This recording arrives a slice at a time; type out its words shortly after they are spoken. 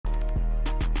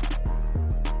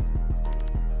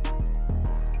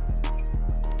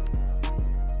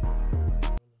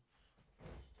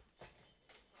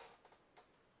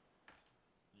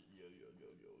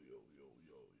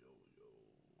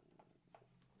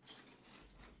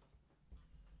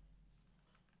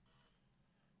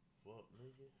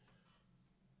nigga.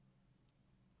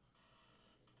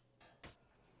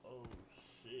 Oh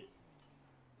shit.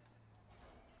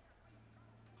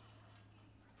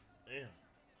 Damn.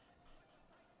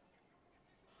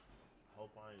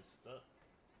 Hope I ain't stuck.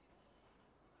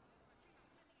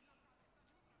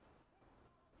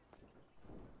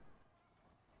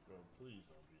 Bro, please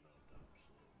don't be no dumb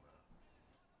shit, bro.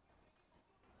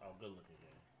 Oh, good looking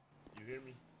game. You hear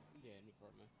me? Yeah, no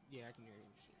problem. Yeah, I can hear you.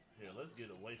 Shit. Here, No, let's get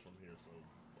shit. away from here so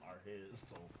our heads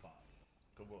don't pop.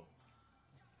 Come on.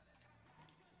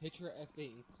 Hit your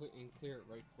F8 and clear it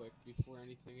right quick before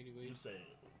anything, You anyways. say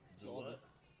It's do all the what?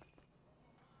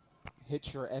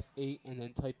 hit your F8 and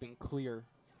then type in clear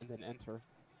and then enter.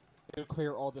 It'll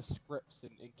clear all the scripts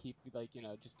and keep you like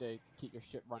just to keep your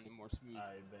shit running more smooth.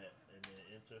 I bet. And then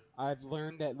enter. I've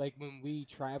learned that like when we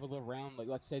travel around, like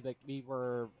let's say like we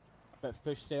were up at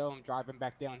Fish Sale and driving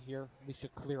back down here, we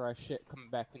should clear our shit coming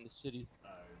back in the city.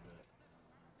 I bet.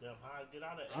 Damn, how I get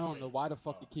out of I don't know F8? why the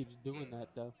fuck Oh, it keeps doing never that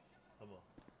mind. though. Come on.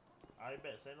 I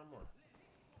bet. Say no more.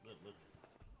 Good looking.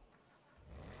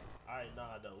 Alright,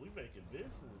 nah, though. We making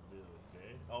business deals,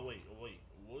 man. Oh, wait, oh, wait.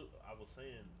 What I was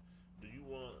saying, do you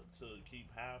want to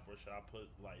keep half or should I put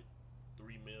like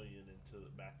 3 million into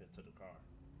back into the car?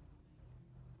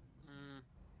 Mm,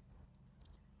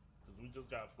 Cause we just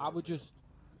got I 4 would mil. just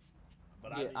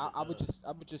But I yeah, need a gun.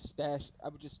 I would just stash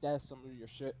some of your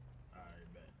shit.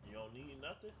 Alright, bet. You don't need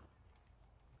nothing?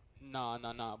 Nah,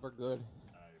 we're good.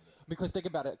 Alright, bet. Because think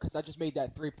about it, because I just made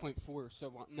that 3.4,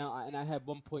 so now and I had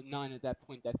 1.9 at that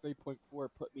point. That 3.4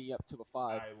 put me up to a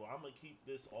 5. Alright, well, I'm gonna keep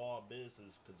this all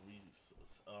business because we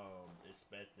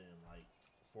expecting like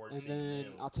And 14 then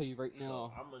mil. I'll tell you right So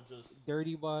now, I'm gonna just.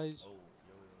 dirty wise, Oh,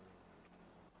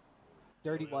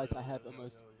 dirty wise, I have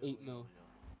almost yo, 8 yo, mil. yo.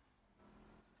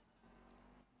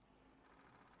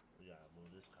 We gotta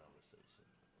move this conversation.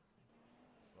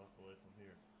 Fuck away from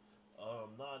here.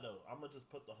 Nah, no. I'm gonna just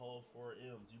put the whole 4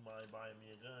 M's. You mind buying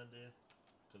me a gun then?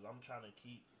 Cause I'm trying to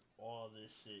keep all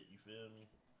this shit. You feel me?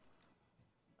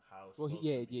 How it's Well,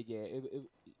 supposed to be. yeah.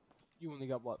 You only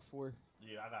got what 4?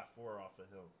 Yeah, I got 4 off of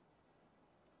him.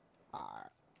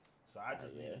 Alright, So I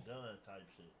just need yeah, a gun type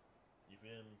shit. You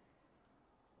feel me?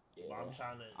 But yeah.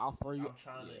 I'll throw you. I'm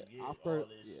trying to Yeah, get all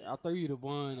this I'll shit. throw you the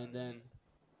one, and Alright, then bet.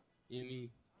 you know what I mean.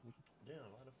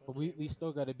 Damn, why the fuck But it ain't we working?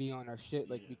 still gotta be on our shit.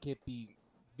 Like Yeah. we can't be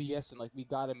BSing. Like we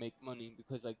gotta make money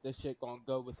because like this shit gonna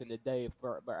go within a day if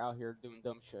we're out here doing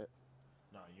dumb shit.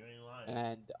 Nah, you ain't lying.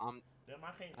 And I'm Damn,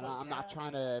 I can't and put I'm not cash.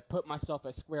 trying to put myself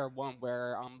at square one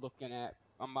where I'm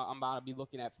about to be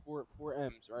looking at four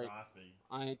M's, right? Nah, I feel you.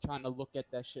 I ain't trying to look at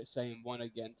that shit saying one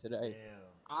again today. Damn.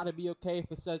 Ought to be okay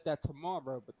if it says that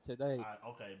tomorrow, but today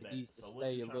Okay, it bet. needs to So what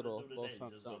you stay a trying to do little today?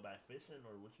 something Just go something. back fishing,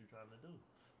 or what you trying to do?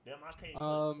 Damn, I can't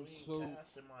put clean So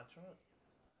cash in my trunk.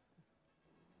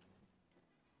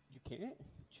 you can't?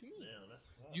 What you mean? Damn, that's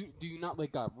fucked. Do you not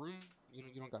like got room? You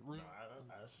don't got room? Nah,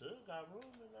 I should have got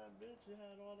room in that bitch. It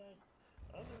had all that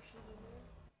other shit in there.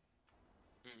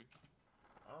 Mm.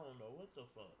 I don't know what the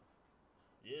fuck.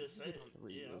 Yeah, You say get on it. the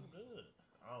Yeah, radio. I'm good.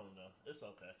 I don't know. It's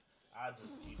okay. I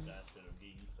just keep that shit or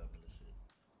give you some of the shit.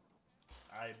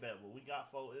 I bet. Well, we got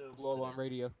 4 M's Blow today. on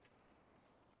radio.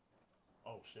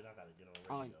 Oh shit! I gotta get on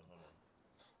I radio. Hold on.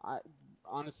 I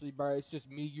honestly, bro, it's just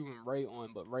me, you, and Ray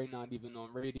on, but Ray not even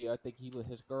on radio. I think he with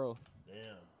his girl.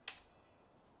 Damn.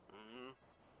 Mm.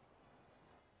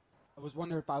 I was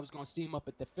wondering if I was gonna see him up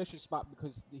at the fishing spot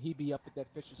because he be up at that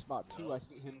fishing spot too. Yup. I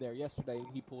seen him there yesterday and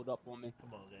he pulled up on me.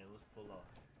 Come on, gang. Let's pull off.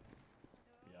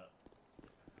 Yup.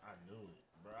 I knew it,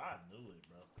 bro. I knew it,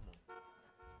 bro. Come on.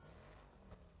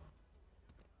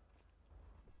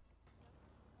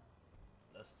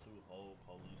 That's two whole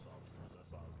police officers.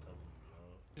 That's all I was telling you,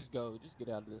 yo. Just get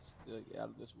out of this, get out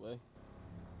of this way.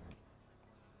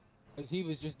 Cause he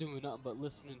was just doing nothing but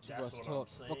listening to That's us what I'm talk.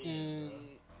 saying, bro. Fucking,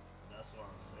 That's what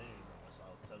I'm saying, bro. That's all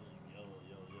I was telling you,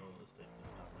 yo. Let's take this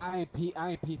conversation. I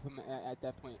ain't peep him at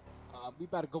that point. We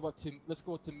better go up to, let's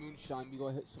go up to Moonshine. We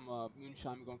gonna hit some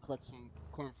Moonshine. We gonna collect some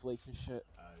cornflakes and shit.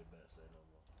 I bet say no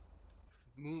more.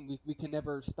 We can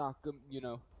never stock them.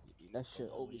 That Come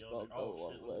shit on, we always on gonna there. go Oh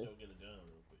all shit, the let me way. go get a gun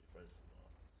real quick. First of all,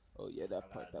 Oh yeah, I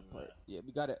gotta that do part. that. Yeah,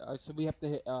 we got it. So we have to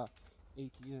hit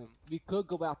ATM. We could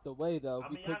go out the way though. I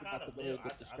We mean, could I go got out a the way meal. and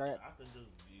get the strap. I can just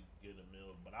get a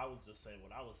meal. But I was just saying,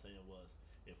 what I was saying was,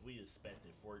 if we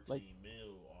expected Like 14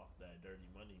 mil off that dirty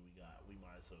money we got, we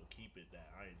might as well keep it. That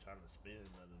I ain't trying to spend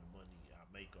none of the money I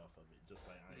make off of it. Just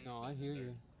like I ain't no, I spending hear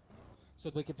you. dirty.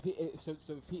 So like if he so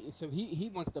if he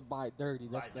wants to buy dirty.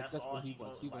 That's That's all what he he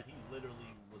wants. going. He Like wants. he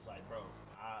literally was like, bro,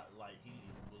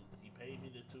 he paid me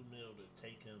the 2 mil to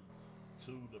take him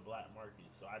to the black market.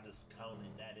 So I just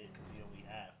counted that in because he only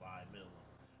had 5 mil.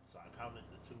 So I counted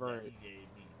the two that Right. he gave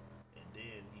me, and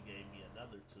then he gave me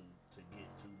another two to get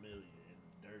 2 million. And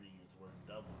Dirty is worth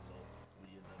double, so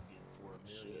we ended up getting 4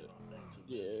 million Shit. off that 2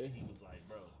 million. Yeah. And he was like,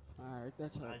 bro, Alright,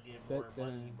 that's when a I get bet more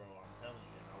money, then. bro, I'm telling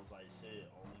you. And I was like, shit,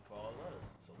 only call us.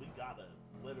 So we gotta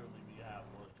literally we have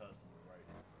one customer right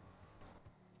here.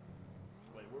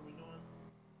 Wait, where we going?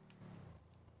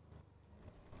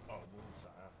 Oh,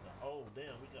 moonshot after. Oh,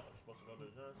 damn, we got supposed to go to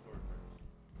the gun store first.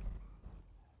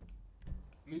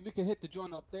 I mean, we can hit the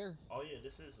joint up there. Oh yeah,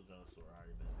 this is a gun store. I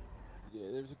remember. Yeah,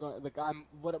 there's a gun. Like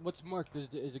what's marked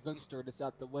is a gun store that's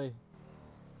out the way.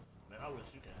 Man, I wish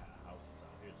you could have houses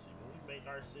out here. See, when we make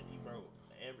our city, bro,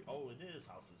 it is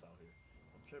houses out here.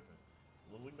 I'm tripping.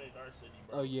 When we make our city,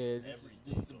 Oh bro, yeah, this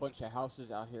everything is a bunch of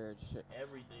houses out here and shit.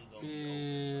 everything gonna be open,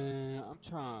 bro. Man, I'm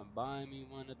trying to buy me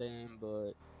one of them,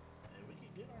 but And we can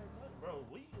get our money, bro.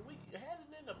 We had it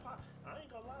in the pot. I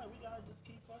ain't gonna lie, we gotta just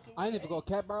keep fucking I with ain't the even gonna H.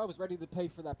 cap, bro. I was ready to pay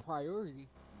for that priority.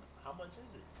 How much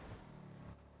is it?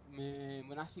 Man,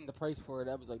 when I seen the price for it,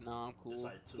 I was like, nah, I'm It's cool.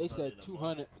 like They said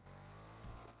 200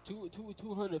 a month.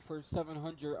 200 for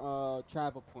 700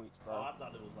 travel points, Oh, bro. I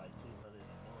thought it was like 200 a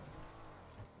month.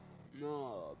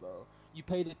 No, bro. You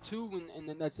paid it two and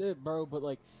then that's it, bro. But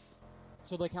like,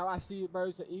 so like how I see it,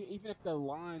 bro. So even if the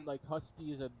line like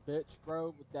Husky is a bitch,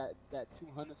 bro, with that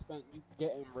 200 spent, you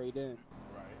getting right in.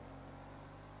 Right.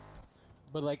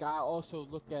 But like I also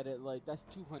look at it like that's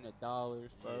 $200, bro.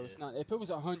 Yeah. It's not. If it was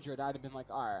 100, I'd have been like,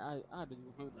 all right, I'd do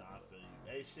 100. Nah, I feel you.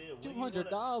 Hey, shit, when you wanna?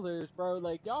 $200, bro.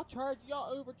 Like y'all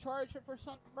overcharge it for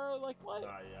something, bro. Like what? Nah,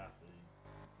 yeah, I feel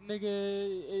you.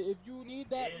 Nigga, if you need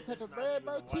that And type it's of not bread,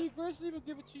 even bro, a white. T Grizzly will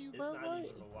give it to you, It's bro. not What?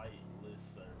 even a white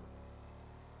list server.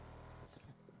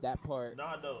 That part.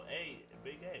 Nah, no. Hey,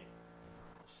 Big A.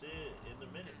 Shit, in a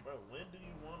minute, bro. When do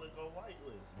you want to go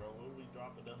whitelist, bro? When we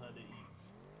dropping 100 each?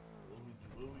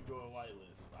 When we going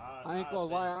whitelist? I ain't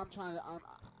gonna lie, I'm trying to.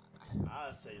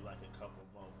 I say like a couple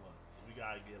more months. We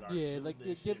gotta get our Yeah, shooting like and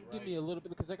give shit give right. me a little bit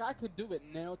because like I could do it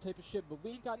now type of shit, but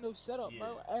we ain't got no setup, Yeah.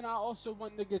 bro. And I also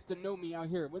want niggas to know me out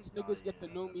here. Once Nah, niggas get yeah,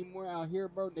 to know me 100. more out here,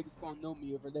 bro, niggas gonna know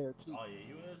me over there too. Oh yeah,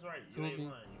 you is right. You Feel ain't me?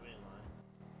 lying. You ain't lying.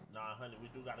 Nah, honey, we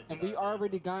do gotta get And our name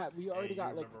up. we Hey, already you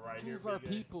got like remember right two here, of our Big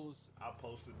A? peoples. I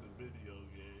posted the video,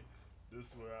 gang.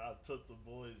 This where I took the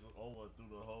boys over through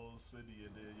the whole city,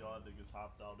 and then y'all niggas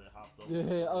hopped out and hopped over the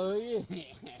Yeah, oh bridge.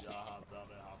 yeah. Y'all hopped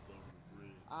out and hopped over the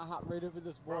bridge. I hop right over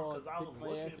this Bro, wall, cause I take was my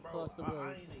ass looking, bro. across the I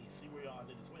road. ain't even see where y'all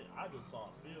niggas went. I just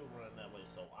saw Phil run that way,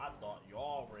 so I thought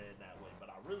y'all ran that way. But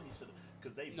I really should have,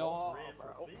 cause they both No, ran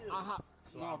for bro. Phil. I hop.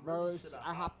 So I No, really bro. should have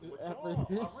I hopped hopped with every.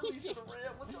 y'all. I really should have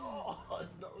ran with y'all.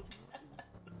 No,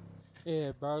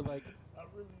 Yeah, bro. Like I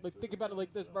really should think have about it ran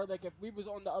like with this, bro. y'all. Like if we was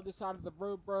on the other side of the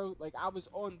road, bro. Like I was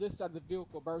on this side of the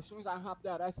vehicle, bro. As soon as I hopped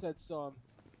out, I said some.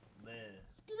 Man,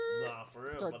 Skirt. nah, for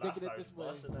real. Start But I digging it started this way.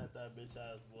 busting at that bitch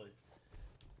ass boy.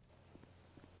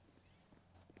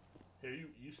 Here,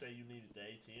 you say you needed the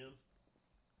ATM?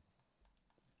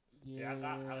 Yeah.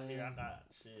 Here I got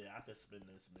shit. I can spend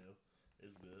this meal.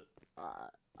 It's good.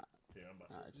 Alright, Here, I'm about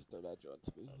to. alright. Just throw that joint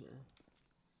to me Hold here. on.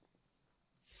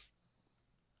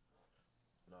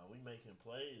 Nah, we making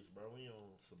plays, bro. We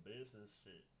on some business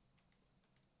shit.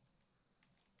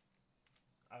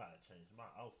 I gotta change my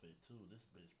outfit too. This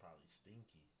bitch probably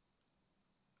stinky.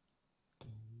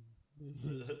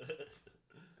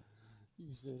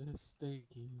 You said it's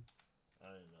stinky.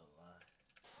 I ain't gonna lie.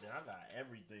 Man, I got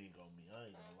everything on me. I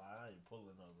ain't gonna lie. I ain't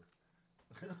pulling over.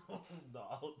 No,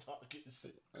 I'm talking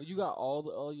shit. Oh, you got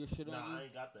all your shit on Nah, you? I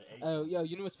ain't got the Oh, ATM. yo,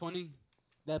 you know what's funny?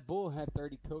 That bull had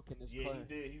 30 coke in his Yeah, car.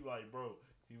 he did. He like, bro,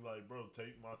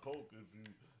 take my coke if you.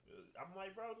 I'm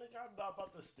like, bro, nigga, I'm not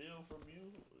about to steal from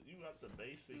you. You got the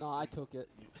basic. No, I took it.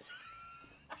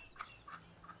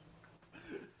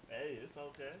 Hey, it's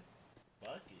okay.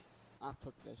 Fuck it. I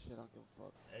took that shit. I don't give a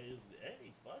fuck.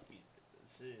 Hey, fuck it.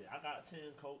 Shit, I got 10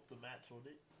 coke to match with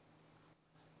it.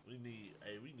 We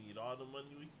need all the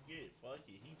money we can get. Fuck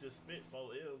it. He just spent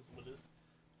 4 M's with us.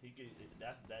 He get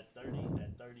that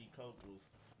 30 coke was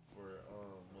for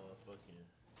motherfucking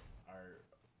our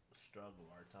struggle,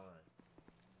 our time.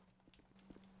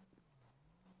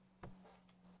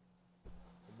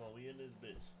 Come on, we in this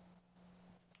bitch.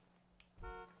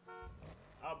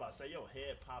 I was about to say your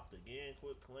head popped again.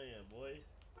 Quit playing, boy.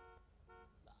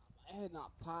 My head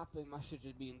not popping. My shit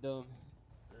just being dumb.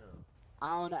 Yeah.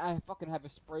 I fucking have a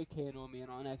spray can on me and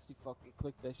I don't actually fucking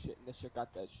click that shit and that shit got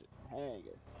that shit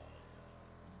hanging.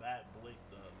 Bat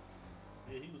blinked up.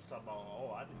 Yeah, he was talking about,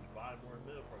 oh, I need 5 more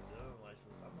mil for a gun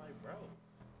license. I'm like, bro,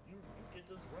 you can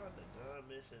just run the gun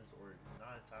missions, or 9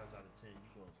 times out of 10 you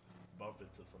gonna bump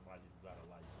into somebody who got a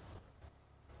license.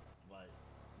 Like,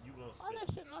 you gonna Why spend.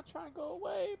 that shit not trying to go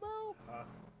away, bro? Huh?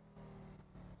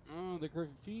 Oh, the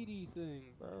graffiti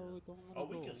thing, bro. Don't let Oh, it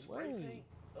we go can spray away. paint.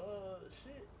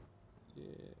 Shit. Yeah.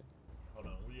 Hold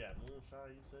on, we at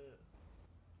Moonshine, you said?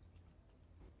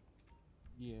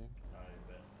 Yeah. Alright,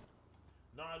 bet.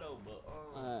 Nah, though, but,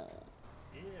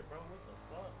 yeah, bro, what the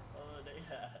fuck? They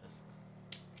asked.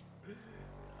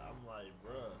 I'm like,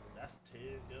 bruh, that's 10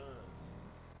 guns.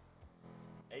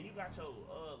 Hey, you got your,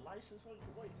 license on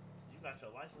you? Wait, you got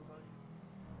your license on you?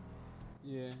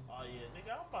 Yeah. Oh, yeah,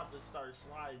 nigga, I'm about to start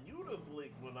sliding you to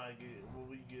Blick when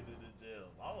we get into jail.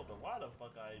 I don't know why the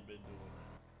fuck I ain't been doing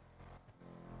that.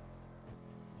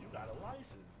 You got a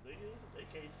license, nigga. They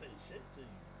can't say shit to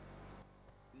you.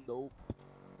 Nope.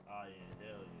 Oh, yeah,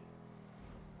 hell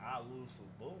yeah. I lose some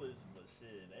bullets, but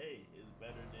shit, hey, it's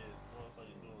better than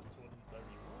motherfucking doing 20, 30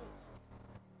 months.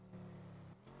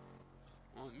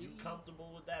 You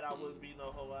comfortable with that? I wouldn't be no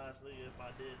whole ass nigga if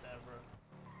I did that, bro.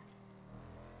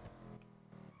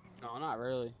 No, not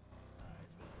really. Alright,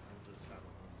 bitch. I'm just trying to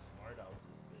be smart out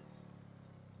this bitch.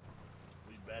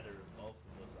 We better if both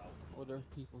of us out this Well, there's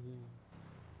bitch. people here.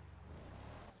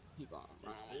 He gone.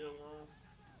 Is Phil on?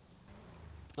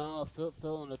 No,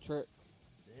 Phil on the trip.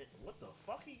 What the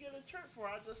fuck he get a trip for?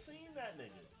 I just seen that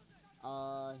nigga.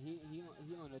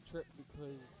 He on a trip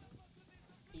because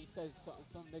he said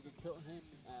some nigga killed him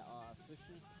at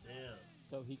fishing. Damn.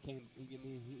 So he came.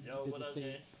 He Yo, did what the up, same.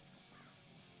 gang?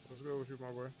 What's good with you,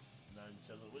 my boy? Nothing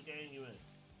chillin'. What gang you in?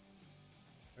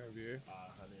 NBA.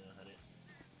 Honey.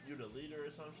 You the leader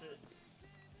or some shit?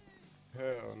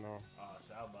 Hell no.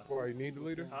 Shit, I was about to. Why, you need the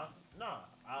leader? Huh? Nah,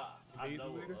 I need know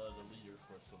the leader? the leader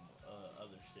for some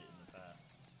other shit in the past.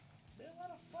 Man, why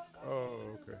the fuck?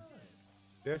 Oh, okay.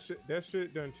 That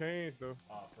shit done changed though.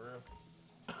 Oh, for real?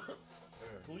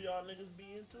 Yeah. Who y'all niggas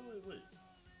be into it with?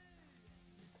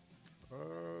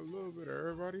 A little bit of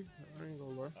everybody. I ain't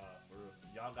gonna lie. For real.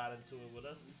 Y'all got into it with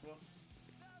us before?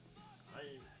 I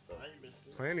ain't been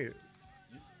seeing.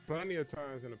 Plenty of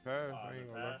times in the past. I ain't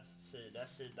gonna lie. Shit,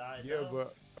 that shit died Yeah, down?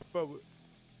 but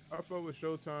I fuck with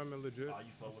Showtime and legit. Oh,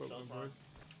 you fuck with Showtime? boys.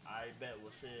 I bet.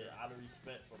 Well, shit, out of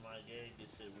respect for my gang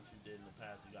and shit, what you did in the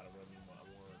past, you gotta run me my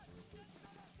ones real quick.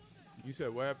 You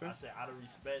said what I happened? said, out of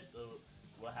respect of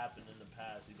what happened in the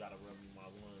past, you gotta run me my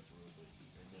ones real quick.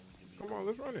 And then we can be Come on,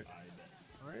 let's run it. I bet.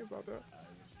 I ain't about that.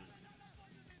 Alright, let's get it.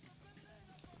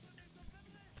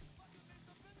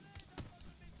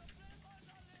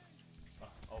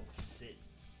 Oh, shit.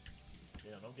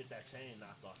 Yeah, don't get that chain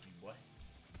knocked off you, boy.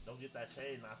 Don't get that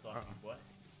chain knocked off you, boy.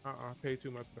 Pay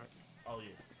too much for that. Oh, yeah.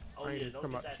 Oh, yeah,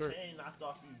 don't get that chain knocked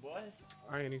off you, boy.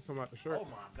 I ain't even come out the shirt. Oh,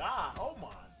 my God. Oh, my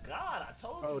God. I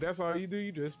told you. Oh, that's all you do?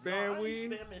 You just spam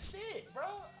weed? I ain't spamming shit, bro.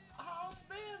 I'm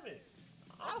spamming.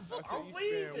 I'm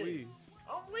weaving.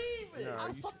 I'm weaving. Nah,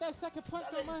 I fucked that second punch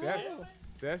on my That's head.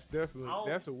 That's definitely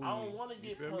that's a weed. I don't want to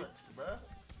get punched, bro.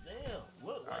 Damn,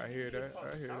 look. Like I hear that.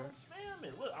 Punched. I hear I'm that.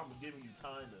 spamming. Look, I'm giving you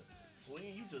time to swing.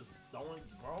 You just throwing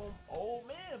grown old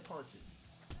man punches.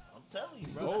 I'm telling you,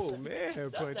 bro. Old man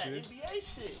That's punches. that NBA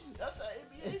shit. That's that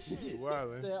NBA shit.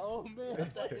 Wildin'. Said, oh man.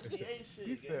 That's that NBA shit.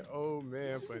 He said, "Old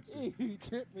man punches." He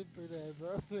tripping for that,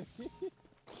 bro.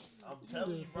 I'm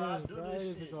telling you, bro. I do bro,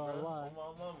 this shit, bro. lie.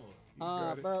 On my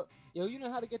mama. Bro. Yo, you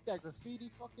know how to get that graffiti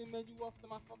fucking menu off of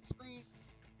my fucking screen?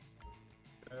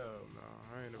 Hell no,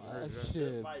 I ain't never heard of that.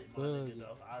 Shit, Good fight, my nigga,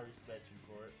 though. I respect you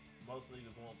for it. Most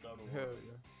niggas won't throw the Hell one.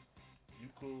 yeah. You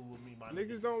cool with me, my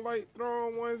Niggas nigga. don't like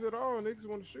throwing ones at all. Niggas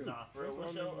want to shoot. Nah, for real.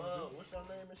 That's all What's your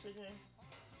name and shit game?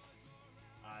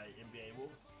 Alright, NBA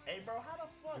Wolf. Hey, bro, how the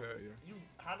fuck Hell yeah.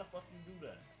 how the fuck you do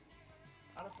that?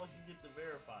 How the fuck you get the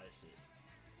verified shit?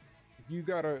 You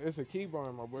it's a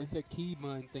keybind, my boy. It's a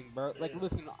keybind thing, bro. Like, Yeah.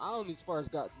 listen, I only as far as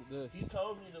got to this. He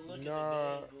told me to look in the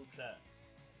Nah. game group chat.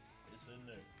 It's in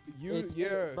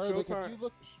there. Bro, like,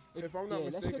 Showtime. If I'm not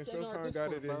mistaken, that shit's in our Showtime got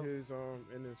Discord, it bro.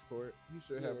 in his court. He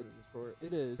should have it in his court.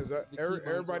 It is. Cause The keybinds are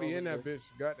everybody all in that there. bitch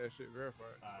got that shit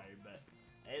verified. Alright, bet.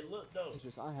 Hey, look though. It's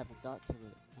just I haven't got to it.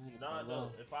 I ain't Nah, gonna no. lie.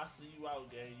 If I see you out,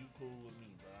 gang, you cool with me,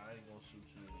 bro. I ain't gonna shoot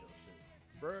you in your shit.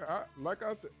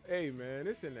 Bro, hey man,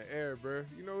 it's in the air, bro.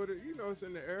 You know it's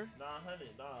in the air. Nah, honey,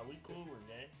 we coolin',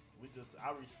 gang.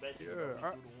 I respect you, Yeah, bro.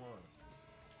 We do the ones.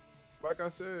 Like I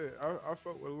said, I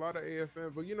fuck with a lot of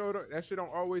AFN, but you know that shit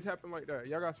don't always happen like that.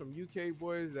 Y'all got some UK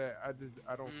boys that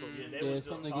I don't fuck Yeah, with. they was just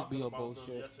some niggas talking be on about them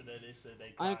bullshit. yesterday. They said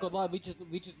they I ain't gonna lie, crying.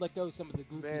 we just let go of some of the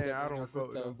goofies. Man, that I were in our don't fuck group,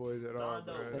 with them though. boys at all, Nah,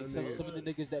 bro. no, Like Them some of the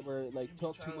niggas that were like You be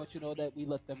talk too trying- much and all that, we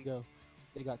let them go.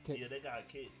 They got kicked. Yeah, they got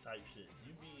kids type shit.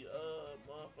 You be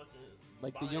motherfucking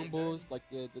Like the buying young bulls, things. like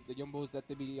the young bulls that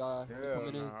they be Hell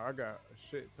coming in. nah, I got a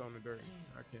shit ton of dirty.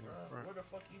 I can't even Bruh, front. where the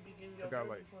fuck you be getting your got, dirty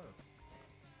like, from?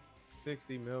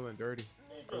 60 mil and dirty.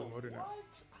 Nigga, more than that. what?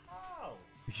 How?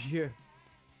 Yeah.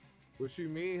 What you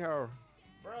mean? How?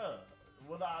 Bruh,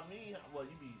 what I mean, well,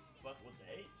 you be fucking with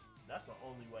the H. That's the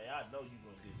only way I know you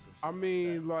gonna get some shit I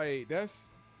mean, like that. that's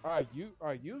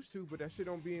I used to, but that shit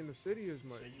don't be in the city as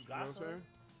much. So you You got know what I'm some? saying?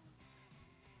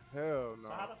 Hell no.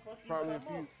 So how the fuck you Probably come if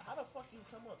you, up? How the fuck you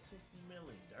come up 60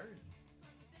 million dirty?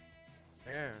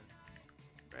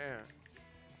 man.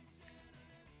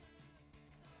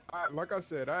 Like I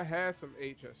said, I had some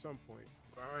H at some point,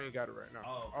 but I ain't got it right now.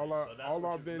 Oh, okay. All So that's all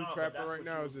what I've been no, but trapping that's right what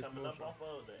now you is was this coming up moonshine. off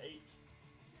of the H.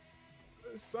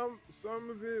 Some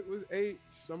of it was H,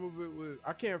 some of it was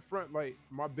I can't front like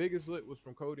my biggest lit was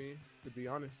from codeine, to be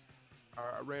honest.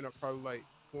 I ran up probably like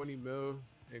 20 mil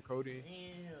in codeine.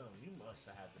 Damn, you must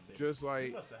have had to been. Just like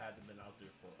you must have had to been out there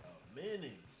for a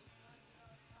minute.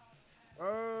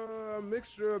 a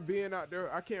mixture of being out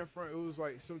there. I can't front. It was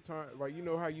like sometimes, like you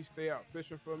know how you stay out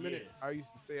fishing for a minute. Yeah. I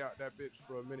used to stay out that bitch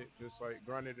for a minute, just like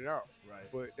grinding it out. Right.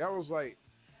 But that was like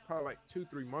probably like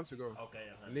 2-3 months ago. Okay.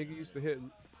 A nigga used to hit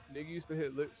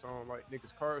licks on like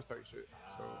niggas cars type shit.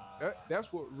 So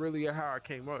that's what really how I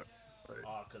came up. Like,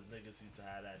 oh, cause niggas used to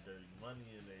have that dirty money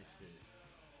in their shit.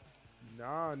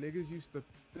 nah, niggas used to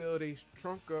fill their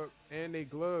trunk up and they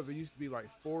glove. It used to be like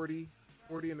 40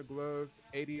 in the glove,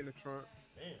 80 in the trunk.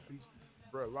 Damn.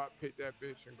 Bro, lot pick that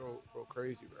bitch and go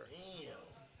crazy, bro. Damn.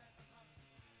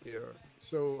 Yeah.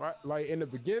 So I like in the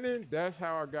beginning, that's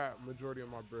how I got majority of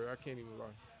my bread. I can't even lie.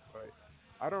 Like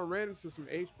I don't ran into some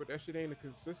H, but that shit ain't a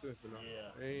consistency enough.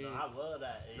 Yeah. No, I love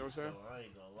that H. You know what I'm saying? Though. I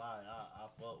ain't gonna lie. I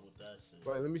fuck with that shit.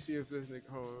 Like, let me see if this nigga.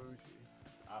 Hold on, let me see.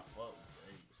 I fuck with the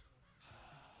H.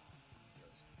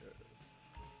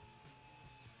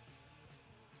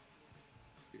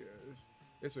 Yeah,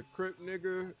 it's a Crip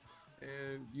nigga,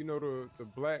 and you know the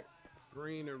black,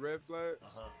 green, and red flags.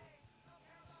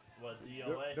 What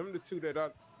DOA? Them the two that I.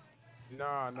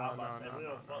 Nah. We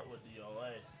don't fuck with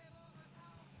DOA.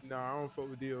 Nah, I don't fuck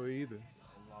with DOA either.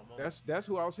 That's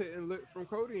who I was hitting lit from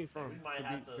codeine from. We might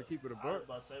have to keep it a I was buck.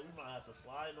 about to say we might have to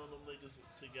slide on them niggas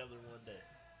together one day.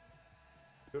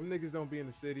 Them niggas don't be in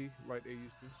the city like they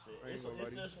used to. It's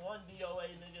just one DOA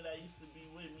nigga that used to be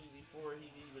with me before he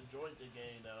even joined the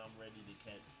game that I'm ready to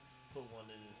catch. Put one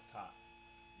in his top.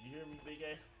 You hear me, Big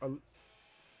A?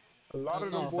 A lot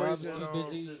of them No, boys bro, in I'm too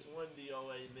busy. This one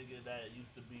DOA nigga that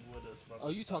used to be with us from. Oh,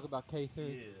 you talk about K3?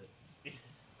 Yeah.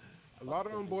 a lot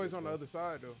of them boys on the other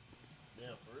side though.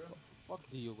 Yeah, for real. Fuck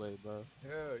DOA, bro.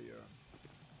 Hell yeah.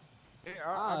 Yeah,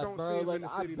 I don't bro, see him like in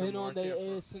the city I've been no more. on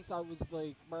their ass since I was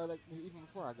like, bro, like even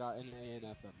before I got in the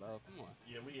ANFM, bro. Come on.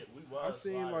 Yeah, we was. I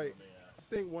seen like on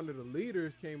I think one of the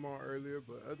leaders came on earlier,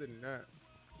 but other than that,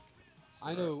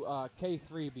 I know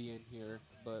K3 be in here,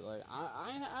 but like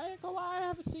I ain't gonna lie, I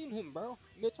haven't seen him, bro.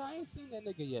 Mitch, I ain't seen that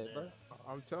nigga yet, bro.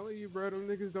 I'm telling you, bro, them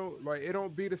niggas don't like it.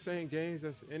 Don't be the same games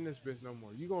that's in this bitch no more.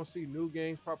 You gonna see new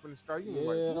games pop in the sky. You gonna be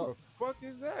like, who the fuck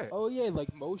is that? Oh yeah,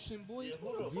 like Motion Boys. Yeah,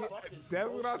 Who the fuck? That's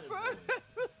what I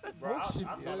said. Bro, Motion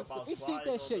I Boys. about We seen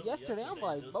sliding that on shit them yesterday. I'm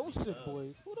like, just Motion because.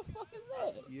 Boys. Who the fuck is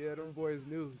that? Yeah, them boys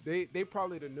new. They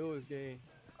probably the newest game.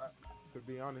 To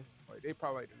be honest, like they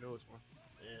probably like the newest one.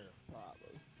 Yeah.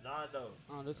 Probably. Nah, though.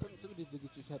 I don't know, some of these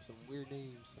niggas just have some weird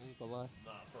names. I ain't gonna lie.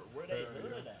 Nah, where they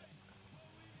hood at?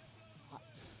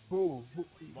 Who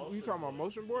you talking about?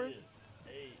 Motion Boys? Yeah.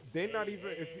 Hey, They not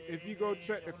even. If you go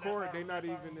check the court, they not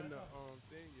even in the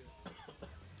thing yet.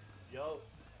 Yo.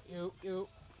 Yo. Who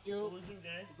was you,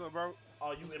 gang? What's up, bro?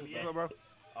 Oh, you NBA? What's up, bro?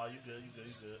 Oh, you good.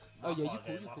 Oh, yeah, you fault,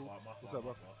 cool, gang. you My cool. fault. What's up,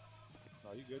 bro? My fault.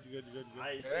 No, you good. I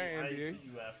ain't That ain't see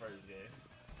NBA. you at first, gang.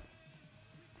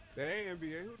 That ain't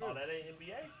NBA. Who Oh, that? that ain't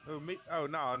NBA? Who, me? Oh,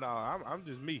 no. I'm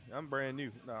just me. I'm brand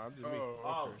new. No, I'm just me.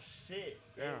 Oh, Okay. shit.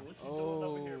 Damn. Hey, what you doing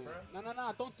over here, bro?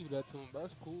 No, don't do that to him, bro.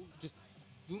 It's cool. Just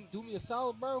do me a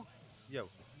solid, bro. Yo.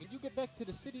 When you get back to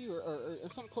the city or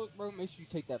something close, bro, make sure you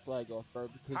take that flag off, bro.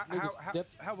 Because niggas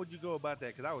How would you go about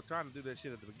that? Because I was trying to do that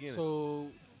shit at the beginning. So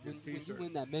when you T-shirt.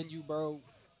 win that menu, bro,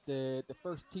 the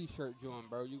first T-shirt joint,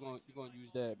 bro, you gonna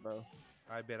use that, bro.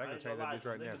 I bet I can ain't change gonna that lie, bitch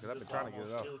right now niggas because I've been just trying to get it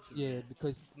almost off. killed you, Yeah, man.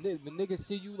 because when niggas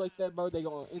see you like that, bro, they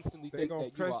gonna instantly They think gonna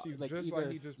that press you you are like just either,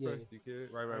 like he just pressed you, kid.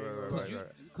 Right. Right.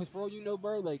 Because for all you know,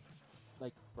 bro, like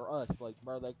for us, like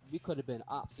bro, like we could have been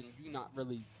ops and you not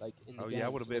really like in the Oh game. yeah, I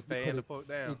would have so, been like, fanning the fuck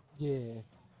down. Yeah.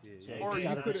 Yeah, Or you you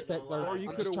gotta could respect, have, or like, you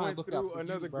I'm could have just trying went to look out through for you,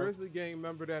 another bro. Grizzly gang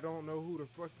member that don't know who the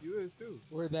fuck you is too.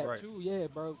 Or that Right. too, yeah,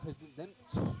 bro. Because then.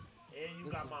 And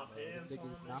you got my pants on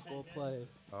Niggas and not shit, gonna gang. play.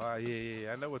 Oh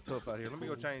yeah. I know what's tough out here. Let me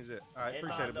go change that. All right, Hey,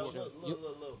 appreciate nah, it, boy. no,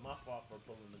 look, my fault for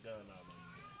pulling the gun out on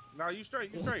you. No, you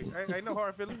straight. ain't no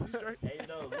hard feelings. You straight. Hey,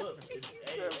 no, look.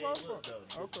 Hey, look,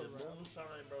 though. Okay, The bro.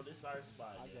 moonshine, bro, this our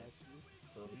spot, I gang. got you.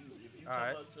 So if you All come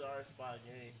right. up to our spot,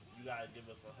 gang, you gotta give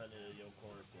us 100 of your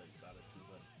cornflakes out of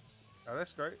 200. Oh,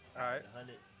 that's straight. All right.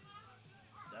 100.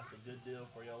 That's a good deal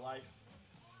for your life.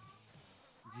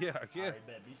 Yeah, I guess. Alright,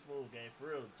 bet. Be smooth, gang. For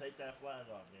real. Take that flag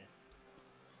off, man.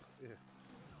 Yeah.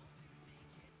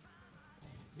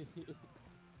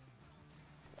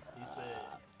 He said,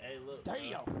 hey, look.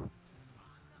 Damn.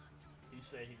 He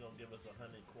said he gonna give us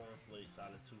 100 cornflakes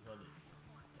out of 200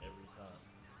 every time.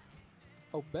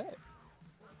 Oh, bet.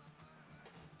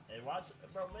 Hey, watch,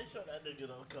 bro. Make sure that nigga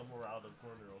don't come around the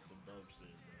corner on some dumb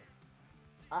shit, bro.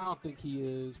 I don't think he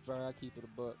is, bro. I keep it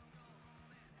a buck.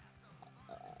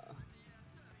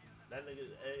 That nigga,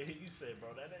 hey, he said, bro,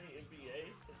 that ain't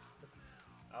NBA.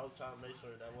 I was trying to make sure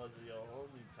that wasn't your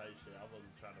homie type shit. I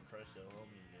wasn't trying to press your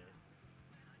homie, man.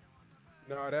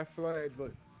 Nah, that flag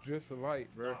look just alike,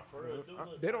 bro. Nah, for real,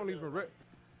 They don't even rep.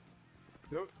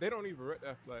 They don't even rep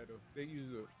that flag though. They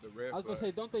use the red. I was gonna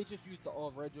flag. say, don't they just use the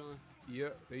all red joint?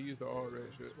 Yep, they use the all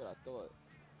red shit. That's what I thought.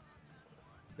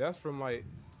 That's from like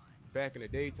back in the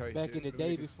day type Back shit. in the Them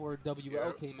day niggas- before WL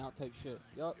Yep. came out type shit.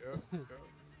 Yup. Yep, yep,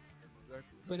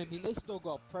 exactly. But I mean, they still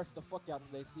go press the fuck out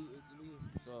when they see it. You mean?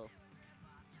 So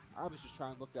I was just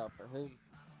trying to look out for him.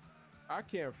 I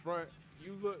can't front.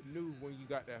 You look new when you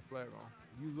got that flag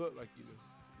on. You look like you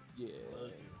new. Yeah.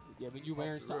 Look. Yeah, when you Off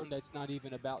wearing the something rip. that's not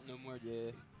even about no more,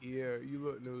 yeah. Yeah, you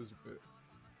look new as a bit.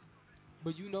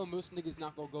 But you know most niggas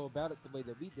not gonna go about it the way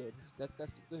that we did. That's the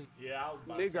thing. Yeah, I was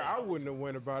about to Nigga, say, I wouldn't have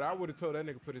went about it. I would have told that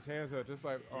nigga put his hands up just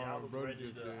like Yeah, I was Brody ready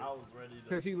just to. did. I was ready to.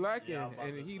 Cause he lacking Yeah, I was about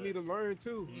and to he say. need to learn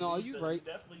too. No, He you need right.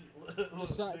 To, he definitely.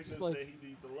 It's not Nigga just like- said he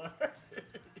need to learn.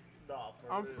 Nah,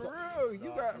 for I'm real. for real. You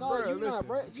Nah, got No, bro, you're listen. not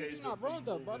right. You can't You're not just be wrong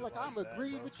though, bro. moving Like I'm like that,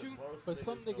 agreeing bro, with 'cause you, most but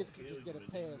some niggas niggas gonna can kill just get a you,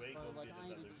 and pass, you ain't bro. gonna Like get I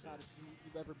ain't another even trying to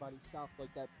chance. do everybody south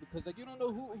like that because like you don't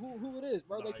know who it is,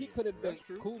 bro. Nah, Like he yeah, could have for been That's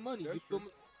true. cool money, you That's feel true.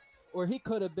 me? Or he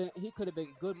could have been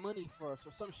good money for us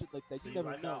or some shit like that. You See,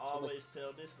 never like know. I So, like, always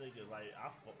tell this nigga, like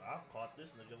I caught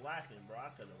this nigga lacking, bro. I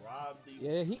could have robbed him.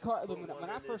 yeah, he caught put when, one when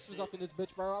I in first this was up shit. in this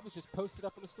bitch, bro. I was just posted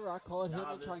up in the store. I called him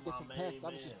Nah, and this trying to get my some main packs. I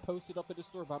was just man. posted up in the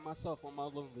store by myself on my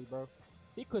lonely, bro.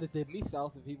 He could have did me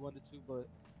south if he wanted to, but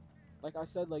like I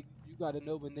said, like you got to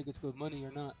know when niggas good money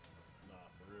or not. Nah,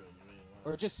 for real, you ain't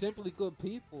Or lying. just simply good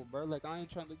people, bro. Like I ain't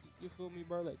trying to, you feel me,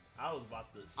 bro? Like, I was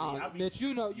about to see. I be, Mitch,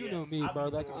 you know yeah, me, I be bro.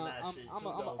 Like doing that shit I'm too,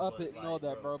 a though, up but, it and all like,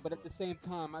 that, bro. But at but- the same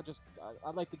time, I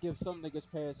like to give some niggas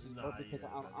passes, bro, Nah, because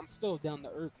yeah, I'm still down to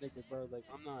earth, nigga, bro. Like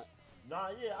I'm not. Nah,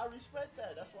 yeah, I respect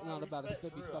that. That's why Not I about to respect still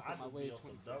be for real. stuck in I my just ways be on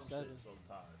some dumb 24/7. shit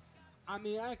sometimes. I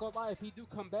mean, I ain't gonna lie. If he do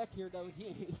come back here though,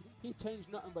 he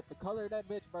changed nothing but the color of that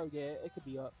bitch, bro. Yeah, it could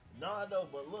be up. No, I know,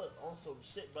 but look, on some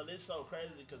shit, but it's so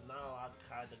crazy because now I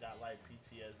kind of got like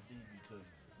PTSD because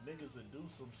niggas would do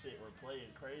some shit or playing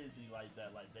crazy like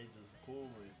that, like they just cool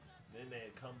and then they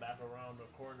come back around the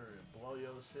corner and blow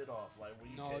your shit off, like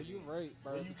when you No, can't you even, right,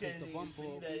 bro. when you because can't the even one see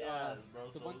bull, their we, eyes, bro.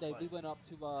 the So one it's day like, we went up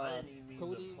to I ain't even mean to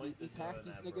Cody, point we the gun taxed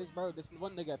these at, niggas, bro. This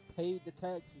one nigga paid the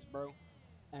taxes, bro.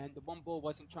 And the one bull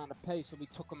wasn't trying to pay, so we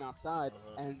took him outside.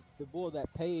 Uh-huh. And the bull that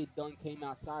paid done came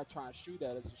outside trying to shoot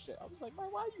at us and shit. I was like, bro,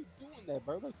 why are you doing that,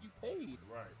 bro? Like, you paid.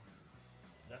 Right.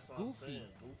 That's what Goofy. I'm saying,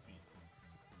 goofy.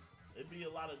 It be a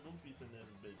lot of goofies in this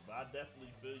bitch, but I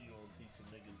definitely feel you on teaching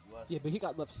niggas lessons. Yeah, but he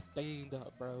got left stained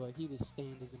up, bro. Like, he was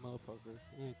stained as a motherfucker.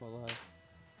 I ain't gonna lie.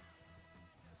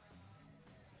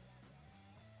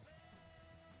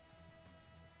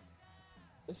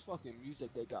 This fucking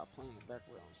music they got playing in the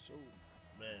background is so...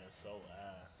 Man, so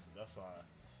ass. That's why.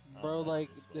 I Bro, don't like,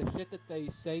 this the song. shit that they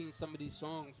say in some of these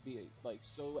songs be, like,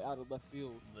 so out of left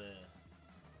field.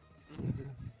 Man.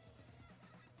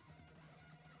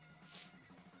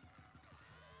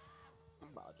 I'm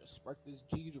about to just spark this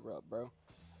Jeter up, bro.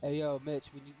 Hey, yo, Mitch,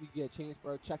 when you get a chance,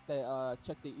 bro, check the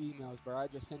emails, bro. I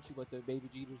just sent you what the baby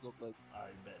Jeters look like.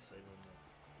 Alright, bet. Say no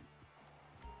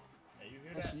more. Hey, you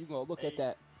hear that? Actually, you gonna look Hey, at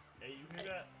that. Hey, you hear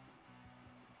that?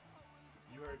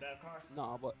 You heard that car?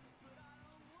 Nah, but...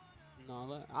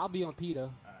 Nah, I'll be on PETA.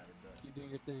 Alright, bet. You doing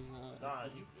your thing. Nah,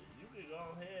 you can go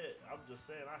ahead. I'm just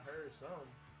saying, I heard something.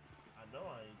 I know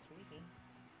I ain't tweaking.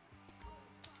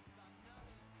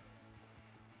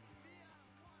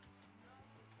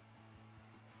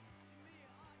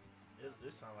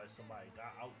 It sound like somebody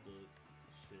got out the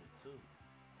shit too.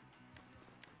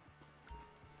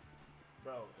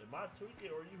 Bro, am I tweaking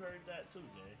or you heard that too,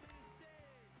 gang?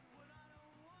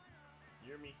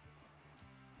 You hear me?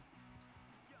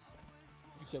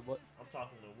 You said what? I'm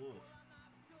talking to Wolf.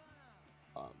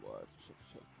 Boy, for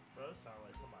sure. Bro, it sound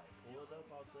like somebody pulled up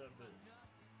out there, bitch.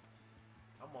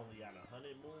 I'm only at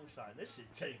 100 moonshine. This shit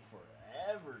take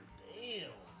forever.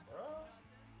 Damn, bro.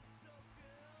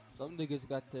 Some niggas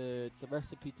got the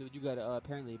recipe to, you gotta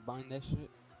apparently bind that shit.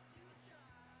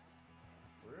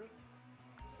 For real?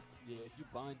 Yeah, if you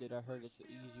bind it, I heard it's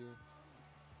easier.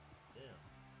 Damn.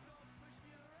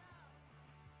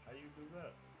 How you do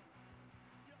that?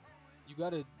 You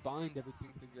gotta bind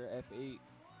everything through your F8.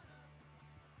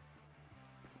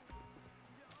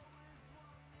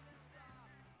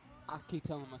 I keep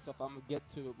telling myself I'm gonna get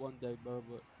to it one day, bro,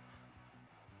 but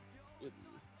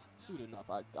soon enough,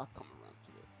 I'll come around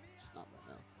to it. Just not right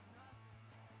now.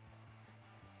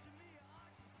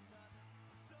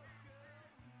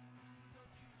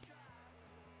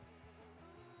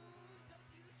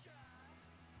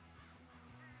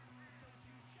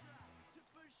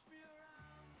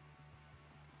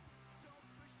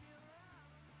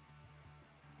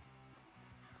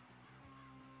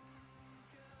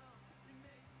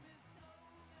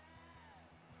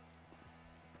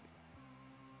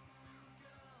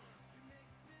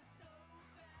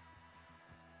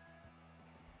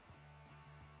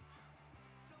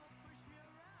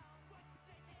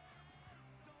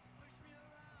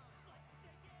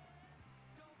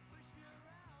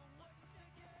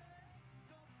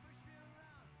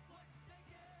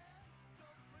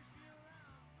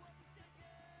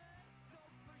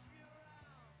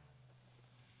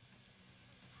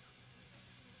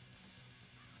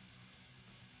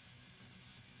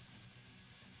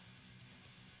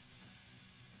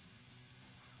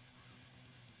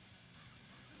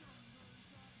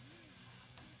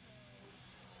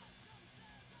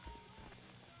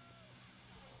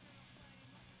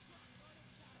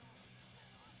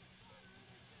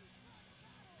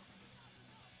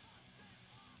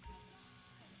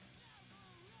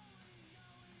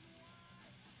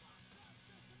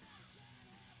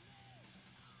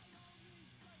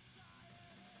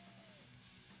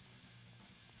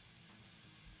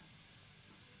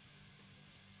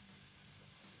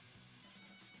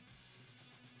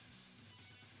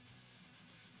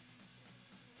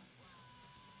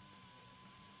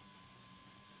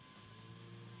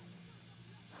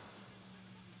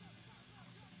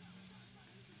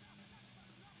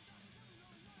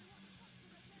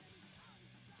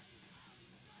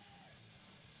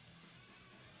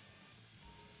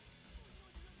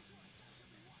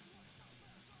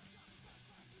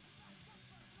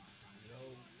 Yo.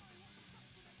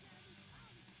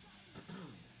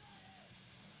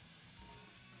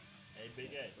 Hey,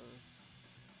 Big A.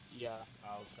 Yeah.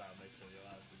 I was trying to make sure your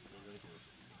ass is still in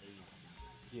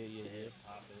here. Yeah. Head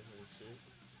popping and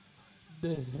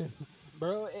shit.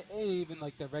 Bro, it ain't even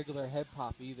like the regular head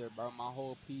pop either, bro. My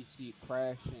whole PC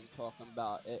crashing, talking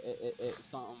about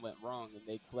something went wrong, and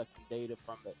they collecting data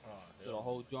from it, Oh, so the hell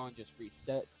whole joint just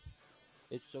resets.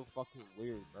 It's so fucking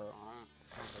weird, bro. I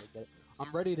don't really get it.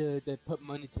 I'm ready to put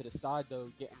money to the side though,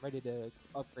 getting ready to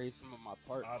upgrade some of my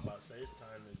parts. I was about to say it's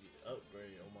time to get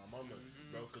upgraded on my mama,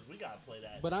 bro, because we got to play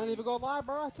that. But I ain't even gonna lie,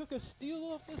 bro. I took a steal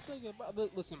off this nigga, bro.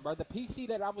 Listen, bro, the PC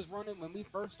that I was running when we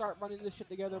first started running this shit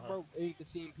together, bro, it ain't the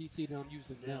same PC that I'm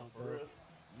using Damn, now, for bro. real?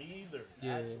 Me either.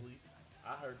 Yeah. Actually,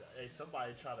 I heard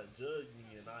somebody try to judge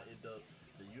me, and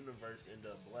the universe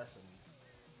ended up blessing me.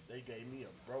 They gave me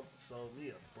sold me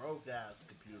a broke ass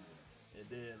computer, and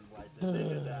then like the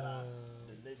nigga that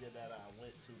I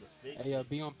went to fix Hey, it.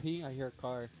 be on P. I hear a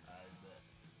car. I bet.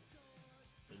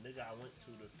 The nigga I went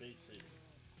to fix it,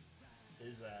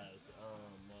 his ass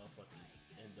motherfucking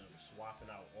ended up swapping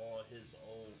out all his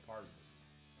old parts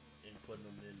and putting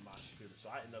them in my computer. So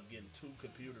I ended up getting 2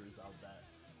 computers out that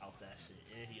shit,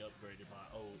 and he upgraded my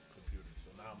old computer.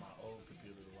 So now my old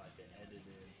computer is like an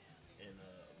editing and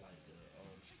like a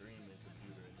streaming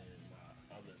computer, and then my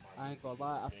I new ain't gonna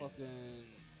computer lie. gaming.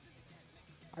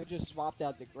 I just swapped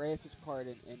out the graphics card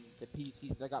and the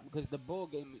PCs that I got because the bull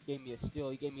gave me a steal.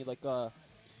 He gave me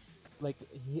like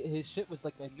his shit was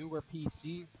like a newer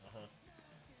PC,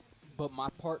 but my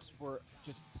parts were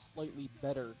just slightly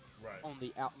better. Right.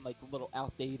 Only out like a little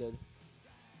outdated.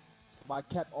 But I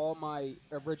kept all my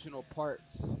original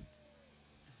parts,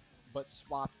 but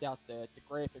swapped out the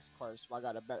graphics card, so I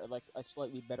got a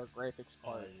slightly better graphics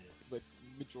card with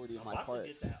majority of my parts,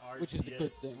 get that RTX, which is the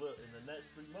good thing. Look, in the next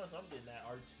 3 months, I'm getting that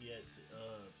RTX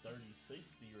 3060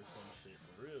 or some shit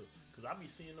for real. Cause I be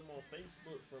seeing them on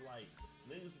Facebook for like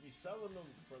niggas be selling them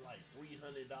for like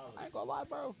 $300. I ain't gonna lie,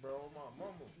 bro. Bro, my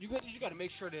mama. You gotta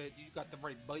make sure that you got the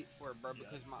right byte for it, bro.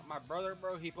 Because my brother,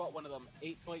 bro, he bought one of them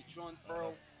 8-byte joints,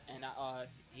 bro. And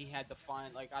he had to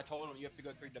find, like, I told him you have to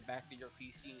go through the back of your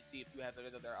PC and see if you have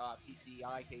another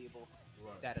PCI cable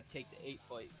that'll take the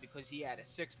 8-byte, because he had a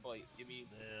 6-byte. I mean,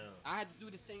 I had to do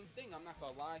the same thing. I'm not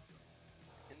gonna lie.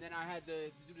 And then I had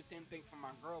to do the same thing for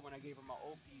my girl when I gave her my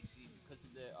old PC because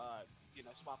of the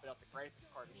swapping out the graphics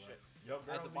card and shit. Your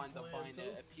I had girl to be wind up playing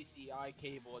buying too? a PCI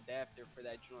cable adapter for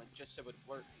that joint just so it would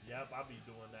work. Yep, I be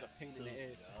doing It's that a pain too. in the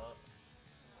ass. Yup.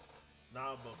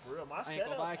 Nah, but for real, my I ain't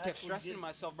gonna setup lie, I kept actually stressing getting...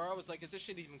 myself, bro. I was like, is this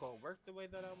shit even gonna work the way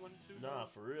that I wanted to? Nah,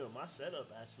 bro? for real, my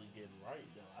setup actually getting right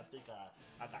though. I think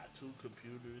I got 2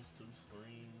 computers, 2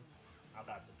 screens. I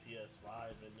got the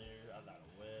PS5 in there. I got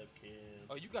a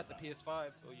webcam. Oh, you got the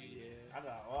PS5? Oh, yeah. I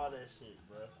got all that shit,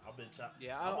 bro. I've been trying.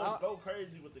 Yeah, I'm gonna go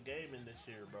crazy with the gaming this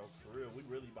year, bro. For real, we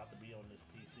really about to be on this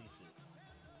PC shit.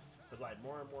 Cause like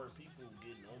more and more people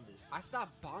getting on this shit. I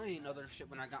stopped buying other shit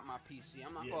when I got my PC.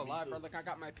 I'm not Yeah, gonna me lie, too. bro. Like I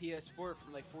got my PS4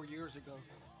 from like 4 years ago.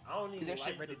 I don't even that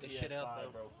shit like ready the to shit out,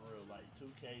 PS5, though. bro. For real, like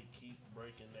 2K keep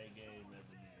breaking their game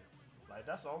every year. Like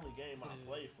that's the only game I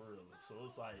play for real. So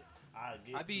it's like I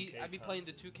be playing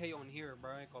the 2K on here,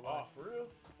 bro. I ain't gonna lie. Oh, for real?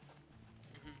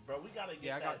 Bro, we gotta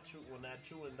get Yeah, when that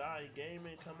True and Die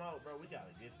gaming come out, bro. We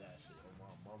gotta get that shit on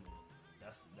my mama.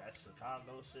 That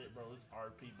Chicago shit, bro. It's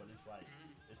RP, but it's like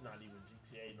it's not even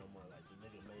GTA no more. Like the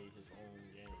nigga made his own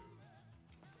game.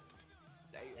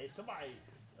 Damn. Hey, somebody,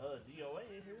 DOA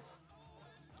in here.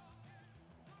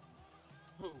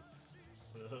 Who?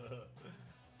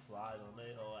 Slide on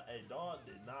they hoe. Hey, dog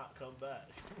did not come back.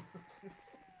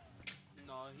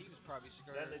 No, he was probably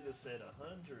scared. That nigga said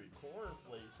 100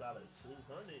 cornflakes out of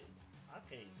 200. I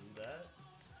can't do that.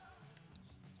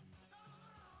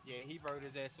 Yeah, he wrote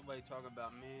his ass away talking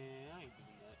about, man, I ain't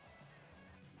doing that.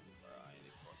 Bro, I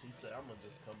ain't He said, I'm gonna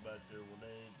just come back there when they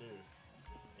ain't there.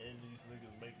 And these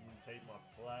niggas making me take my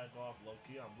flag off. Low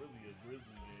key, I'm really a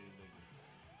Grizzly game nigga.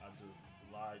 I just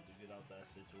lied to get out that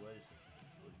situation.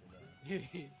 Looking at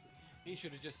it. He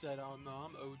should have just said, oh no,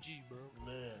 I'm OG, bro.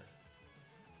 Man.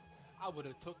 I would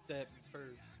have took that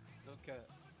first. Okay.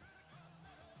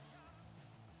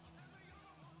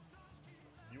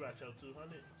 You at your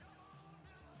 200?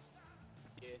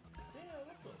 Yeah. Damn,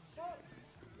 what the fuck?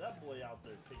 That boy out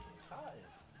there picking cotton.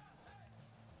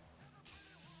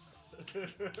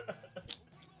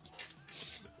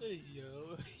 Hey,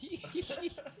 yo.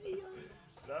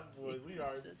 That boy, we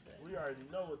already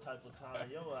know what type of time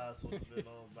your ass would have been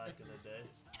on back in the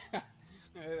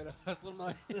day. Hustle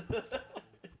money.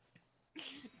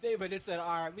 David just said,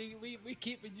 alright, we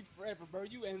keeping you forever, bro.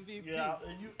 You MVP. Yeah,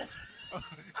 and you...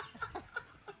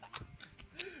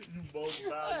 You most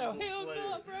valuable hell player.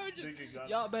 no, bro. Nigga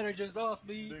Y'all better just off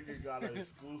me. Nigga got an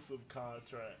exclusive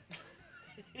contract.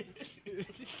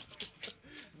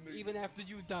 Even after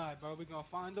you die, bro, we gonna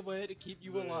find a way to keep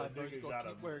you alive, bro. You gonna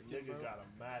keep working, bro. Nigga got a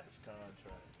max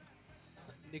contract.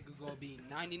 Nigga gonna be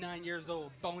 99 years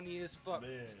old, bony as fuck,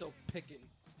 Man. still picking.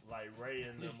 Like Ray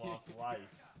and them off life.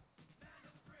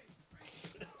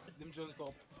 Them Jones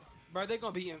gonna, bro, they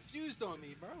gonna be infused on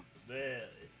me, bro. Man,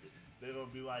 they gonna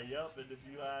be like, yup, and if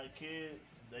you had kids,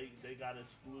 they got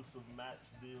exclusive max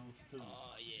deals too.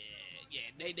 Oh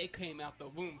yeah, they came out the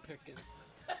womb picking.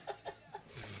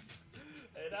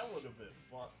 Hey, that would have been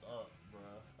fucked up,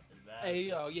 bruh. Hey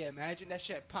yo, yeah, imagine that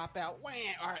shit pop out. Wham!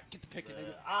 All right, get the picking,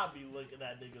 nigga. I'll be looking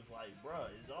at niggas like, bruh,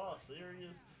 is y'all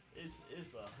serious?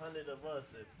 It's 100 of us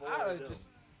and 4 of them.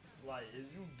 Like,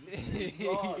 is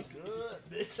y'all good?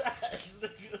 Bitch ass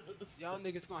niggas. Y'all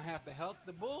niggas gonna have to help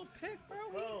the bull pick, bro.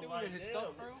 He doing his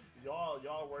stuff, bro.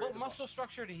 Y'all worried What muscle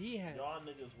structure did he have? Y'all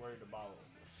niggas worried about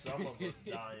some of us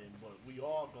dying, but we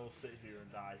all gonna sit here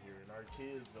and die here, and our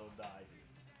kids gonna die here.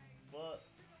 Fuck.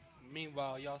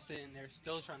 Meanwhile, y'all sitting there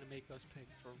still trying to make us pick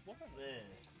for what? Man.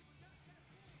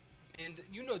 And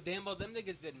you know damn well them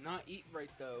niggas did not eat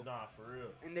right though. Nah, for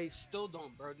real. And they still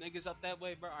don't, bro. Niggas up that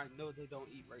way, bro. I know they don't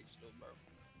eat right still, bro.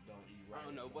 Don't eat right. I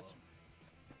don't know what's.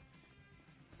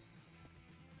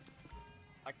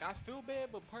 Like I feel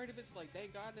bad, but part of it's like,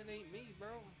 thank God it ain't me, bro.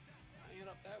 I ain't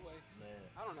up that way. Man.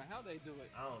 I don't know how they do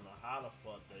it. I don't know how the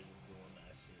fuck they was doing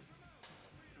that shit.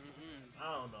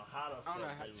 I don't know how the fuck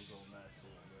they was on that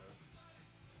shit,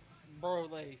 bro.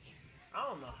 Bro, like. I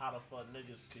don't know how the fuck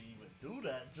niggas can even do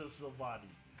that to somebody.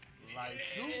 Like,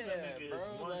 shooting a nigga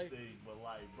is one thing, but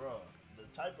like, bro, the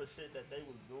type of shit that they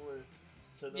was doing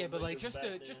to them. Yeah, but like just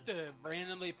to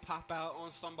randomly pop out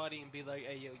on somebody and be like,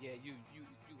 hey yo, yeah, you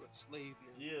a slave,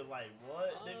 man. Yeah, like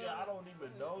what, nigga? I don't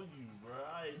even know you, bro.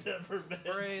 I ain't never met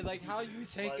you. you. Like how you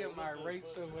taking like, my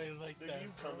rights away like nigga, that?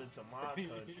 You coming to my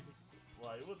country?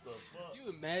 Like, what the fuck?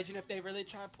 You imagine if they really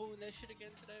try pulling that shit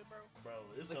again today, bro? Bro,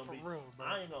 it's like, gonna be real, bro.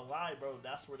 I ain't gonna lie, bro.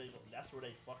 That's where they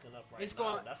fucking up right it's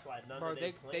now. Going, that's why none bro, of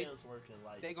their plans working.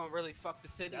 Like they gonna really fuck the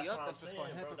city up. That's what's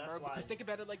gonna happen, bro. Because think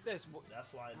about it like this.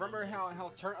 That's why. Remember how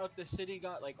turned up the city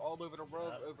got like all over the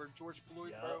world over George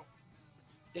Floyd, bro?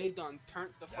 They done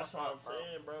turned the That's fuck what up, I'm bro.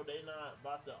 saying, bro. They not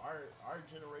about to our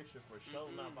generation for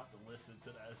sure not Mm-mm. about to listen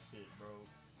to that shit, bro.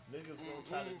 Niggas gonna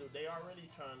try to do. They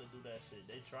already trying to do that shit.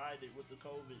 They tried it with the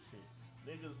COVID shit.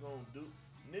 Niggas gonna do.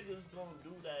 Niggas gonna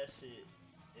do that shit,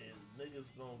 and niggas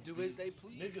gonna Do be. as they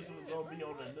please. Niggas Yeah, gonna be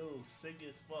bro, on the right. news sick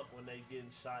as fuck when they getting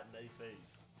shot in their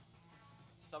face.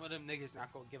 Some of them niggas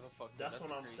not gonna give a fuck. Though. That's That's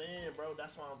what the I'm crazy saying, thing. bro.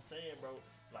 That's what I'm saying, bro.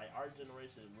 Like our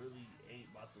generation really ain't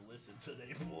about to listen to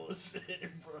they bullshit,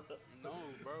 bro. No,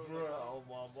 bro. Bro, oh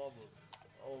my mama.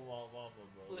 Oh my mama,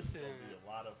 bro. It's Listen, gonna be a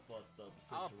lot of fucked up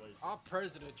our, situations. our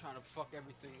president trying to fuck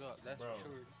everything up. That's Bro,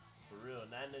 true. for real.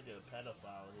 And that nigga a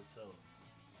pedophile himself.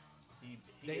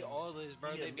 They all is,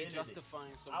 bro. he They be admitted it.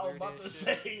 justifying some I was weird about to ass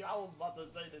shit. say, I was about to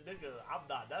say the nigga, I'm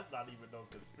not, that's not even no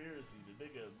conspiracy. The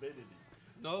nigga admitted it.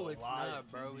 No, On it's live not,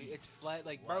 bro. TV. It's flat,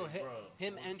 like, bro. Like, bro,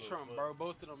 Him what and the Trump, fuck? bro.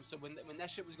 Both of them. So when that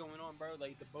shit was going on, bro,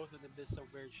 like the both of them did some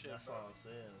weird shit, That's bro. what I'm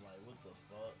saying. Like, what the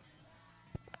fuck?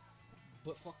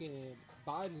 But fucking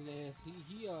Biden ass,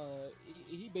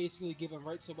 he basically giving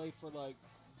rights away for like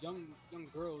young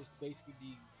girls to basically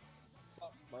be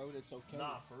fucked, bro. And it's okay.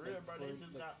 Nah, for real, Like, bro. They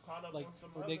just got caught up like on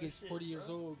some for other niggas shit, 40 years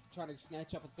bro. old trying to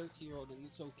snatch up a 13-year-old, and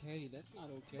it's okay. That's not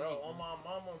okay. Bro, on my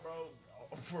mama, bro.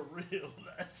 For real,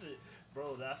 that shit,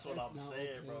 bro. That's what That's I'm not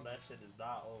saying, okay. bro. That shit is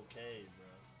not okay, bro.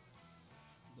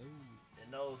 No.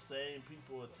 And those same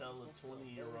people will tell a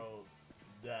 20-year-old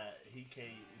that he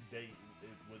can't date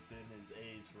within his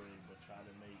age range, but try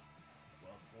to make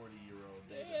a 40-year-old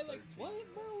date Yeah, a like what,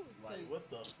 13-year-old. bro? Like, what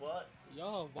the fuck?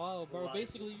 Y'all wild, bro. Like-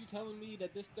 Basically, you telling me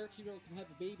that this 13-year-old can have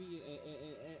a baby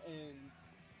and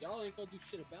y'all ain't gonna do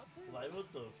shit about that? Like, what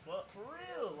the fuck? For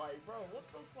real? Like, bro, what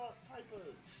the fuck type of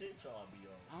shit y'all be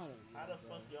on? I don't know. How the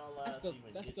bro. fuck y'all That's ass the-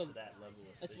 even that's get the- to that level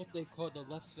of That's sick? what they call the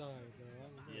left side, bro. I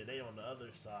don't know. Yeah, they on the other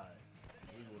side.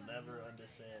 We will never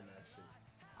understand that shit.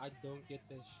 I don't get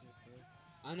that shit, bro.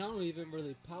 And I don't even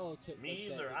really politic.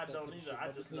 Me like either. That, I that don't type of either. shit, I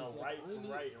bro, just because, know like, right I from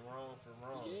need- right and wrong from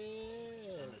wrong.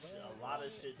 Yeah. And bro, a lot of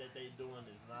like- shit that they doing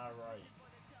is not right.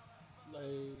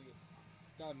 Like,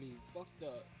 got me fucked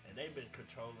up. And they've been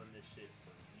controlling this shit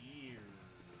for years.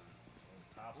 On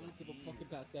top I of don't give a years. fuck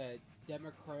about that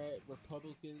Democrat,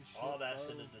 Republican shit. All that bro.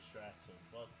 shit is distraction.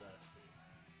 Fuck that shit.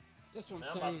 That's what Man,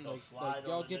 I'm I'm about saying. to go Like slide on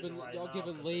y'all the giving nigga right y'all now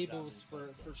giving 'cause they got labels me for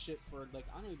fucked up. shit for like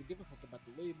I don't even give a fuck about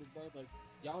the label, bro. Like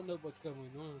y'all know what's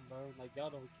going on, bro. Like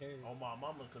y'all don't care. On my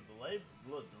mama, cause the label,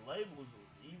 look, the labels,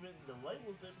 even the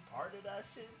labels in part of that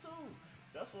shit too.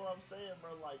 That's what I'm saying,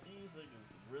 bro. Like these niggas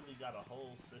really got a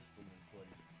whole system in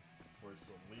place for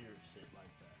some weird shit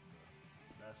like that, bro.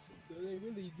 That shit. They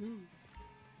really do.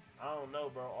 I don't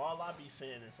know, bro. All I be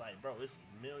saying is like, bro, it's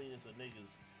millions of niggas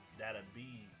that'll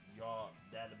be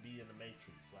in the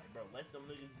Matrix. Like, bro, let them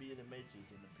niggas be in the Matrix,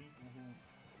 and the people who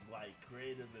like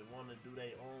creative and want to do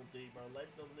their own thing, bro, let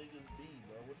them niggas be,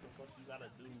 bro. What the fuck you gotta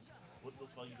do? What the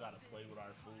fuck you gotta play with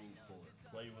our food for?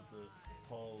 Play with the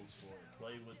polls for?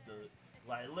 Play with the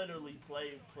literally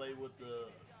play with the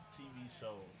TV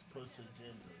shows, push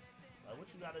agendas. Like, what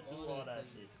you gotta do all that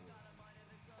shit for?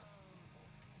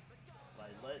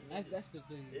 Like, let niggas. That's the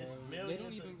thing, It's bro. They millions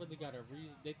don't even of- really got a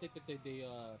reason. They think that they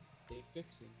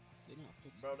fixing. They not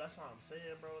fixing. Bro, that's what I'm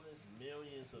saying, bro. There's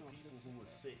millions of people who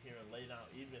would sit here and lay down,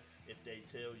 even if they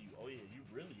tell you, oh yeah, you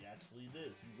really actually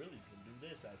this. You really can do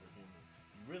this as a human.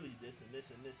 You really this and this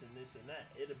and this and this and that.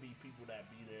 It'll be people that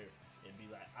be there and be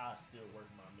like, I still work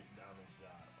my McDonald's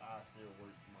job. I still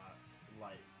work my,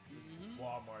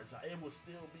 Walmart job. It will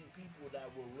still be people that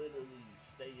will literally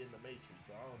stay in the Matrix.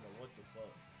 So I don't know what the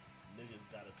fuck niggas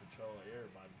gotta control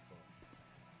everybody for.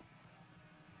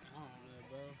 I don't know,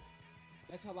 bro.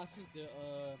 That's how I see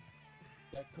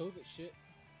that COVID shit.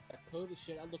 That COVID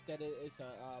shit. I looked at it as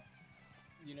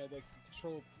the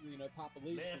control,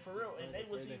 population. Man, for real, and they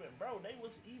was Where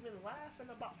even laughing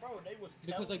about, bro. They was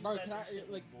because telling like, bro, you can I that this shit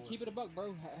was keep it a bullshit. buck,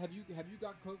 bro? Have you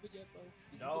got COVID yet, bro?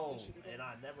 Did you get No, that shit at all? and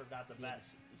I never got the Yeah.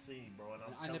 vaccine, bro. And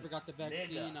I never got the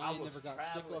vaccine. Nigga, I ain't was never got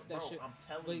sick traveling, off that bro, shit. I'm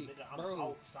telling Wait, you, nigga, I'm bro.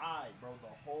 outside, bro.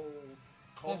 The whole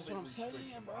COVID That's what I'm saying,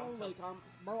 restriction, bro. I'm Like I'm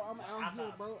I out here,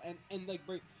 got- bro, and like,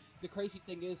 bro. The crazy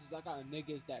thing is I got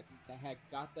niggas that had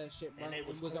got that shit, bro, And they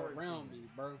was around quarantined. me,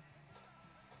 bro.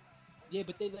 Yeah,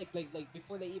 but they like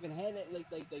before they even had it,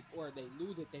 or they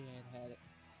knew that they had it.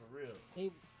 for real.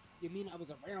 You mean I was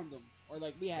around them, or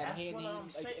like we had That's hand what I'm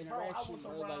saying, bro. I interaction, was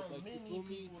bro, around like you many feel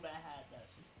me? people that had that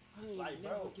shit. I ain't Like,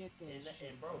 never bro, get that and, shit,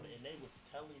 and bro, and they was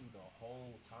telling you the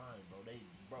whole time, bro. They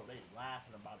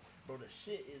laughing about it, bro. The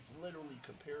shit is literally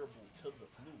comparable to the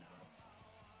flu, bro.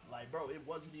 Like, bro, it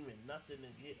wasn't even nothing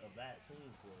to get a vaccine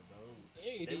for, bro.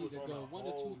 It They was either on go a one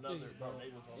or two whole nother, things, bro. bro.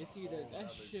 They was on It's a either whole that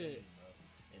nother shit. thing, bro.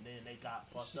 and then they got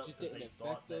That fucked shit up just because didn't they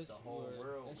thought affect that us, the whole or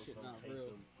world that was shit gonna not take real.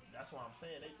 them. That's what I'm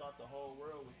saying. They thought the whole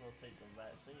world was gonna take them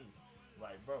vaccines.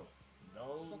 Like, bro,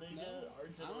 no, Fuck nigga, no. our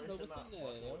I don't know generation what's not in there,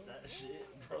 fucking yo. with that shit,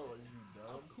 bro. Are you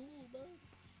I'm dumb? cool, bro.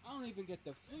 I don't even get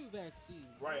the flu vaccine.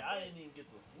 Right, bro. I didn't even get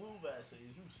the flu vaccine.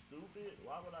 You stupid?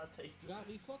 Why would I take the? Got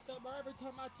me fucked up, bro. Every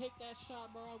time I take that shot,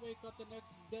 bro, I wake up the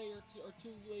next day or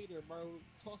two later, bro,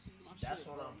 tossing my That's shit,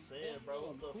 what bro. I'm You saying, feel me? bro. I'm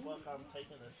What the cool, fuck I'm bro.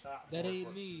 taking a shot That for?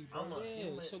 ain't me, bro. I'm a Yeah.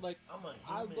 human. So like, I'm a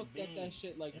I human looked at being. that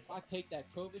shit like, if I take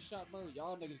that COVID shot, bro,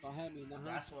 y'all niggas gonna have me in the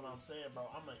That's hospital. what I'm saying, bro.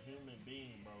 I'm a human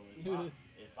being, bro.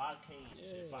 If I can't,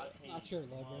 if I Yeah, can't, not your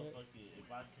love, man. motherfucking, if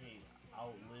I can't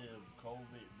outlive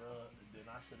COVID, bro, then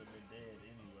I should have been dead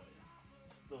anyway.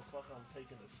 The fuck I'm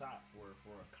taking a shot for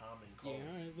a common cold,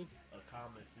 Yeah, alright, listen. a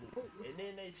common flu, and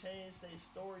then they changed their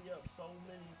story up so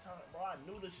many times, bro. I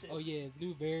knew the shit. Oh yeah,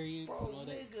 new variants and Bro, all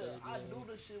that. nigga, I Yeah. knew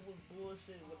the shit was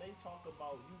bullshit when they talk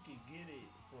about you can get it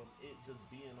from it just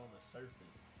being on the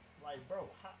surface. Like,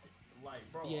 bro,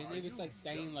 bro, Yeah, and are they was you like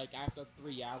saying dumb? like after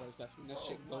 3 hours, that's when that Bro,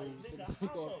 shit like, goes and nigga, it's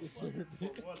like how off the the fuck,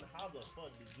 for surface. one, how the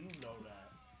fuck did you know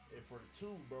that? And for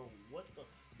two, bro, what the,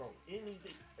 bro,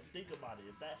 anything, think about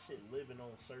it, if that shit living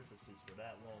on surfaces for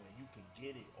that long and you can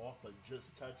get it off of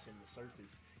just touching the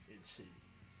surface and shit,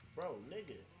 bro,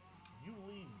 nigga, you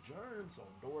leave germs on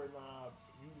doorknobs,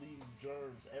 you leave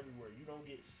germs everywhere, you don't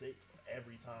get sick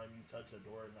every time you touch a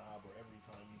doorknob or every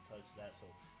time you touch that,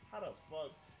 so how the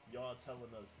fuck y'all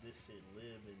telling us this shit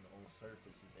living on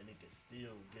surfaces and it can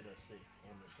still get us sick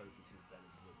on the surfaces that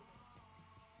it's living on?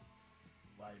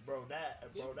 Like, bro,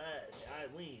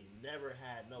 we ain't never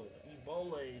had no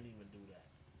Ebola ain't even do that.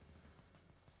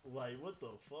 Like, what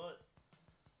the fuck?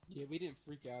 Yeah, we didn't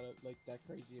freak out like that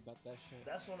crazy about that shit.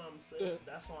 That's what I'm saying.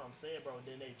 That's what I'm saying, bro. And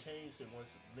then they changed it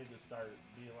once niggas started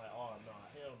being like, oh no,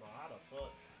 hell no, how the fuck?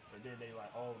 And then they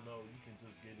like, oh no, you can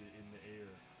just get it in the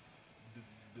air.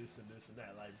 This and this and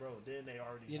that, like, bro. Then they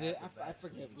already Yeah, had the I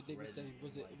forget vaccines what they were ready saying. in,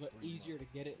 Was it like, what, 3 easier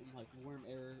months. to get it in like warm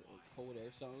air or cold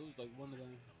air? So it was like one of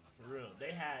them. For real, they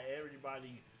had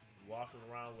everybody walking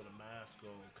around with a mask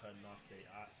on, cutting off their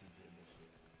oxygen and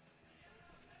shit.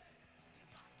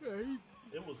 Yeah,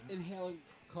 It was inhaling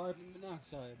carbon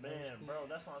monoxide. man, Bro, bro.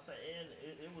 That's what I'm saying.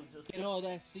 And it was just get all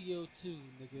that CO2,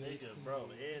 nigga. It's nigga, cool.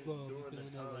 bro. And Go, we during the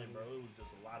feeling that time, way. bro, it was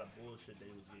just a lot of bullshit they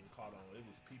was getting caught on. It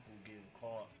was people getting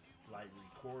caught like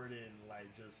recording, like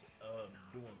just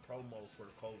doing promos for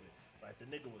the COVID. Like the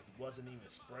nigga wasn't even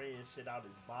spraying shit out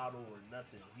his bottle or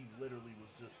nothing. He literally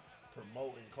was just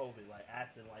promoting COVID, like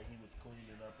acting like he was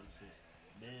cleaning up and shit.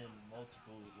 Then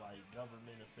multiple like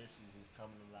government officials is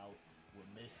coming out with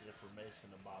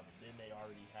misinformation about it. Then they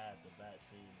already had the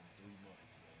vaccine in 3 months.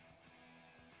 Bro.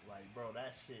 Like, bro,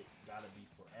 that shit gotta be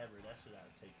forever. That shit gotta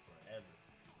take forever.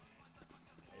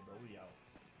 Hey, bro, we out.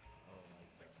 I don't like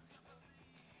that.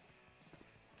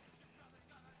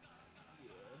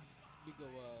 Yeah, we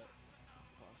go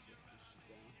process this shit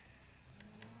down.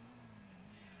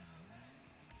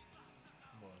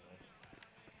 Come on, man.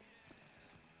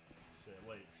 Shit,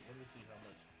 wait. Let me see how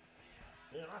much.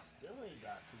 Damn, I still ain't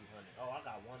got 200. Oh, I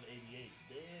got 188.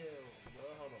 Damn, bro.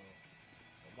 Hold on.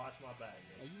 Watch my bag,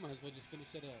 Oh, man. you might as well just finish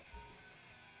it up.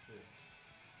 Here.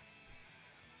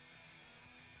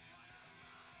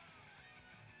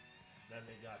 Then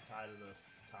they got tired of us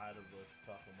talking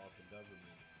about the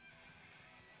government.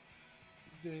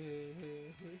 He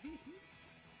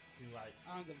like,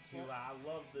 I don't give a fuck. I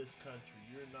love this country.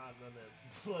 You're not gonna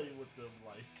play with them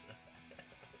like that.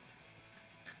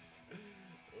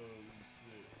 Oh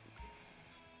shit.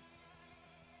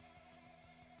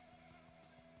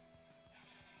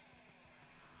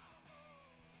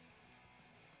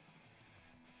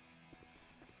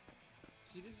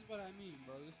 See, this is what I mean,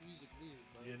 bro. This music weird,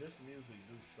 bro. Yeah, this music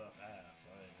do suck ass.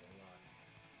 I ain't gonna lie.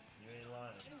 You ain't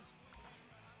lying.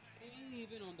 It ain't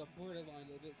even on the borderline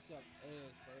of it suck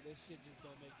ass, bro. This shit just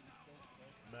don't make any sense, bro.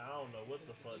 Man, I don't know what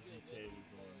the fuck GTA was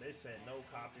doing. They said no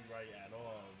copyright at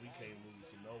all. We can't lose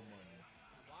no money.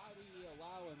 Why do you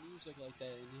allow a music like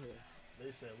that in here?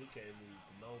 They said we can't lose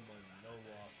no money, no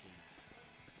lawsuits.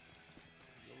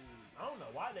 Yo, I don't know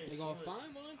why they gonna suing.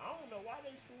 find one? I don't know why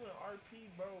they suing RP,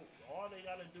 bro. All they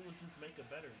gotta do is just make a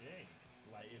better game.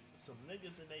 Like if some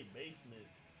niggas in their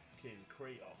basements can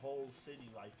create a whole city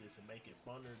like this and make it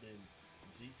funner than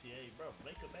GTA, bro,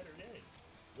 make a better game.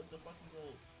 What the fuck you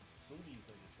gonna sue these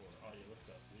niggas for? Oh yeah, let's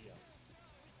go. We out.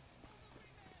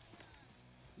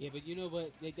 Yeah, but you know what?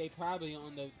 They probably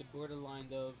on the borderline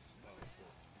of Oh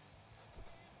shit.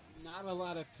 not a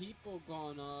lot of people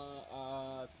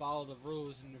gonna follow the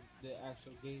rules in the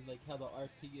actual game, like how the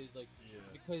RP is, like, Yeah.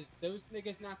 because those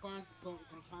niggas not gonna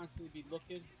constantly be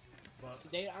looking. But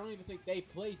I don't even think they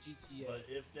play GTA. but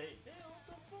if they what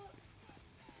the fuck?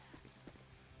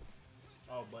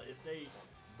 Oh, but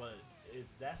if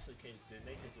that's the case, then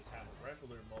they could just have a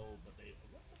regular mode. But they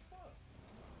what the fuck?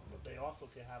 But they also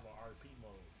can have an RP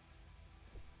mode.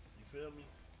 You feel me?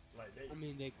 Like they, I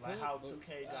mean, they like could, how but,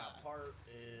 2K got part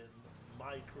in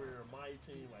my career, my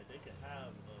team. Like they can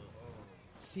have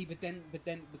see,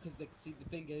 because the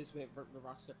thing is with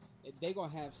Rockstar, they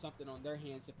gonna have something on their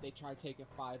hands if they try taking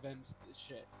 5M's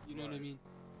shit. You know what I right. mean?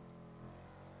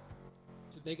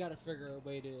 So they gotta figure a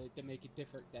way to make it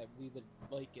different that we would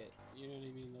like it. You know what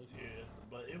I mean? Like, Yeah,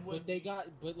 but it would. but they got,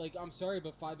 but like, I'm sorry,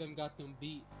 but 5M got them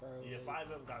beat, bro. Yeah, Like,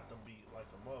 5M got them beat like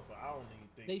a motherfucker. I don't even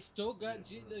think they still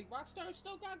got yeah, like Rockstar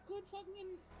still got good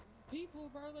fucking people,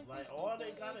 bro. Like, they like still all got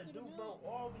they a gotta good do, bro. amount.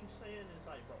 All we saying is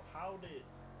like, bro, how did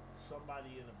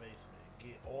somebody in the basement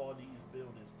get all these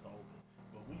buildings to open?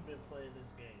 But we've been playing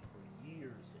this game for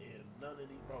years, and none of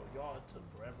these, bro. Y'all took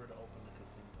forever to open the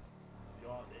casino.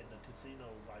 Y'all and the casino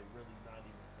like really not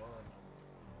even fun no more.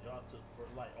 Y'all took for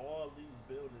like all these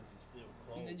buildings is still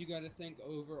And then closed, you gotta think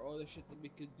over all the shit that we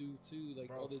could do too,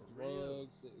 like all bro. the For real,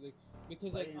 drugs, like,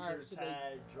 because like, all laser right, so like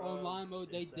tag, drugs, online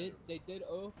mode, etc. they did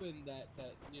open that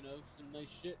some nice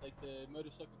shit like the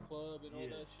motorcycle club and all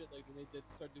Yeah. that shit, like, and they did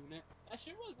start doing that. That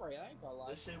shit was right. I ain't gonna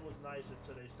lie. This shit was nice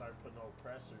until they started putting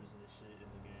oppressors and shit in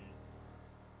the game.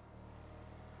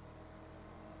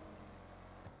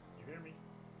 You hear me?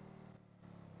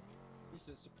 You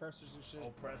said suppressors and shit.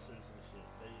 Oppressors and shit.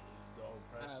 The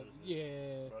oppressors.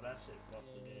 Yeah. Bro, that shit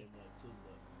fucked the Yeah. game up too.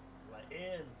 But like,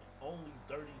 and only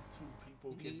 32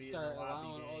 people And can then you be in the start lobby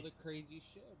allowing all game. the crazy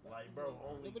shit, bro. Like, bro,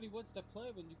 only Nobody wants to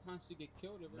play when you constantly get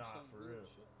killed over nah some for weird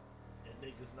real. shit. And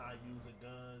niggas not using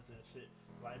guns and shit.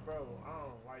 Like, bro, I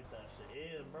don't like that shit.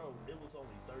 And bro, it was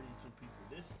only 32 people.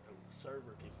 This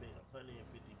server can fit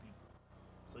 150 people.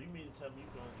 So you mean to tell me you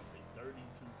can only fit 32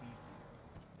 people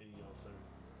in your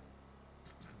server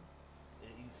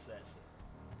in each session?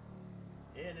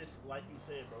 And it's like you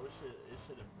said, bro. It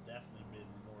should have definitely been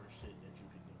more shit that you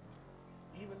could do.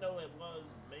 Even though it was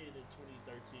made in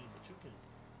 2013, but you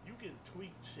can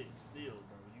tweak shit still,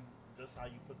 bro. You just how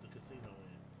you put the casino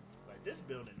in. Like this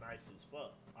building nice as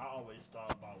fuck. I always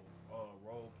thought about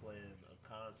role playing a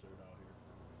concert out here.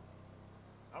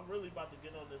 I'm really about to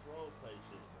get on this role play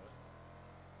shit, bro.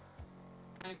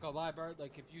 I ain't gonna lie, bro.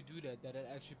 Like, if you do that, that'd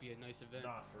actually be a nice event.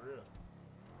 Nah, for real.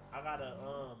 I gotta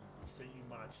send you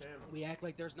my channel. We act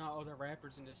like there's not other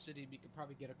rappers in the city. We could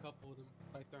probably get a couple of them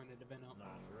by throwing an event out. Nah,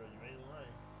 for real, you ain't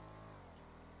lying.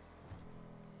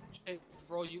 Hey,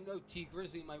 for all you know, T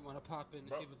Grizzly might want to pop in to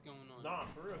Bro, see what's going on. Nah,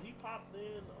 for real. He popped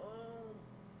in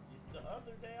the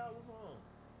other day I was on.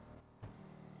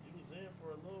 He was in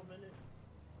for a little minute.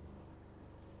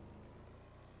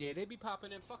 Yeah, they be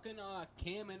popping in. Fucking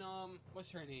Cam and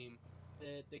what's her name?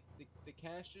 The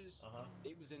Cashes.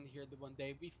 They was in here the one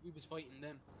day. We was fighting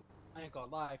them. I ain't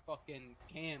gonna lie. Fucking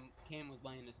Cam was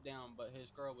laying us down, but his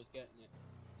girl was getting it.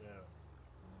 Yeah.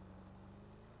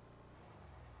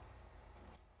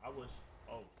 I wish.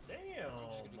 Oh damn.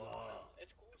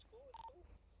 It's cool. It's cool. It's cool.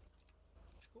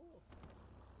 It's cool.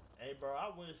 Hey, bro, I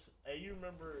wish. Hey, you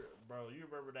remember, bro? You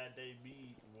remember that day,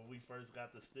 me when we first got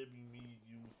the Stibby, me,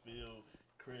 you, Phil,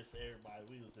 Chris, everybody.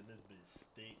 We was in this bitch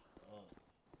stick up.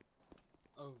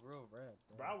 Oh, real rap,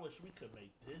 bro. Bro, I wish we could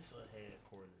make this a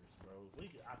headquarters, bro.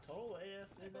 I told AF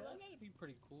Hey, but that'd be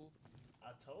pretty cool.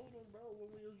 I told him, bro,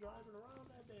 when we was driving around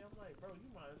that day, I'm like, bro, you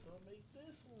might as well make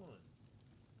this one.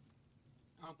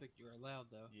 I don't think you're allowed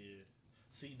though. Yeah.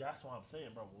 See, that's what I'm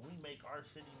saying, bro. When we make our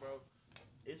city, bro,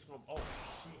 it's gonna. Oh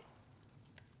shit.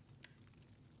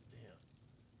 Damn.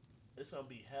 It's gonna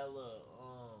be hella.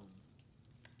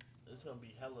 It's gonna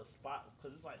be hella spot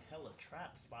because it's like hella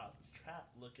trap spots, trap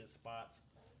looking spots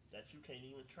that you can't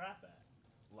even trap at,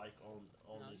 like on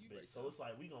this bitch. So it's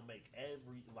like we gonna make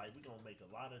we gonna make a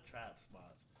lot of trap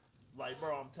spots. Like,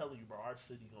 bro, I'm telling you, bro, our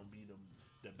city gonna be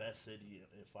the best city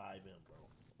in 5M, bro.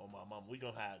 On my mom, we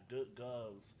gonna have good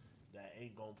govs that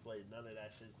ain't gonna play none of that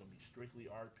shit. It's gonna be strictly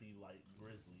RP like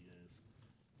Grizzly is,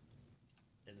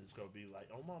 and it's gonna be like,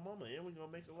 oh my mama, and we gonna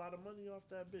make a lot of money off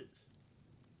that bitch.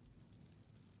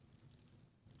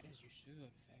 As you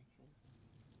should, factual.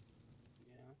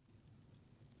 Yeah.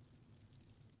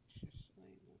 It's just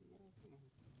like, come on.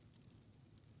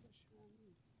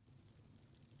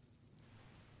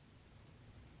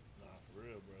 Nah, for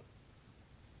real, bro.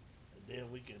 And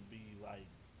then we can be like,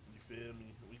 you feel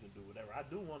me? We can do whatever. I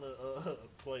do want to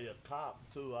play a cop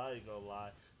too. I ain't gonna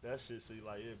lie. That shit seem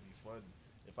like it'd be funny.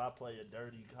 If I play a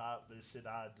dirty cop and shit,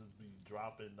 I'd just be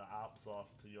dropping the ops off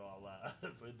to y'all ass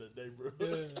in the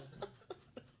neighborhood. Yeah.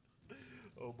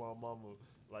 Oh my mama,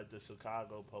 like the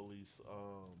Chicago police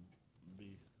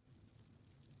be.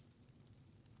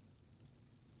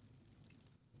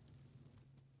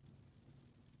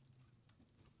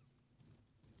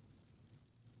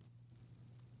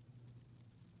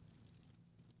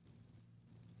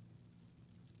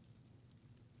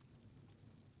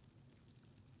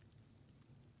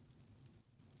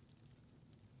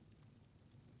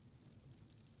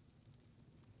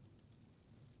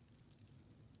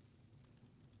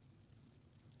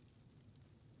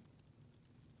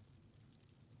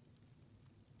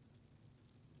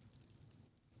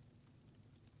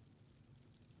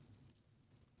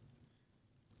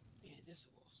 Man, this is a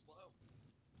little slow.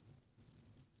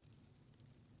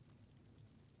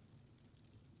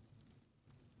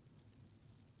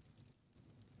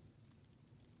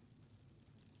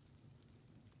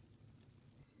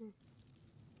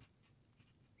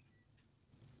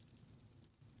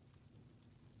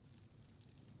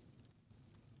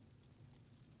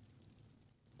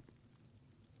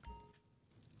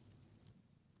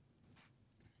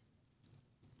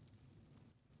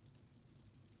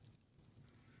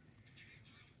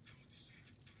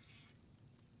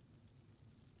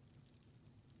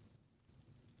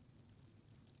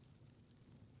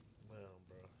 Well,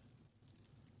 bro.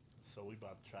 So we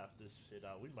about to trap this shit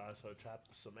out. We might as well trap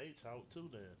some H out too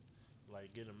then.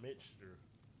 Like get a mixture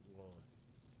going.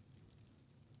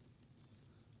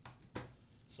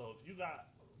 So if you got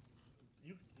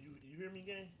you hear me,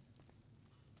 gang?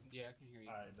 Yeah, I can hear you.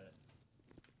 Alright, bet.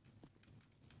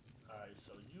 Alright,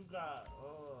 so you got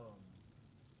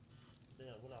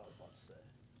damn, what I was about to say.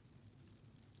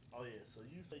 Oh yeah, so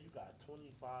you say you got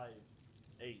 25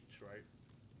 H, right?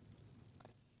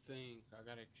 Think I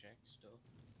gotta check still.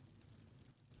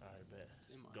 Alright, bet. It's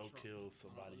in my Go trunk. kill I don't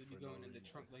somebody really for be no going in the reason.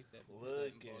 trunk like that because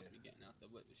Look that involves at. me getting out the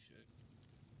whip and shit.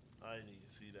 I didn't even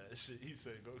see that shit. He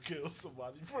said go kill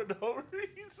somebody for no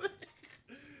reason.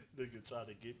 Nigga trying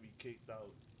to get me kicked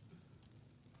out.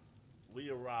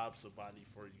 We'll rob somebody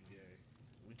for you, gang.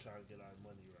 We trying to get our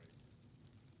money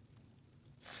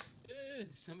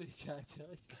Somebody tried to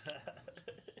tell us.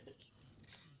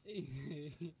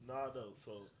 Nah, no.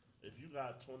 So if you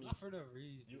got 20, Not for no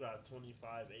reason. you got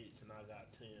 25 H and I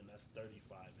got 10. That's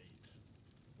 35 H.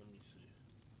 Let me see.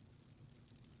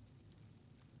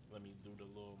 Let me do the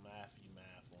little mathy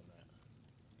math on that.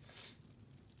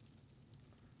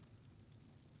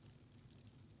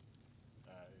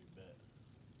 Alright, bet.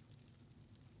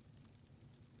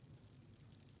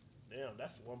 Damn,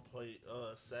 that's 1.75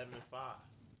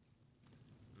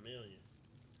 million.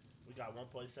 We got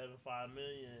 1.75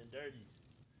 million in dirty.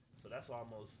 So that's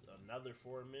almost another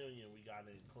 4 million we got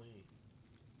in clean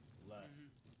left.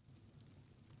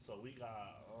 So we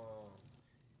got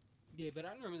Yeah, but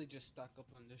I normally just stock up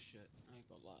on this shit. I ain't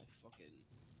gonna lie, fucking.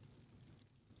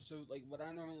 So like, what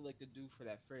I normally like to do for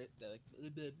that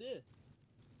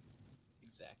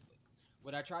exactly.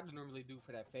 What I try to normally do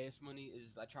for that fast money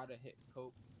is I try to hit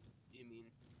coke. You mean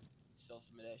sell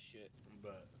some of that shit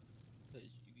but because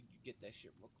you get that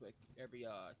shit real quick. Every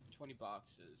 20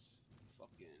 boxes,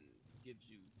 fucking gives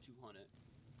you 200.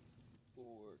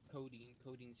 Or codeine.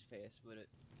 Codeine's fast with it.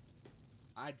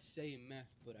 I'd say meth,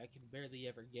 but I can barely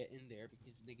ever get in there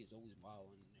because niggas always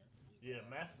wildin' in there. yeah,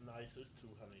 math nice. It's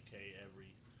 200K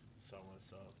every so and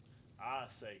so. I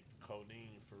say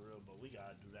codeine for real, but we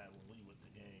gotta do that when we with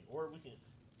the gang. Or we can.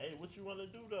 Hey, what you want to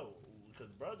do though? Because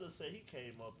brother said he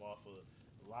came up off of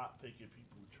lock picking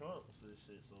people trunks and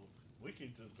shit. So we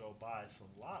can just go buy some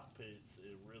lock picks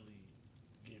and really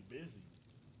get busy.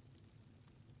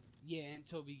 Yeah,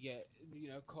 until we get,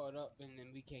 caught up and then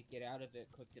we can't get out of it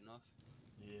quick enough.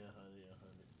 Yeah, honey, yeah,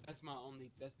 honey. That's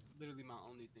literally my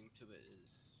only thing to it is,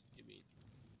 you mean.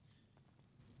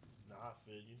 Nah, I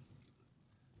feel you.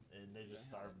 And they Yeah, just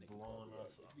how start that nigga blowing called me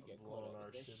us, out if we get caught blowing up our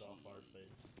with that shit off our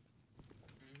face.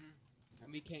 And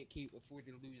we can't keep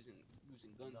affording losing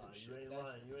guns Nah, and you shit. ain't That's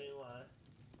lying. the You thing. ain't lying.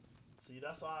 See,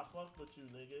 that's why I fuck with you,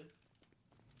 nigga.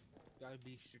 Gotta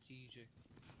be strategic.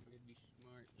 Gotta be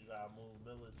smart. You gotta move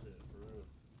militant for real.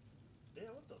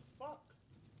 Damn, what the fuck?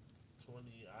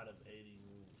 20 out of 80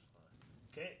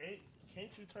 moonshine.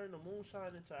 Can't you turn the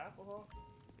moonshine into alcohol?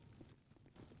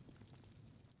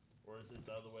 Or is it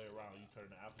the other way around? You turn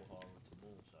the alcohol into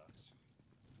moonshine.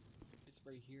 It's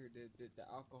right here. The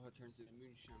alcohol turns into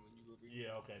moonshine when you over here.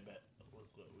 Yeah, okay, bet.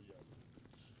 Let's go. We got.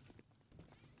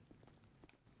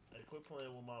 Hey, quit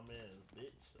playing with my man,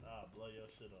 bitch. I'll blow your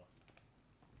shit off.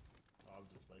 I'm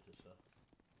just making sure.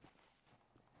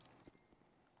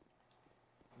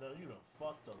 No, you done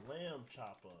fucked the lamb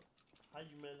chop up. How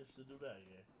you manage to do that,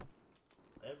 yeah?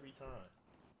 Every time.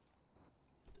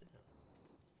 Damn.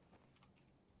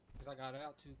 Cause I got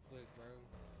out too quick, bro.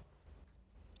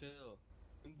 Still.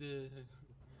 The.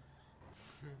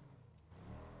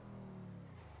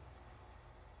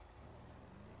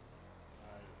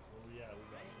 Alright, where we at? We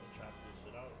gotta go chop this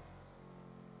shit out.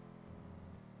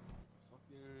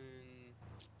 Fucking.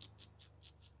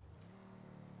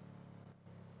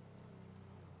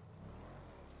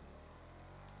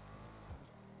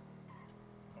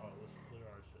 Oh, let's clear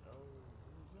our shit. Oh,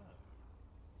 who's that?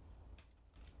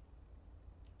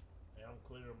 Hey, I'm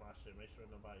clearing my shit. Make sure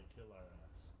nobody kill our ass.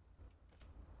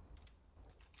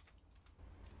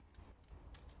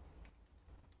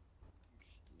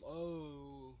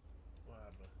 Slow. What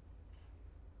happened?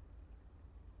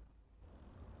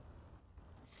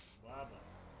 What happened?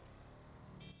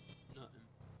 Nothing.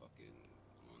 Fucking.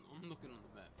 I'm looking on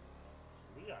the map.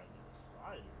 We gotta get a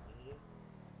slider, nigga.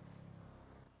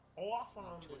 Oh, I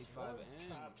found this 25 one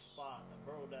trap M's. spot,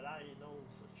 bro, that I didn't know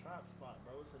was a trap spot,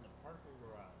 bro. It's in the parking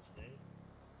garage, man.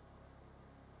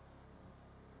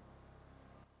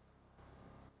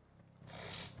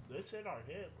 They said our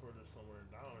headquarters somewhere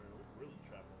down there. We really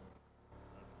trapping.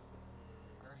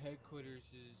 Our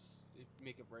headquarters is. If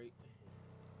make it right.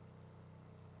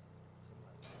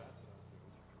 Somebody trapping out here.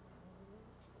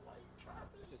 Somebody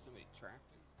trapping. Said somebody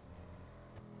trapping.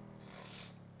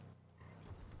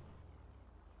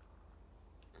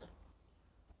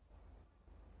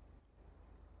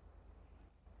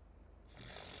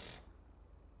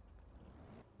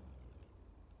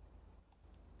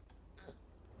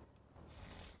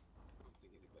 I don't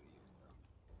think anybody is, bro.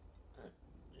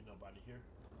 Ain't nobody here.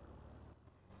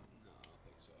 No, I don't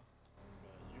think so.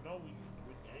 But you know we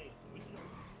gang, so we can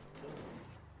kill them.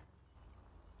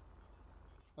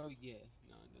 Oh yeah,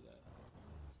 no, I knew that.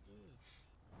 It's good.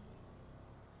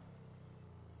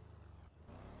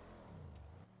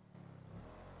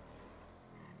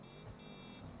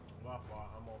 My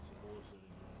fault. I'm on some bullshit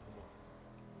again. Come on.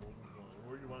 Where you going?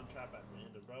 Where you want to trap at the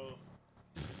end of the road?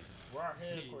 Where our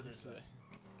headquarters Jeez. at?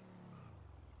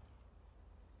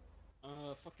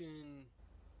 Fucking.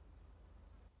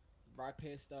 Right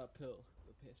past Pill.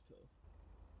 Go past Pill.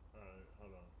 Alright,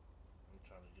 hold on. I'm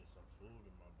trying to get some food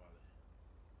in my body.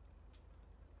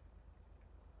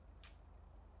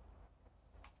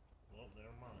 Well,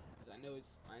 never mind. Cause I know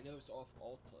it's off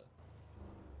Alta.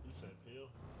 You said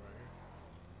pill right here.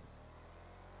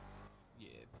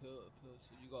 Yeah, Pill.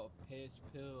 So you got past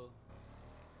Pill.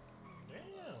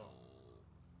 Damn.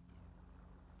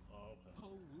 Oh, okay.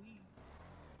 Holy.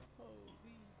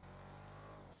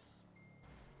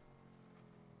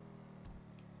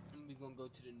 And we gonna go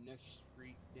to the next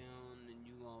street down, and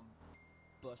you gonna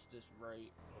bust this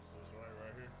right. What's this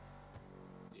right here?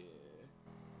 Yeah.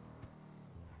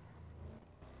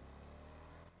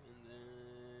 And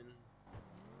then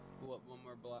go up one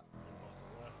more block. And what's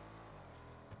the left?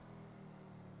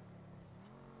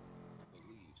 I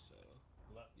believe so.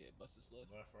 Left. Yeah, bust this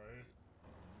left. Left right here.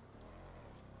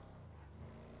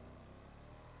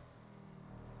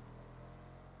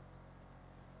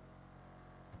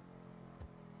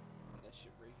 That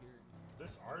shit right here.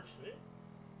 This our shit?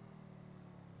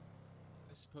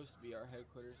 It's supposed to be our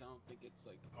headquarters. I don't think it's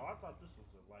like. Oh, I thought this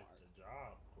was like the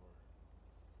job corps.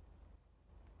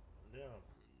 Yeah. No,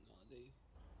 they.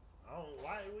 I don't.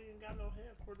 Why we ain't got no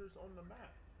headquarters on the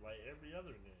map like every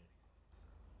other game?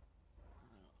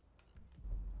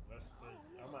 That's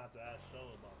crazy. I'm gonna have to ask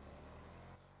Show about that.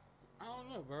 I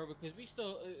don't know, bro, because we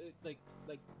still like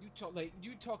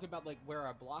you talk about like where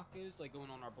our block is, like going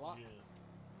on our block. Yeah.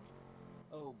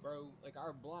 Oh, bro, like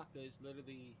our block is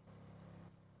literally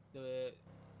the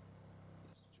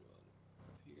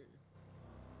up here.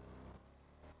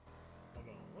 Hold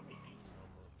on. Let me eat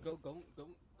something.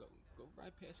 Go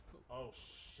right past Coke. Oh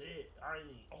shit! I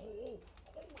ain't. Oh!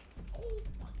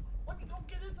 Let me go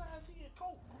get his ass. He in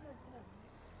coke. Come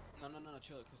on. No,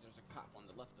 chill, because there's a cop on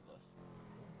the left of us.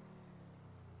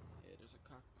 Yeah, there's a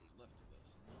cop on the left of us.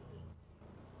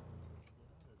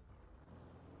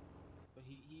 But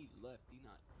he left. He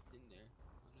not in there.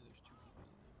 I know there's two people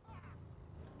in there.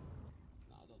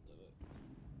 Nah, don't do it.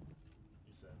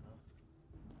 You said no.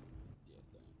 Yeah,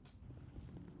 don't.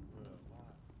 Bro, why?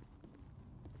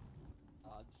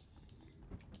 Odds.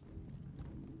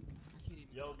 I can't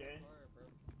even Yo, get gang. in the car, bro.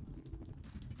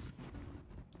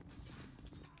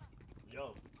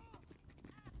 Yo,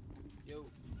 Yo,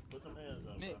 put them hands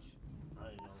up, Mitch. bro.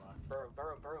 I ain't gonna lie.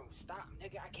 Bro, stop,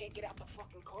 nigga. I can't get out the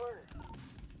fucking car.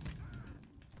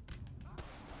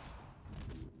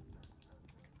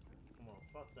 Come on,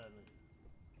 fuck that nigga.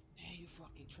 Hey, you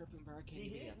fucking tripping, bro? I can't He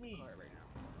even get hit out me. the car right now.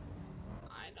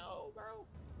 I know, bro.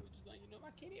 I'm just letting you know I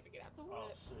can't even get out the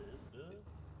Oh whip. shit, it's good.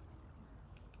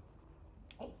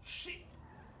 Oh shit!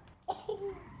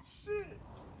 Oh shit!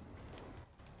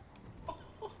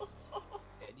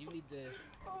 And you need to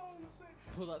Oh shit!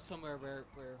 pull up somewhere where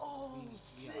Oh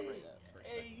we operate shit! at for a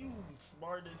Hey, second. you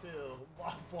smart as hell.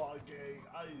 My fault, gang.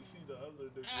 I didn't see the other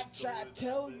niggas I'm doing trying to that.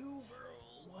 tell Bitch. you, bro.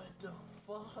 What the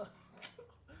fuck?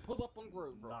 Pull up on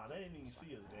Grove, bro. Nah, they ain't even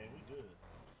see us, gang. We good.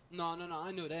 No,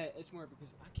 I know that. It's more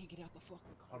because I can't get out the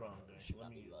fucking car. Hold on, Bro. gang. Shit Let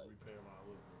got me me like. repair my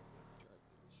whip real quick.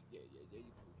 Yeah,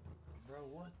 you cool. Bro,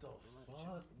 what the Don't run the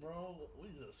fuck, shit. bro?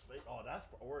 We just fake. Oh, that's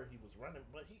where he was running,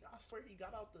 but I swear he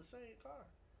got out the same car.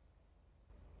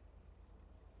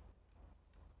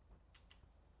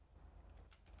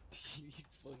 You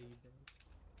funny, bro.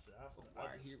 Shit,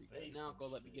 Alright, here we go. Now go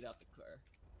let me get out the car.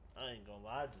 I ain't gonna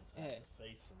lie, I just had Hey. to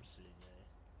face some shit, man.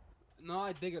 No,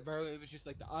 I dig it, bro. It was just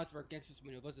like the odds were against us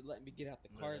when it wasn't letting me get out the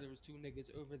car. Yeah. There was two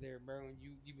niggas over there, bro, and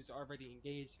you was already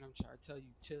engaged, and I'm trying to tell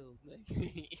you, chill. Like,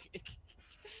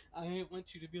 I ain't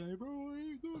want you to be like, bro, I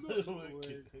ain't doing nothing. Look Or,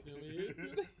 at- you know, I ain't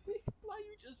doing it. Why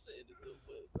you just saying it the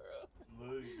way, bro?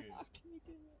 Look at- I can't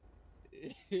get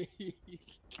it.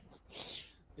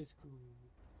 It's cool.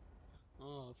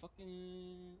 Oh,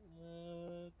 fucking,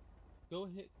 go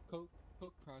hit coke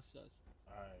process.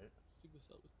 Alright. See what's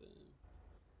up with them.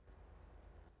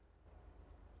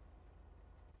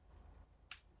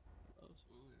 Oh,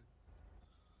 so,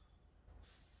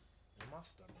 And my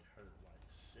stomach hurt like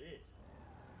shit.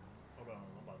 Hold on,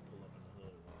 I'm about to pull up in the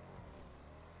hood real quick.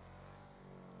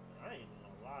 I ain't even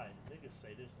gonna lie. Niggas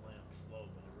say this lamp slow,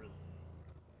 but it really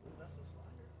ain't. Ooh, that's a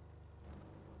slider.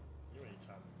 You ain't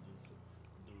trying to do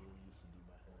what we used to do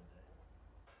back in the day.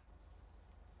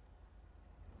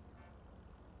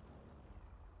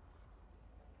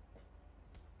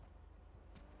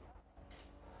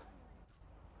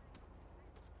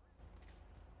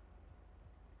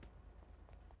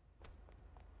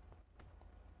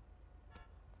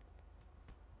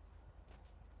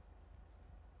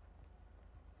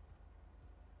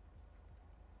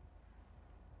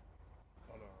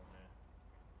 Hold on, man.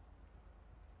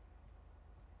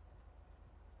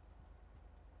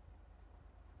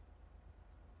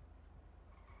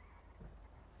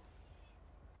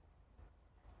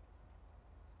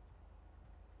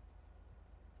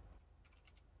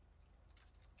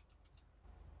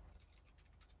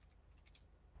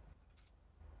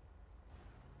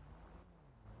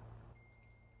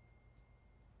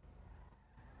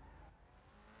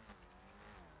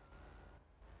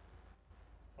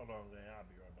 Hold on, gang. I'll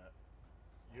be right back.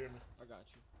 You hear me? I got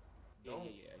you. Don't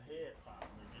Yeah. head pop,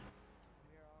 nigga.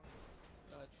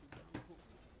 Got you. Cool.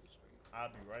 Straight. I'll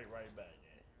be right back,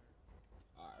 gang.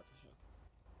 Alright, for sure.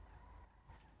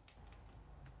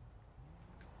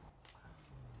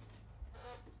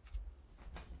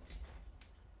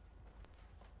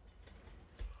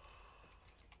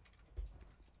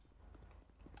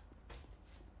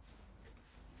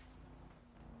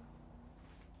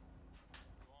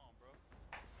 Go on, bro.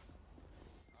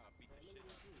 Beat the shit out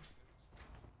of you, nigga.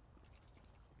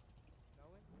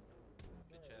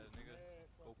 Bitch ass nigga.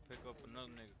 Go pick up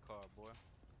another nigga car, boy.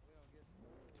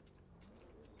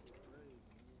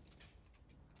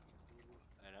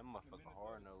 And that motherfucker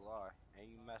hard, no lie.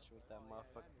 Ain't you matching with that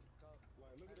motherfucker?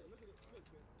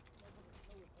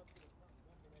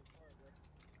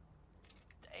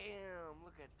 Damn,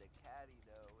 look at the caddy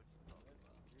though. What you talking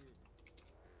about?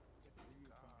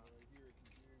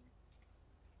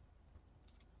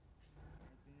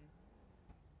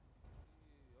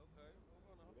 Okay, we're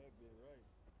gonna. That bit right.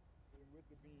 With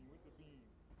the beam, with the beam.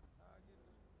 I get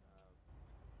this.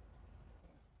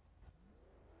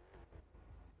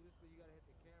 This way you gotta hit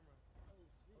the camera. Oh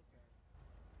shit. Okay.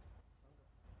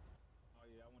 Oh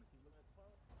yeah, I wanna keep looking at the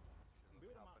pole.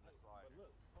 Shit, hop in the slider. But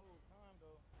look, whole time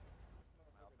though.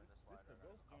 Hop in the slider. This the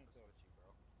ghost Hop joint the though. switchy, bro.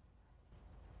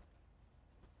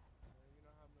 Man, you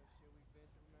know how much shit we've been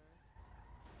through, man.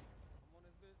 I'm on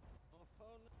this bitch. On the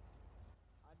phone.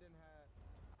 I didn't have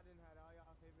all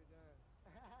y'all favorite guns.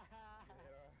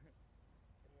 Yeah.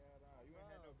 Nah. You ain't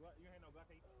had no Glock. You ain't had no Glock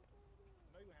 18.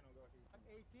 No, you ain't had no Glock 18. Glock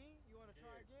 18? You wanna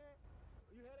try again?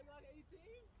 You had a Glock 18?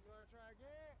 You wanna try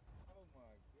again? Oh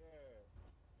my god.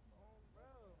 Oh,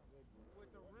 bro.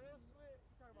 With the real switch?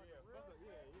 You talking about the real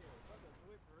switch? Yeah. Fuck a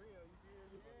switch for real. You feel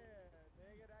me? Yeah,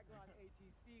 nigga, that Glock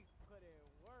ATC put in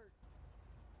work.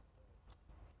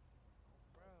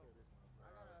 Bro, I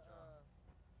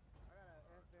got a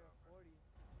FM40.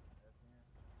 FM?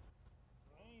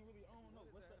 I ain't really, I don't know.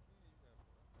 What's that?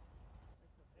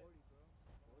 It's a 40, bro.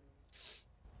 40.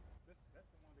 That's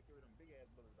the one that carry them big ass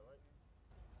bullets, though, right?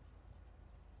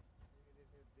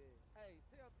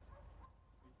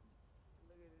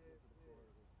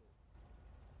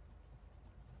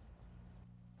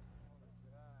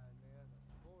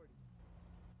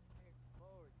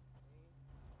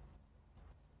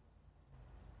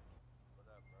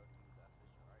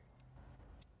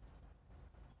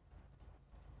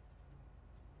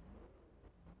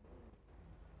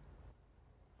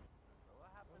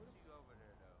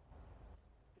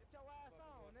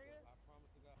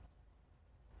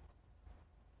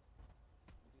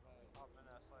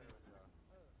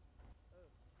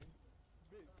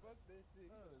 fuck that shit.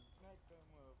 You better smack them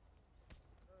up.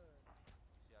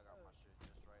 See, I got my shit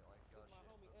just right like y'all That's my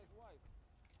shit. homie feel me? ex-wife.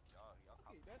 Y'all Okay,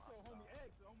 copy that's my your homie style.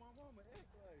 ex on my mama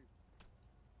ex-wife.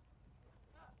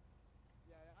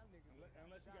 Yeah, y'all niggas.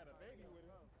 Unless you got a baby with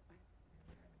her.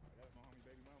 That's my homie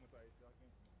baby mama type shit. I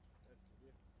can't. That's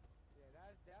different. Yeah,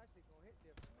 that shit gonna hit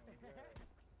different. Oh, yeah.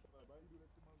 Like, why you do that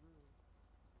to my girl?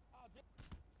 Oh,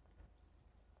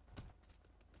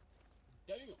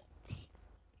 Damn.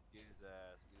 Get his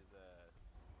ass, get his ass.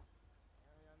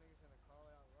 y'all niggas finna call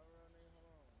out real nigga.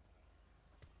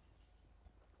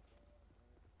 Hold on.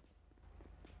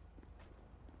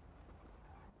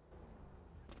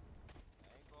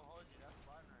 I ain't gonna hold you, that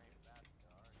spider ain't fast,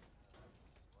 though. I already know that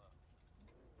bitch is slow. That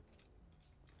bitch is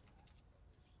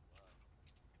slow.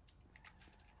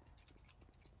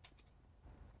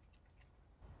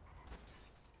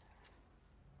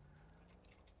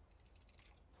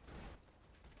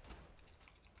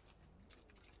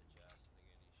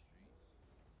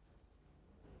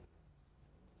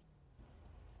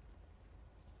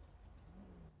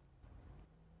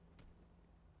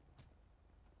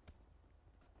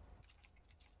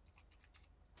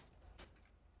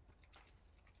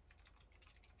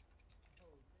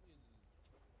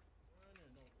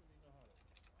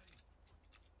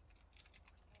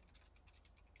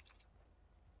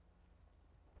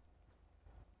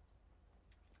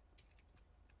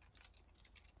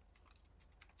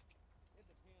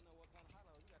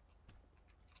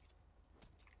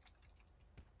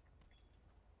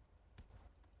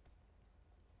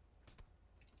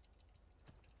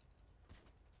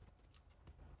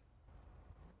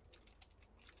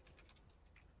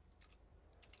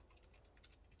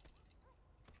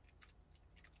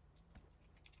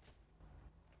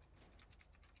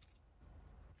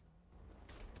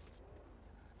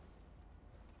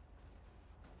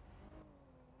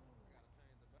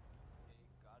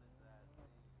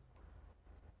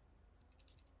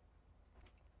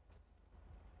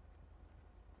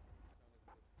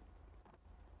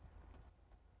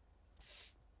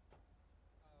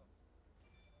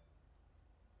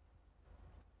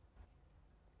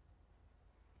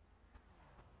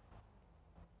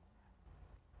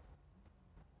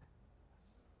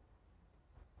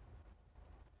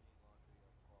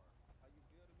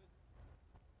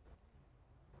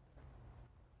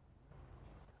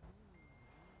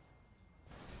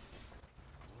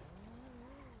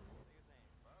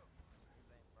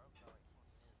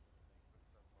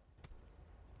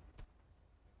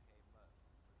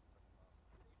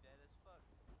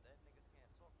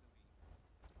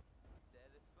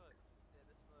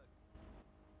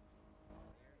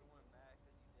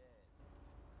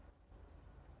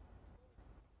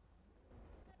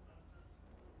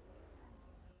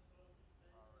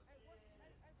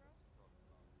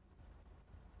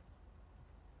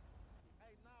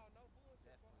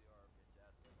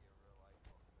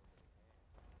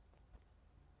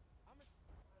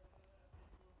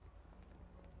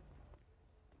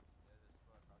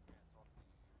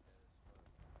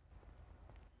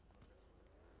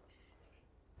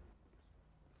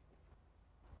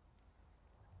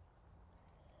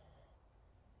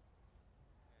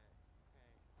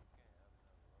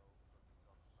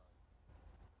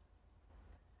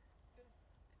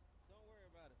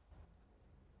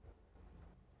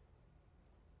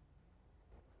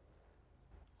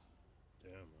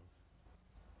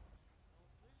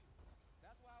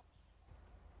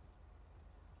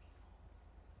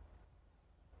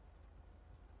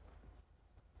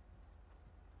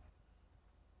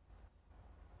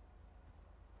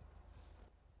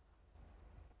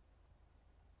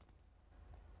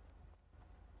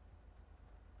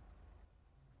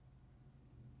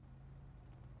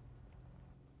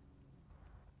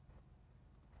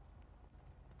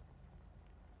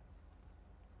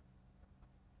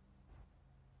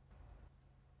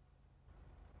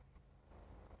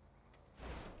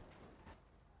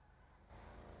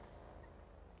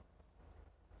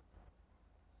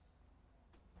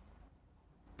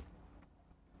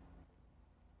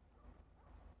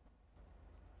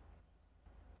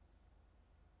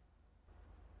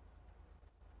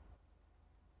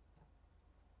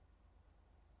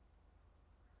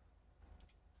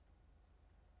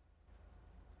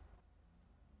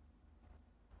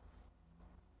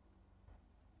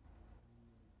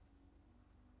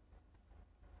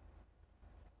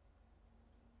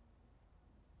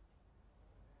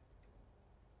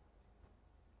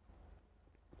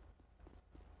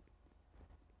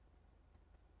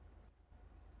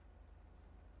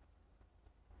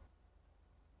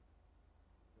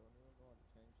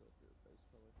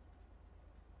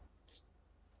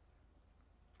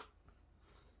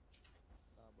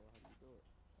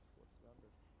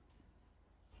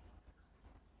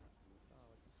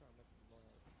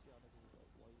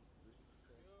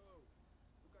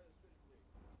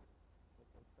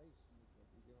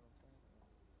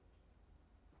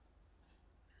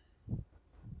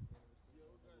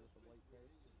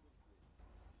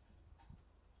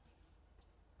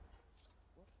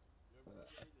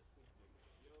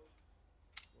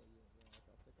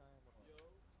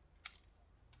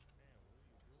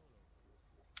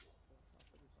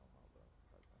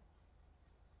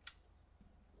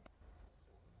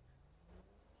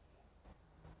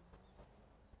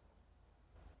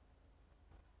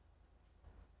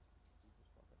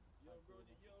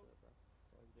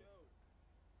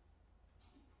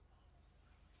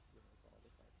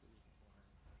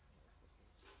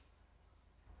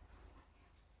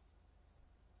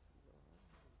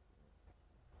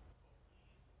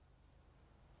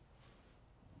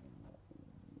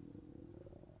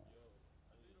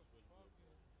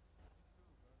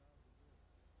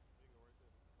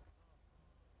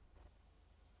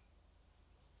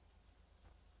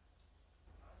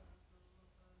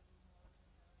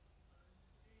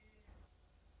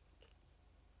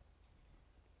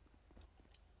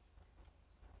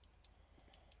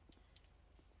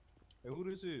 Hey, who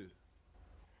this is?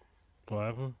 What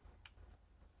happened?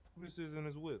 Who this is in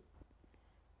his whip?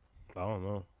 I don't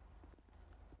know.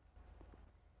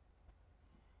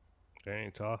 They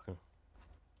ain't talking.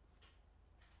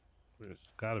 There's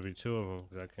gotta be two of them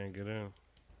because I can't get in.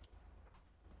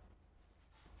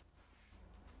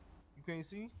 You can't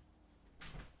see?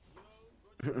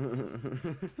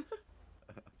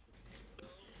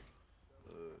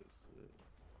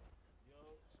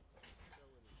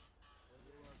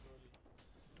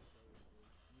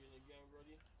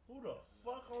 Who the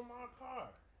fuck on my car?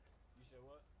 You said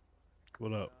what?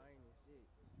 What up? I ain't even see it.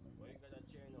 Why you got that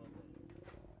chain on for?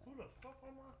 Who the fuck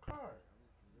on my car?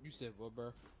 You said what,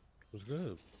 bro? What's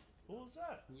good? Who was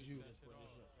that? Who's you?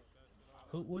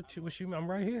 Who? What you? I'm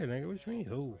right here, nigga. What you mean?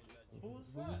 Who? Who was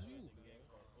Who that? was you?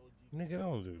 Nigga,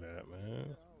 don't do that,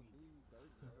 man.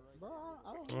 Bro,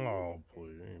 I don't know. Oh,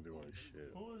 please, you ain't doing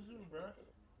shit. Who was you, bruh?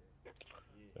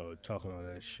 Oh, talking all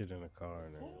that shit in the car,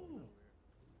 nigga. Who?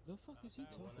 The fuck is he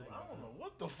talking I about? don't know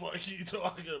what the fuck he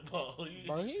talking about.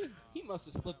 Bro, he must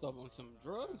have slipped up on some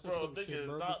drugs or Bro, some nigga shit, is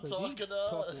bro. not because he talking to us.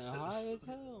 talking high as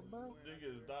hell, bro. Nigga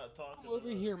is not talking I'm over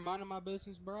to us. here minding my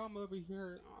business, bro. I'm over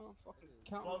here fucking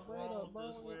counting Fuck bread wrong up, bro.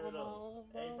 with this On my weirdo? own,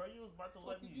 bro. Hey, bro, you was about to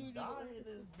let Fuck me you, die you- in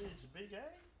this bitch, big A?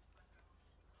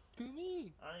 To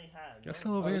me. I ain't had Y'all no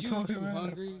still over here you talking, man?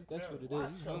 hungry? That's Bro, what it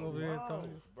watch is. You your hungry. over here mouth,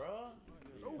 talking. bro.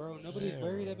 Bro, nobody's Yeah.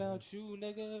 worried about you,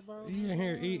 nigga, bro. You in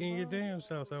here eating your damn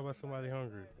self talking about somebody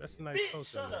hungry. That's a nice Bitch, culture.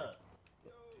 shut man. up.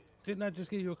 Didn't I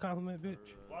just give you a compliment, bitch?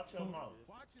 Watch your mouth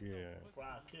Yeah. before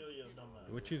I kill your dumb ass.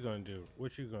 What you gonna do?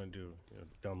 What you gonna do? You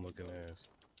dumb looking ass.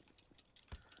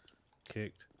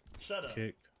 Kicked. Shut up.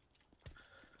 Kicked.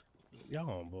 Y'all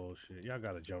on bullshit. Y'all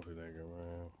gotta jump a nigga,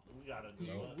 man. We gotta do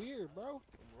You what? weird, bro.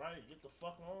 Right, get the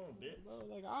fuck on, bitch. Bro,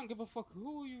 like I don't give a fuck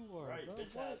who you are, Right, bro.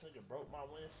 bitch What? ass nigga broke my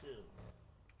windshield.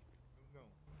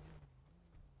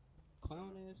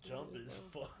 Clown ass. Jump nigga, is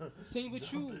bro. fun. Same with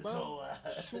Jump you, is bro. whole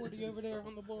ass. Shorty over there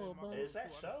on the ball, bro. Is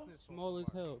that show? Small as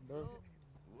hell, bro.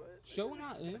 Show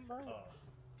not in, bro. Oh,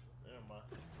 never mind.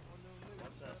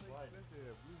 Watch that flight.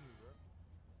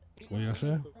 What y'all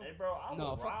say? Hey, bro, I No,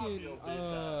 will rob fucking, your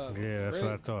bitch ass. Yeah, that's what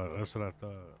I Ray- thought. That's what I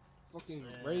thought. Fucking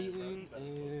Man, Rayton bro, you better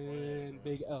quit playing, and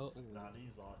bro. Big L. Nah,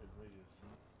 these all his niggas.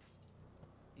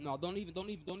 No, don't even, yo.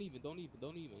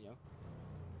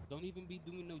 Don't even be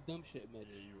doing no dumb shit, Mitch.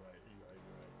 Yeah, you right.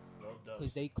 No dumb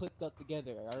Cause they shit. clicked up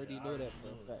together. I already Yeah, I know that already for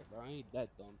knew a it. fact, bro. I ain't that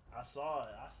dumb. I saw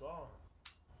it.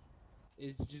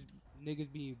 It's just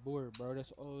niggas being bored, bro.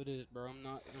 That's all it is, bro. I'm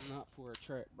not for a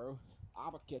trap, bro.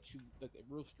 I'ma catch you like a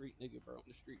real street nigga, bro, on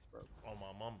the streets, bro. On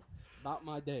my mama. About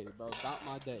my day, bro. About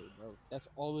my day, bro. That's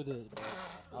all it is, bro.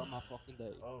 About my fucking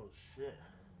day. Oh, shit.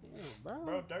 Yeah, bro.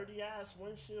 Bro, dirty ass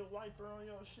windshield wiper on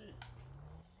your shit.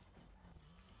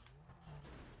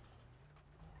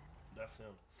 That's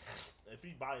him. If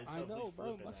he by himself, know, he bro,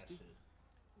 flipping that musty. shit.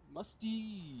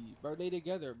 Musty, bro. They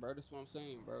together, bro. That's what I'm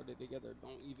saying, bro. They together.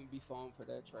 Don't even be falling for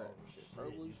that trap Oh, shit, bro.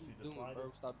 shit. What You is see you the doing, slider?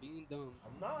 bro? Stop being dumb.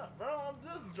 I'm not, bro. I'm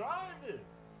just driving.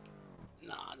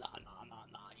 Nah.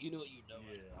 You know what you're doing.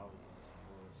 Yeah, I was on some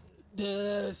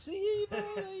bullshit. See, bro.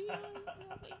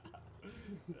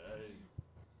 Hey,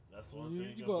 that's one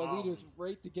thing You gonna about lead us me.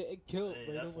 right to getting killed, Hey,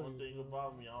 right that's away, one thing bro.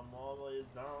 about me. I'm always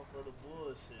down for the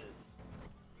bullshit.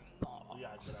 Nah. We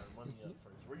gotta get our money up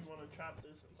first. Where you wanna trap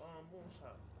this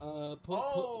moonshot?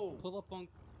 Pull up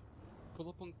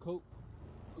on coke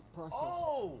process.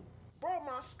 Oh, bro,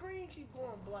 my screen keep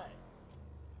going black.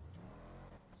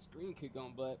 Screen kick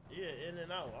on black. Yeah, in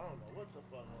and out. I don't know what the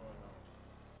fuck going on.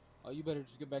 Oh, you better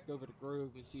just get back over to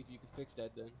Grove and see if you can fix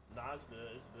that then. Nah, it's good.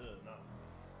 It's good. Nah.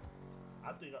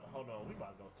 I think. Hold on. We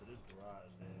about to go to this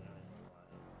garage, man. I ain't gonna lie.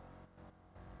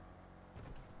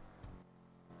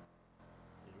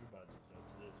 Yeah, we about to just go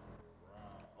to this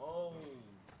garage. Oh.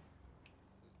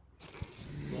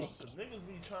 Bro, cause niggas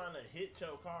be trying to hit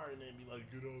your car and then be like,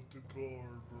 get out the car,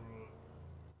 bro.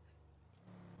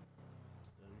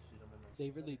 Yeah, you see them in that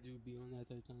They spot? really do be on that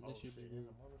type of time. That Oh, should be shit, in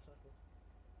real. the motorcycle?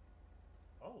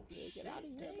 Oh, Yeah, shit. get outta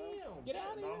here, bro. Damn. Get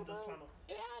outta no, here, I'm just bro. trying to.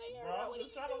 Get out of here, Bro, I'm What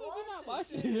just are trying to you doing? We're not watch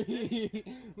watching.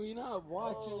 this We're not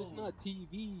watching. It's Oh. not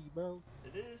TV, bro.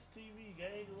 It is TV,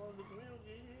 gang, as long as we don't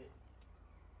get hit.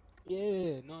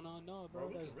 Yeah, no, bro.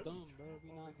 we That's can really dumb, bro. trap We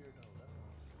over not. here, though. That's what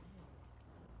I'm saying.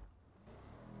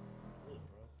 Look,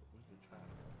 bro, we can trap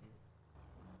right here.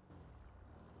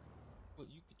 What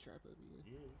you could trap over here.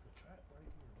 Yeah, you can trap right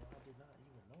here, bro. I did not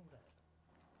even know that.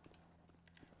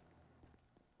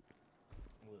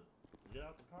 Look, get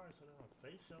out the car so they don't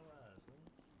face your ass, man.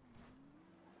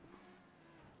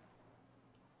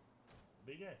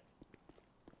 Big A,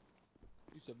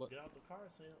 You said what? get out the car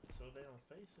so they don't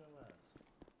face your ass.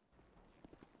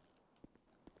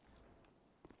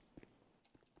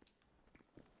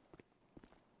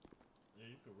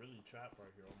 could really trap right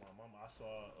here on my mama. I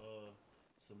saw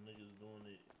some niggas doing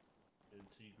it in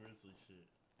T Grizzly shit.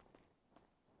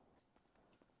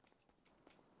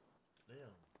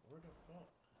 Damn, where the fuck?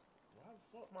 Why the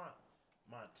fuck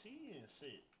my T and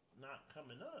shit not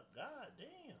coming up? God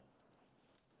damn.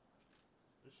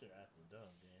 This shit acting dumb,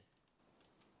 gang.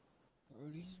 Bro,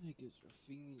 these niggas are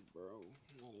fiends, bro.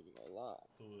 I'm not even gonna lie.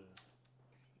 Who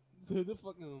is? The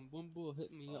fucking one bull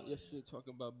hit me up yesterday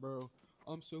talking about, bro,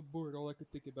 I'm so bored, all I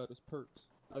could think about is perks.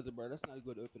 I was like, bro, that's not a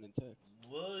good opening text.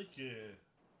 Look at.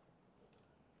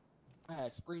 I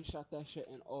had screenshot that shit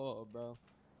and all, bro.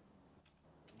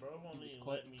 Bro, it won't He was even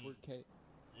caught let in me. 4K.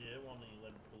 Yeah, it won't even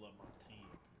let me pull up my T.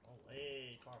 Oh,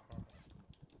 hey, car.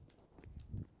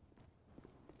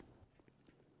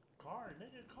 Car,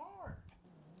 nigga, car.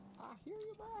 I hear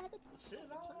you, bro. I had to. Shit,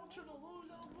 I don't want you to lose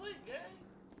your blink, gang.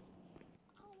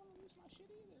 I don't want to lose my shit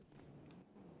either.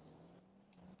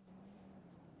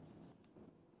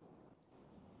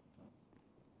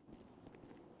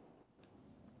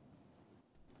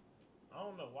 I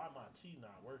don't know why my T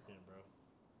not working, bro.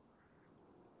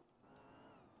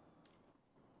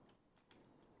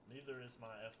 Neither is my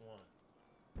F1.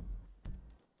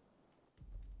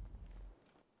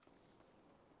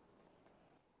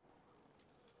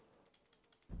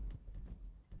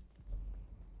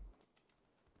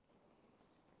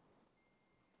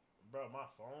 Bro, my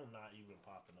phone not even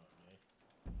popping up, man.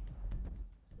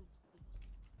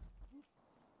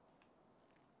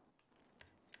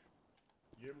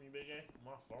 You hear me, Big A?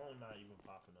 My phone not even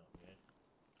popping up, man.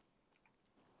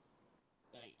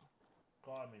 Damn.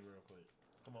 Call me real quick.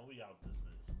 Come on, we out this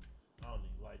bitch. I don't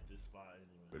even like this spot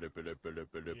anyway. Yeah,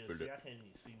 see, I can't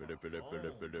even see my phone, bro.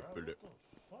 What the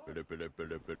fuck?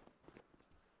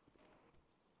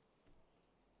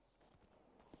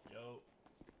 Yo.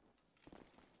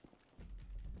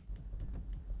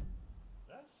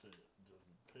 That shit just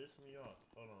pissed me off.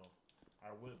 Hold on. I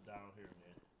whip down here,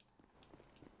 man.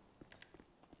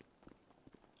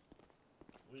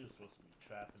 We were supposed to be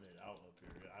trapping it out up here.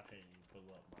 I can't even pull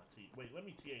up my T. Wait, let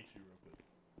me TH you real quick.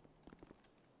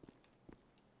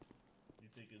 You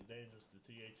think it's dangerous to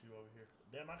TH you over here?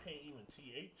 Damn, I can't even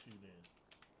TH you then.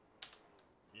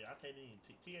 Yeah, I can't even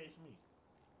TH me.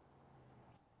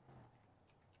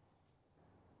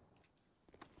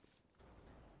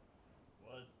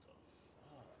 What the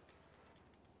fuck?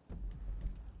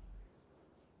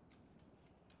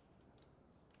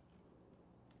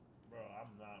 Bro,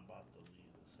 I'm not about to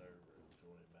leave the server and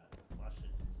join back. My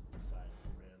shit just decided to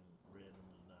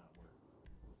randomly not work.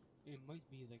 It might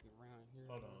be like around here.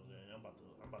 Hold on, man. I'm about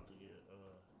to get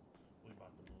we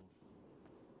about to move.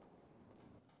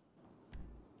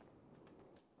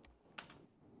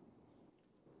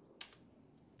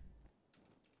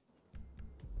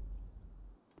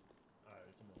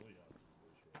 Alright, come on, we out this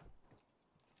bitch, bro.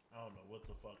 I don't know what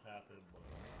the fuck happened, but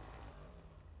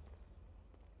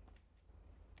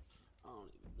I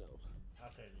don't even know. I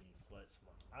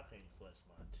can't flex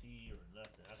my T or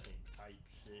nothing. I can't type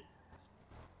shit.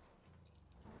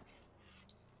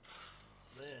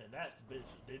 Man, that bitch,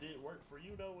 did it work for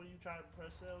you though when you tried to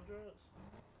press sell drugs?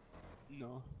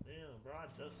 No. Damn, bro, I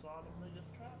just saw them niggas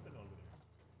trapping over there.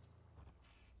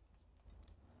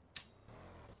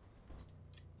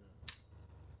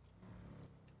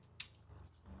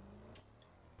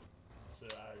 So,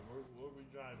 alright, where we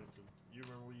driving to? You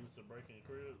remember we used to break in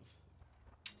cribs?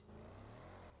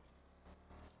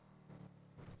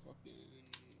 Fucking.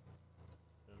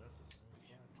 Yeah, that's the same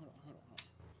spot. Hold on.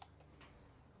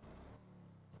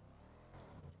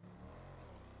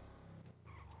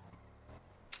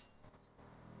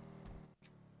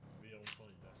 Be on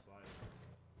point, that's live.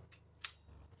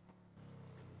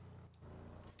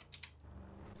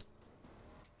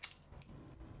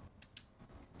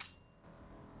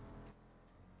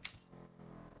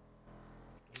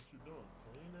 What you doing?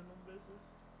 Cleaning them bitches?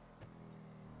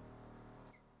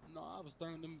 No, I was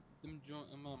throwing them joint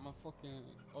in my fucking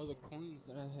all the coins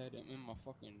that I had in my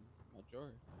fucking my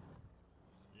drawer.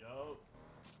 Yo.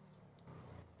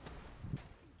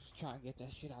 Just trying to get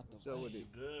that shit out the What's up way. with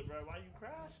it? Good, bro. Why you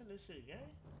crashing this shit,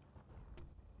 gang?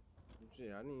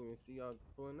 Shit, I didn't even see y'all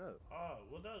pulling up. Oh,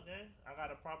 what up, gang? I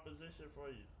got a proposition for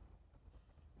you.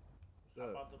 What's Hop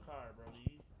up? out the car, bro.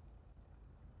 Lee.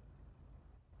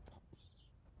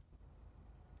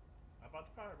 Hop out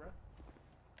the car, bro.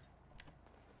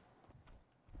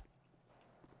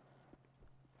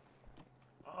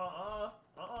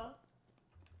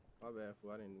 My bad,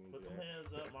 fool. I didn't even Put do them that.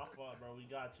 hands up. My fault, bro. We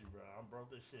got you, bro. I'm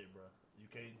broke as shit, bro. You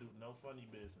can't do no funny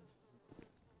business.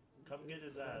 Come get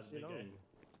his ass, Shit big on A. me.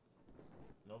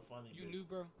 No funny You business. new,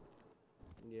 bro?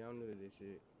 Yeah, I'm new to this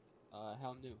shit.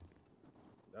 How new?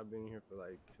 I've been here for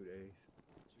like 2 days.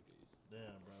 2 days.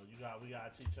 Damn, bro. We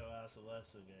gotta teach your ass a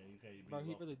lesson, gang. You can't be Bro,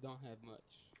 he local. really don't have much.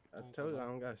 I ain't told you gonna I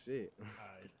lie. don't got shit.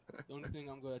 Alright. The only thing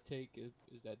I'm gonna take is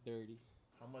that dirty.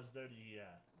 How much dirty he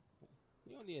at?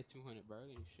 He only had 200, bro.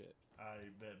 It ain't shit.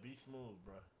 Alright, bet. Be smooth,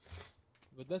 bro.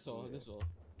 But that's all. Yeah. That's all.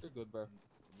 You're good, bro.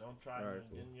 Don't try Alright, to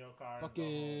fool. get in your car and go home,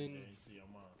 Fucking- gang, to your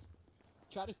mom.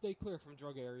 Try to stay clear from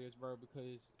drug areas, bro,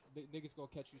 because niggas gonna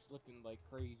catch you slipping like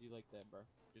crazy like that, bro.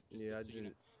 Just Yeah, I so you know.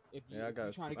 did. If you, Yeah, I if you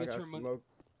got trying to I get got your money, smoke.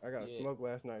 I got Yeah. smoke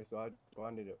last night, so I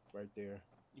wanted it right there.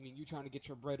 you mean you trying to get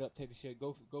your bread up type of shit?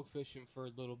 Go fishing for a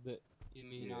little bit. You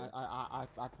mean Yeah.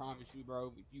 I promise you,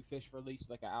 bro. If you fish for at least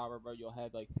like an hour, bro, you'll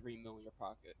have like 3 mil in your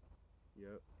pocket.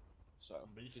 Yep. So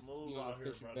Be just smooth you know, out here,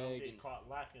 fish bro. your Don't bag get and caught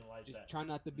lacking like just that. try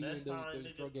not to be Next in those, time, those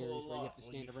nigga, drug areas pull where you off have to when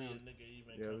stand you see around. a nigga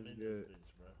even Yeah, it come was in good. this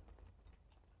bitch, bro.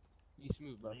 Be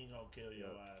smooth, bro. He ain't gonna kill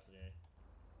your Yeah. ass, gang.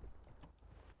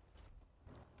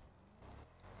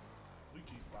 We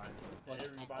keep finding Like,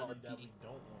 everybody that RP. we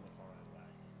don't want to find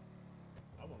lacking.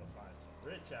 I want to find some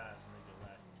rich ass nigga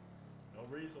lacking. No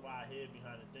reason why I hid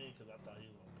behind the thing, because I thought he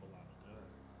was gonna pull out a gun.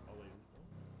 Oh wait,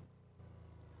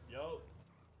 yo,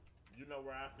 you know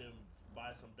where I can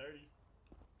buy some dirty?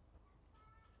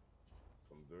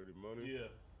 Some dirty money? Yeah.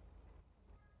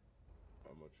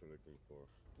 How much you looking for?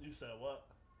 You said what?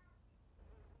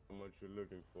 How much you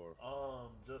looking for?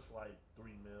 Just like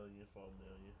 3 million, 4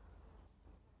 million.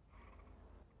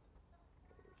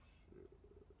 Shit.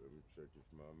 Let me check if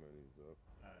my money's up.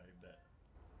 Alright, bet.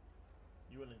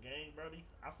 You in the gang, Brody?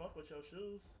 I fuck with your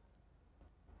shoes.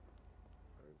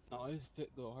 Thanks. No, his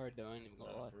fit go hard though. I ain't even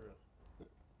gonna Nah, lie. for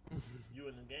real. You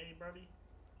in the gang, Brody?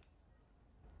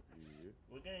 Yeah.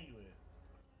 What gang you in?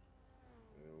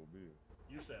 AOB.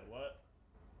 You said what?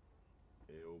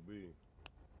 AOB.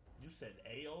 You said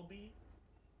AOB?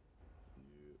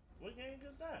 Yeah. What gang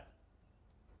is that?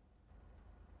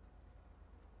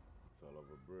 It's all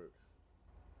over bricks.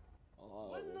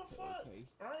 Oh, What in the fuck? okay.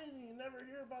 I ain't even never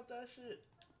hear about that shit.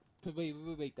 But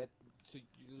wait. That so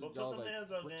you But y'all put them like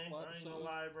hands up, brick gang. squad I or ain't gonna something?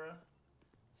 lie, bruh.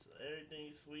 So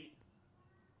everything's sweet.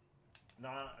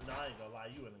 Nah, I ain't gonna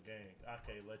lie. You in the gang. I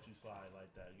can't let you slide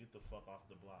like that. Get the fuck off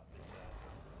the block, bitch ass.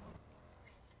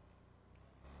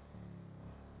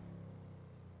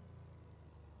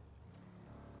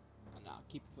 Nah,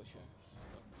 keep it pushing.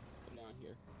 Put it down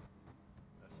here.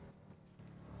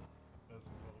 That's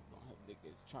his homie. Don't have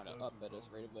niggas trying to That's up his at us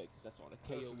homie. right away, cause that's on a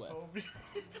That's his KOF. homie.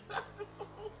 That's his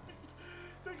homie.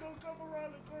 They gonna come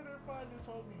around the corner and find this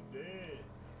homie dead.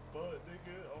 But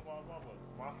nigga, oh my mama.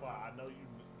 My fault. I know you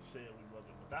said we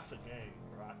wasn't, but that's a game,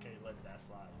 bro. I can't let that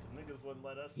slide. Cause niggas wouldn't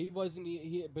let us. He wasn't.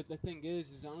 But the thing is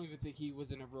I don't even think he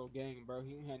was in a real gang, bro.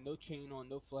 He had no chain on,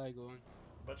 no flag on.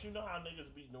 But you know how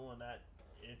niggas be doing that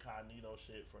incognito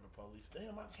shit for the police.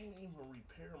 Damn, I can't even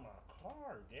repair my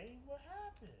car, gang. What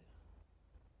happened?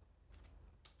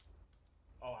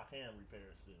 Oh, I can repair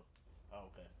it still.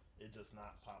 Oh, okay. It's just not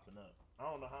popping up. I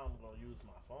don't know how I'm gonna use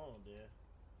my phone then.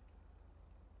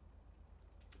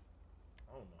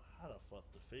 I don't know how the fuck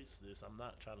to fix this. I'm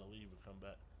not trying to leave and come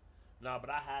back. Nah, but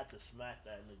I had to smack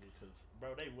that nigga because,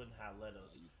 bro, they wouldn't have let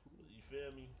us. You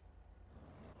feel me?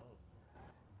 Oh.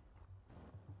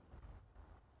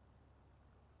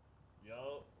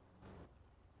 Yo.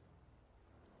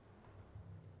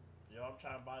 Yo, I'm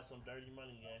trying to buy some dirty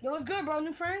money, gang. Yo, what's good, bro?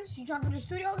 New friends? You trying to go to the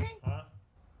studio gang? Huh?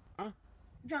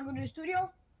 You trying to go to the studio?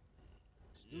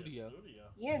 Studio. Yeah, studio.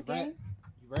 Yeah, You gang. rap?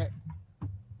 You rap?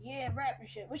 Yeah, rap and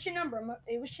shit. What's your number?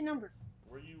 Hey, what's your number?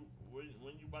 When you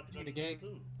about to You go in to the the gang?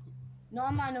 school? No,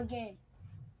 I'm not no gang.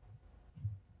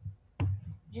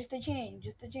 Just a chain.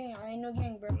 Just a chain. I ain't no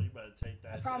gang, bro. Well, you better take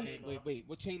that I promise chain you. off. Wait.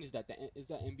 What chain is that? Is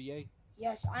that NBA?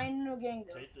 Yes, I ain't no gang,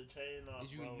 though. Take the chain off,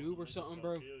 Is you bro. noob or Niggas something, gonna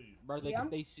bro? kill you. Bro, like Yeah,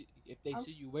 if they I'm-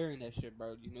 see you wearing that shit,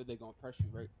 bro, you know they gonna press you,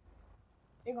 right?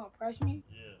 They gonna press me?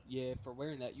 Yeah. Yeah, for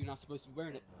wearing that, you're not supposed to be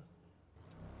wearing it.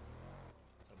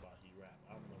 Talk about he rap.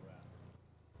 I'm the rap.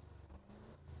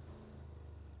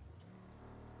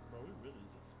 Bro, I really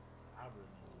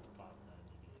just popped that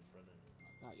nigga in front of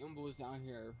him. Got young boys down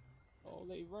here. Oh,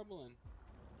 they rumbling.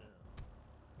 Damn.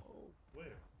 Oh,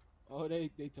 Where? oh, they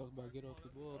talk about get off the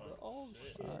ball, bro. Oh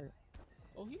shit. shit.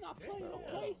 Oh, he not playing.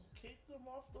 Damn. Okay. Kicked him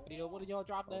off the wall. Yo, what do y'all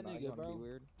drop that nah, you nigga, wanna bro? be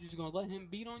weird? You just gonna let him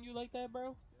beat on you like that,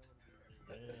 bro?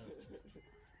 Damn.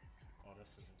 Oh,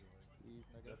 that's the nigga right there. Leave,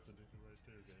 nigga. That's the nigga right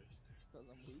there, guys. Cause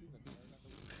I'm leaving.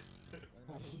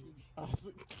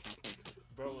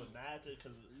 Bro, imagine,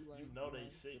 because you know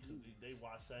they sick, because they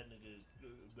watched that nigga.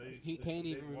 He can't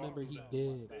they even walked remember through he that-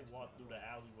 did. They walked through the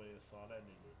alleyway and saw that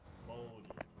nigga folded.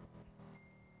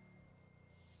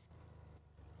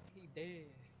 He dead.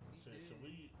 Shit, should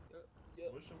we,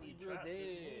 Yep. where should we He real trap this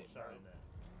dead, moonshine at?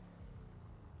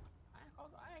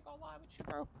 ain't gonna lie with you,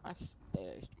 bro. I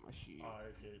stashed my shit.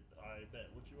 Alright, kid. Alright, bet.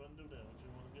 What you wanna do then? What you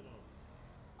wanna get on?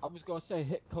 I was gonna say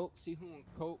hit Coke, see who in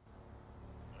Coke.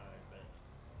 Alright, bet.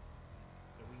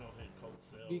 If we gonna hit Coke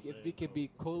sales If we and could be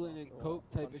Coke. cooling and Coke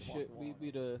type of shit, we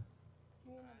be the.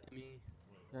 Alright. I mean,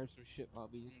 grab some shit while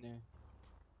we in there.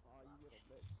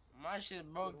 My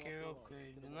shit broke here real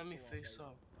quick. Then let me fix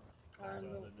up. That's Alright,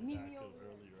 how well, the meet nigga I me killed over here.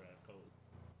 earlier at Coke.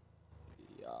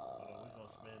 Yeah. Hold on, we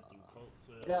gonna spin through Coke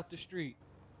sales. Get out the street.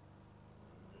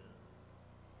 Yeah.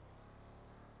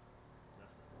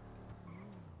 That's not right.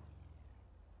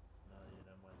 Nah, yeah,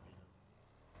 that might be them.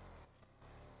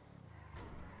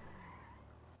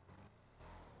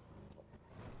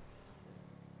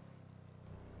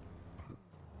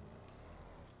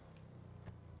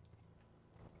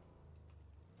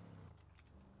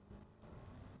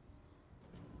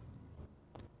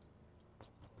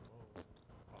 Oh,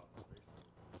 oh, no, they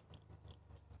folded.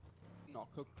 No,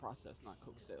 Coke process, not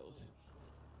Coke sales.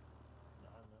 Nah,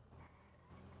 I know.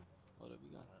 Hold up, we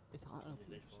got. It's hot up Yeah,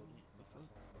 here. they So folded. they That's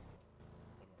feel.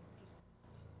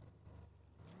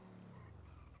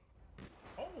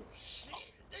 all. Oh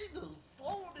shit! They just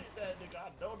folded that nigga.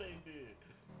 I know they did.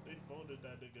 They folded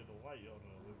that nigga the white. Hold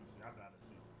on, let me see. I gotta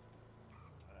see this.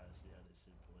 I gotta see how this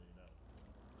shit played out.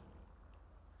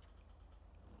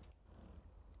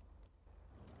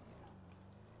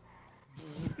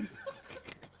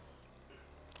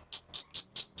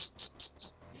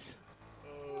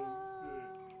 Oh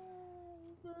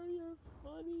Bro, you're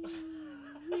funny.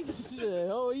 He said,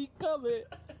 "Oh, he coming."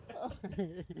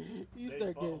 He shit! They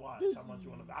start getting watch busy. how much you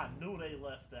wanna. I knew they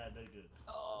left that nigga.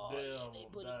 Oh, Damn, yeah, they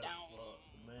put it that's down.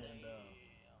 man down.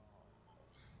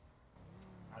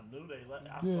 I knew they left.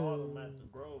 I Damn. saw them at the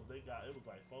Grove. They got it was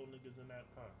like 4 niggas in that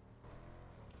car.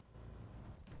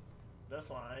 That's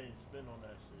why I ain't spin on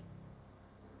that shit.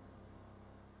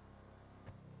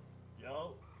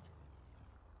 Yo.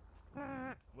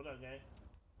 What up, gang?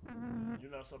 You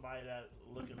know somebody that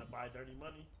looking to buy dirty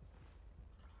money?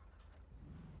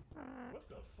 What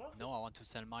the fuck? No, I want to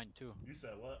sell mine too. You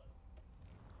said what?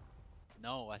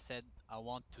 No, I said I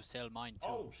want to sell mine too.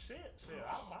 Oh shit,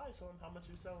 I'll buy some. How much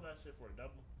you selling that shit for?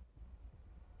 Double?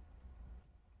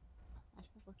 That's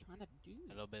what we're trying to do.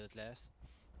 A little bit less.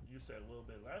 You said a little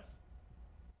bit less?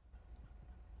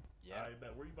 Yeah. I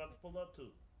bet. Where you about to pull up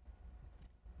to?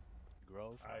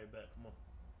 Grove. I bet. Come on.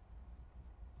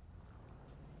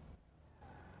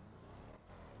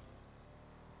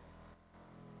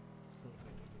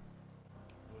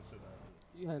 What should I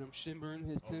do? You had him shimmering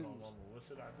his Hold Timbs. on, mama. What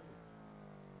should I do?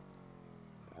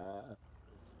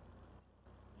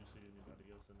 You see anybody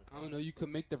else in the car? I don't know. You could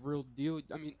make the real deal.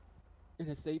 I mean, in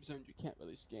a safe zone, you can't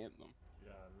really scam them.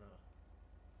 Yeah, I know.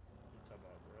 You talking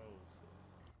about bros?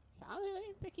 How did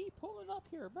they think he pulling up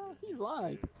here, bro? Yeah, He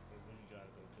lied. scared. But we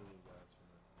gotta go kill his ass for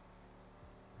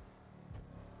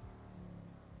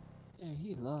that. Yeah, he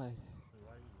lied.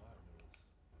 Why you lying to us?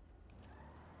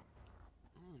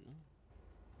 I don't know.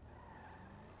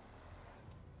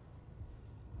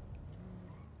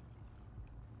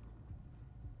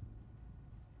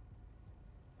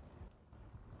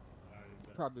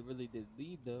 He probably really did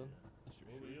lead though. Yeah. That's for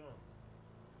What sure. we on?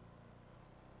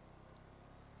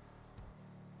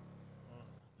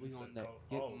 We You on said that Coke.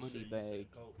 get Oh, money shit, bag. You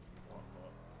said Coke. My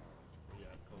fault. Yeah,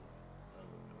 Coke.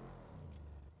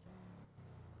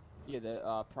 Yeah,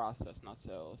 the process, not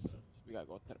sales. So we gotta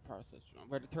go to the process.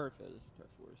 Where the turf is, turf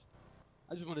wars.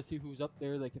 I just want to see who's up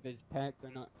there, like if it's packed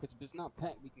or not. Because if it's not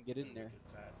packed, we can get in there.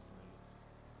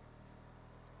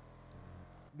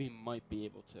 We might be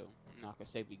able to. I'm not gonna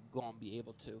say we gonna be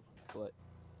able to, but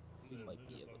we might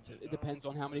be able to. It depends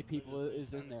on how many people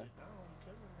is in there.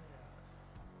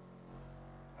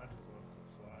 I just want to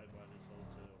slide by this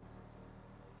hotel room one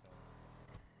more time.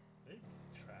 They be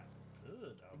trapping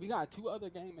good out We here. got 2 other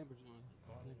gang members on.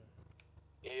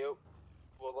 Yep.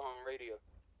 Full on radio.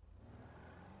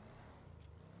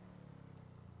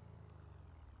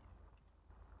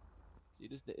 See,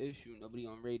 this is the issue. Nobody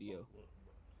on radio. Look,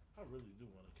 I really do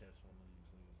want to catch one of these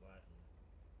niggas lacking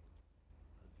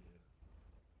again.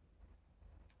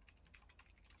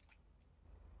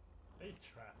 They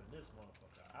trapping this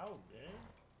motherfucker out, gang.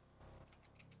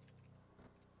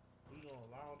 We gonna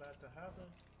allow that to happen?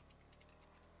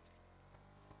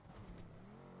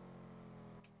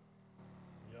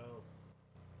 Yo,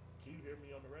 can you hear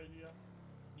me on the radio?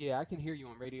 Yeah, I can hear you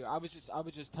on radio. I was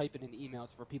just typing in emails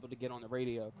for people to get on the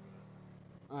radio.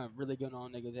 I'm really getting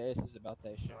on niggas' asses about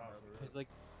that shit, bro. Cause like,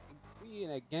 we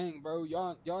in a gang, bro.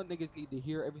 Y'all niggas need to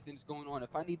hear everything that's going on.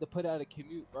 If I need to put out a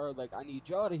commute, bro, like I need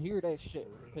y'all to hear that shit.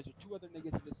 Cause there's 2 other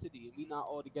niggas in the city and we not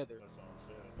all together. That's all I'm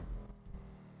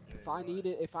saying. If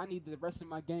I needed the rest of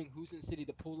my gang who's in city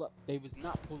to pull up, they was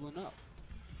not pulling up.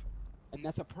 And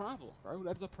that's a problem, bro.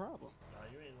 That's a problem. Nah,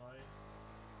 you ain't lying.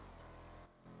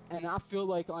 And I feel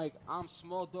like I'm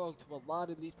small dog to a lot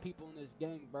of these people in this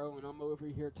gang, bro. And I'm over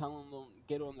here telling them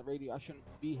get on the radio. I shouldn't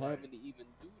be having to even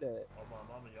do that. Oh my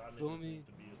mama, y'all Feel niggas me? need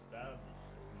to be established.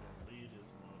 So we gonna leave this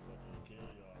motherfucker and kill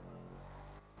y'all.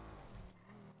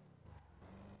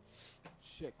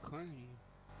 Shit, corny.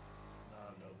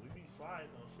 Nah, no, we be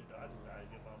sliding on shit. I just gotta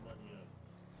get my money up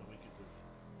so we can just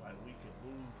we can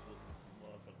lose the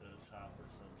motherfucker chop or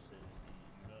some shit.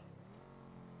 You know?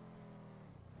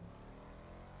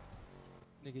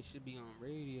 Niggas should be on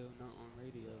radio, not on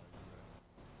radio.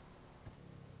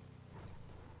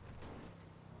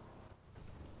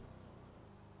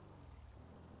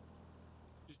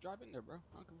 Just drive in there, bro.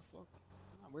 I don't give a fuck.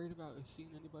 I'm not worried about seeing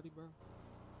anybody, bro.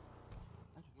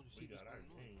 I just want to see what's going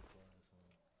on.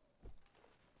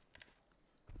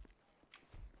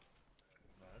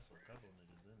 Nah, that's a couple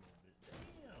niggas in there, bitch.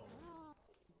 Damn.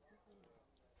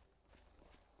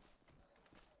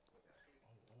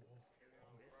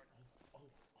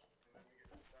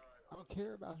 I don't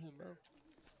care about him, bro.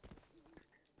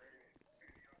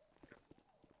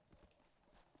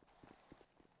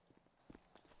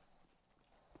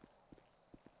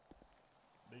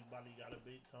 Big body got a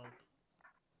big tongue.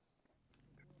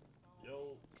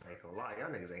 Yo. Ain't gonna lie, y'all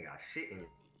niggas ain't got shit in it.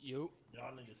 Yo.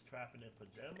 Y'all niggas trapping in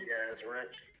pajamas? Yeah, that's right.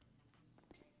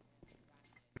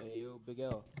 Hey, yo, Big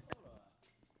L.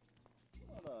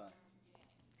 Hold on.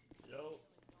 Yo.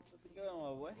 What's it going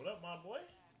on, boy? What up, my boy?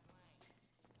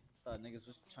 Thought niggas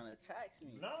was trying to tax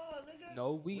me. Nah, nigga.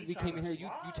 No, we came in here. You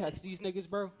taxed these niggas,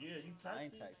 bro? Yeah, you taxed I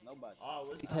ain't taxed nobody.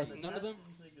 Oh, it's You time taxed to none of tax them?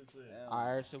 these niggas in.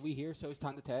 Alright, so we here, so it's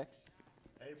time to tax.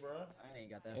 Hey, bro. I ain't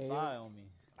got that Hey, file on me.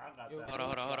 I got Yo. that.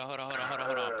 Hold on.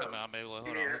 I'm coming out, baby. Hold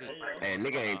on. Hey,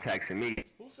 nigga ain't taxing me.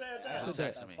 Who said I that? don't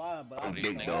text got me. that file, but I'm I'm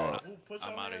big niggas, dog. Who put I'm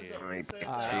your outta hands here. up? I Who ain't said big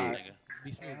that? shit. Nigga.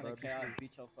 Be smooth, bro. Be smooth.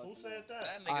 beat your Who fucking said that?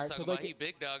 That nigga Alright, talking so about like he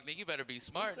big dog, nigga. You better be Who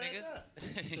smart, said nigga.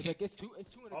 that? So like it's two in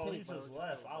the Oh, tank, he bro. just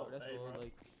left bro. out. That's Hey, all. bro.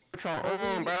 Like, What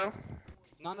y'all on, bro?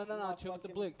 no. Chill with the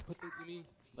blick. Put the you mean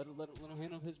let him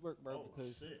handle his work, bro. Oh,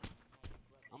 Because shit.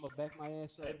 I'ma back my ass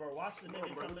up. Hey, bro, watch the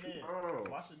nigga bro, coming what you in.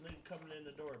 on? Watch the nigga coming in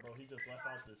the door, bro. He just left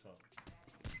out this hoe.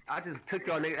 I just took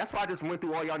y'all niggas. That's why I just went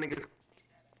through all y'all niggas.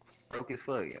 Broke as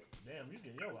fuck, yeah. Damn, you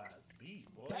get your ass beat,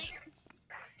 boy.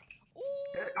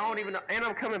 I don't even know. And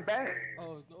I'm coming back.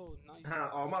 Oh no, now you.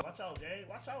 Oh, my. Watch out, gang.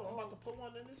 Watch out. I'm about to put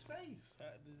one in his face.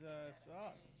 Cut his ass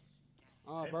up.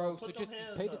 Oh, Hey, bro, put so them just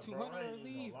hands pay the up, bro. I 200 ain't or even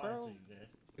leave, gonna lie bro. to you,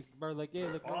 gang. Bro, like yeah,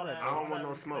 look, All right. that- I don't all want that no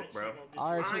respect smoke, shit bro. gonna get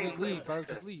All right, you so I then ain't leave, leaving. bro.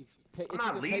 Just leave. Pay, I'm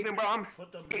not leaving, bro. I'm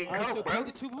Put them getting hands All right, so coke, pay bro.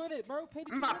 the 200, bro. Pay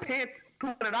the I'm 200. not paying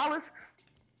 $200.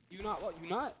 You not what? You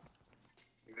not?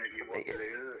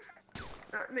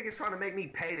 Niggas trying to make me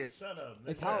pay this. Shut up, nigga.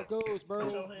 It's how it goes, Put bro.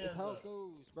 your It's hands how up. it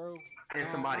goes, bro. And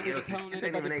I'm somebody not else. telling This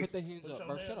ain't anybody even put their hands Put up, your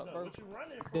bro. hands Shut up, up. bro. What you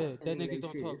running for? Dead niggas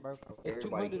don't shit. talk, bro. It's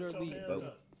Everybody 200 or Put your leave, hands bro.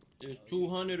 up. There's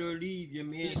 200 or leave, your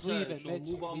man He's said. leaving, So Mitch.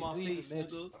 move out He's my leaving, face, Mitch.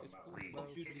 nigga. It's cool, Leave. bro.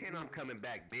 Pretend I'm coming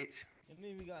back, bitch. You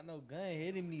ain't even got no gun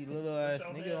hitting me, little Put ass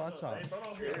your nigga. hands I up. talk. Hey, bro,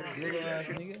 don't hit my Little ass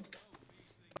nigga.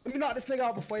 Let me knock this nigga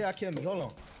out before y'all kill me. Hold on.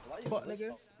 Fuck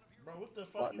nigga. Bro, what the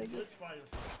fuck you nigga. bitch fighting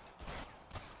for?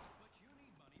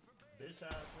 Bitch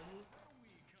ass nigga.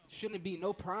 Shouldn't be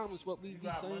no problems what we You be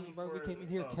got saying, money bro. We for, came in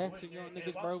here taxing Blick, y'all and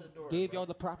niggas, watch bro. the door, Gave bro. y'all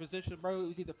the proposition, bro. It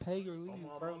was either pay or leave,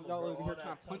 my bro. mama, Y'all bro, over all here that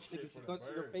trying to tough punch shit niggas for with the guns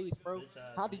in your birds, face, bro. bitch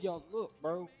ass How did nigga. y'all look,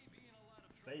 bro?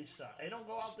 Face shot. Hey, don't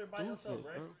go out there by yourself, Stupid,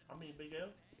 right? bro. I mean, Big L.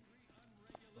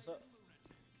 What's up?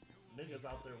 Niggas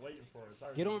out there waiting for us.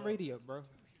 I Get already on know. radio, bro. I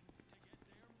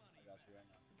got you right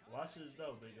now. Watch this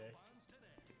though, Big A.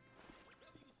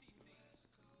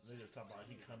 Nigga talking about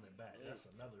he coming back. That's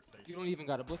another face. You don't even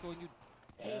got a blick on you.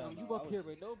 Hell Damn, you no, up I was here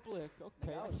with no blick.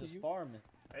 Okay, I I was see just you. farming.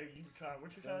 Hey, you trying?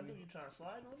 What you trying to do? You trying to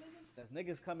slide on niggas? Cause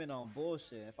niggas coming on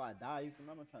bullshit. If I die, you feel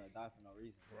me? I'm not trying to die for no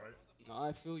reason. Right. No,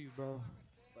 I feel you, bro.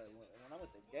 But when I'm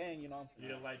with the gang, you know, I'm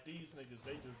Yeah, like these niggas,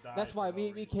 they just died. That's why for no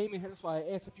we reason. came in here. That's why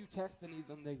I asked if you texted any of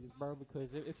them niggas, bro.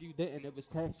 Because if you didn't, it was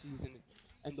tax season,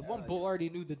 and the one Hell bull yeah. already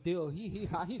knew the deal. He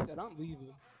said I'm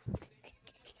leaving.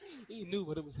 He knew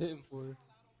what it was hitting for.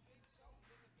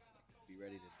 be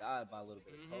ready to die by a little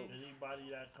bit of coke.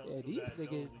 Anybody that comes Yeah, through these that door,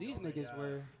 niggas, we these gonna make niggas ass.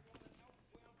 were.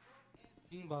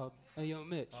 Bob, hey yo,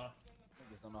 Mitch.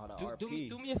 Niggas don't know how to Do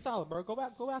RP. me a solid, bro. Go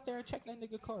out there and check that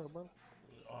nigga car, bro.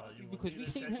 You want Because me we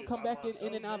to seen check him it come by back in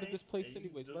and myself, out of gang? this place And you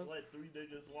anyways, just bro. let 3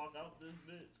 niggas walk out this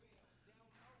bitch.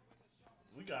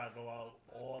 We gotta go out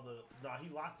all the. Nah, he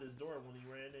locked his door when he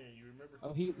ran in. You remember?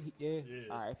 Oh, he yeah. Yeah.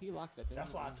 All right, if he locked that, then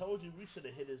That's why I fine. told you we should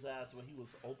have hit his ass when he was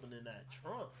opening that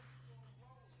trunk.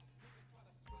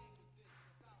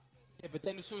 Yeah, but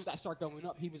then as soon as I start going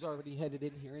up, he was already headed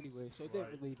in here anyway, so it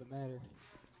didn't really even matter.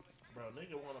 Bro,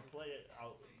 nigga want to play it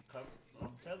out.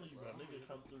 I'm telling you, bro, nigga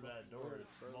come through that door and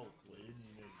smoke with any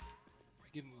nigga.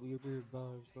 Give me weird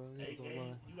vibes, bro. Hey, Ain't gonna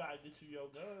gang, lie. you gotta get you your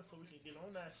gun so we can get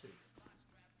on that shit.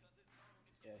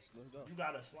 Yes, let's go. You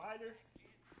got a slider?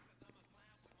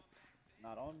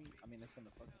 Not on me. I mean, it's in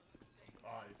the fucking.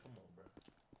 Alright, come on, bro.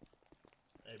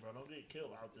 Hey, bro, don't get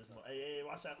killed out this. Hey,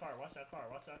 watch that car. Watch that car.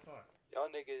 Watch that car. Y'all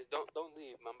niggas, don't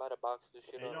leave. I'm about to box this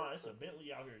shit Hey, up. no, it's a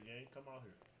Bentley out here, gang. Come out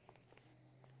here.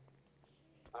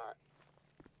 Alright.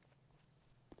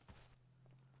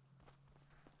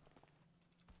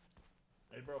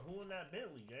 Hey, bro, who in that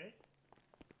Bentley, gang?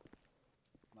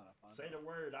 Say the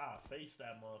word, I'll face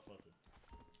that motherfucker.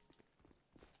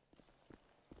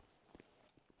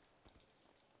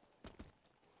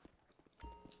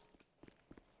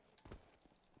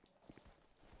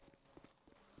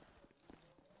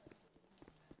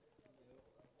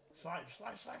 Slider.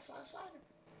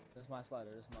 That's my slider.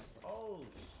 That's my slider. Oh,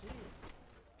 shit.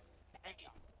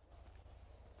 Damn.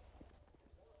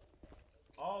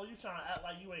 Oh, you trying to act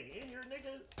like you ain't in here,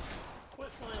 nigga? Quit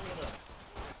playing with us.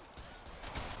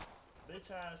 Bitch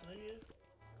ass nigga.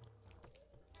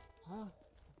 Huh?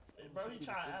 Hey, bro, he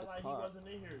trying to act like he wasn't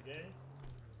in here, gang.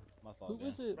 My fault. Who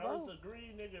is it, bro? It's a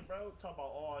green nigga, bro. Talk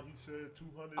about, oh, he said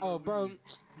 200. Oh, bro. He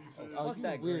said, Oh,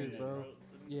 you weird, bro.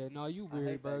 Yeah, no, you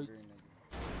weird, bro.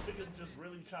 Nigga just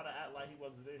really try to act like he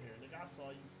wasn't in here. Nigga, I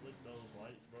saw you flick those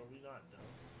lights, bro. We not done.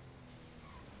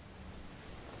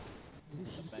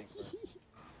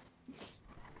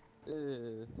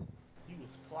 He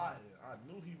was quiet. I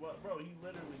knew he was, bro. He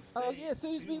literally stayed. Oh yeah, as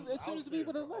soon as we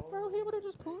would have bro. left, bro, he would have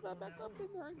just pulled that back up in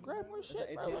there and grabbed more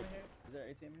shit, bro. Is there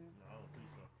an ATM here? No, I don't think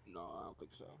so. No, I don't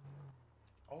think so.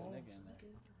 Oh, nigga in there.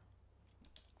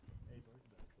 Hey, bro, you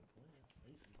better quit playing.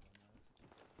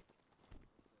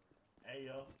 Hey,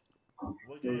 yo.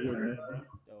 What game you in, bro?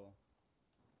 Yo.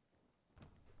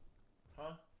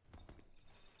 Huh?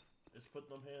 It's put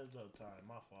them hands up time.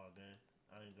 My fault, gang.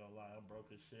 I ain't gonna lie. I'm broke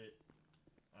as shit.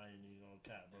 I ain't even gonna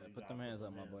cap, bro. Yeah, You put gotta them hands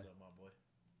up, my my boy.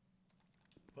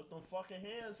 Put them fucking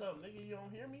hands up, nigga. You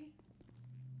don't hear me?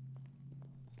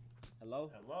 Hello?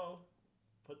 Hello?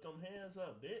 Put them hands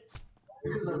up, bitch.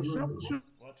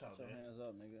 Watch out, Put your man. hands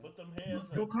up, nigga. Put them hands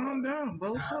up. Yo, calm down,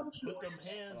 bro. Put them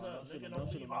hands up, nigga.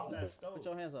 Don't leave off that stove. Put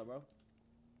your hands up, bro.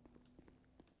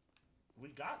 We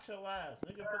got your ass,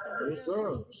 nigga. Put them hands What's good?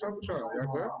 up. What's up with y'all?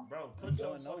 Y'all good? Bro, put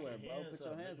your going nowhere, fucking bro. hands Put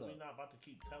your up, hands nigga. up. We not about to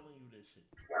keep telling you this shit.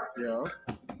 Yeah.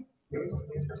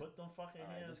 Put them fucking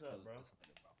hands up, bro.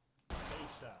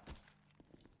 Face shot.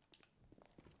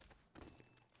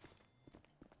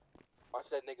 Watch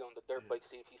that nigga on the dirt bike,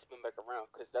 see if he spin back around,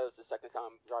 cause that was the second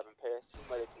time driving past. He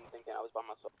might have been thinking I was by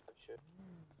myself and shit.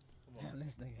 Come on.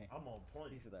 This nigga. I'm on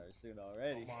point. He started shooting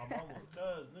already. I'm almost,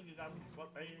 cuz nigga got me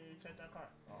fucked. Hey, check that car.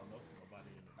 Oh, no,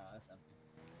 nobody in there. Nah, that's empty.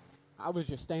 I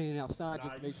was just standing outside just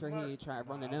to you make sure smart. he ain't trying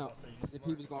Nah, running I out. was about to say you Cause if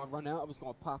he smart. was gonna run out, I was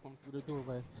gonna pop him through the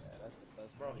doorway. Yeah, that's the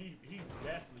best. Bro, he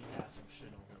definitely has some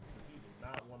shit on him. Cause he did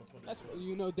not want to put That's his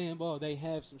you know damn well they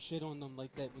have some shit on them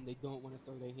like that when they don't want to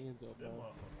throw their hands up, Them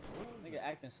bro. motherfuckers. Nigga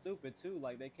acting stupid too,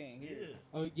 like they can't hear.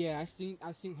 Yeah. Oh yeah, I seen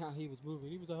how he was moving.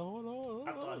 He was like, hold on,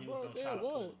 I thought he was gonna try to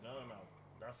what? pull the gun out.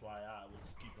 That's why I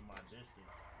was keeping my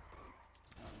distance.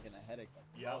 I'm getting a headache.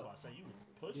 Yeah, I was about to say you was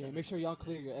pushing. Yeah, make sure y'all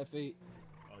clear your F8.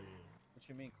 Oh yeah. What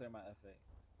you mean clear my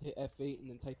F8? Hit F8 and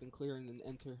then type in clear and then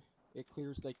enter. It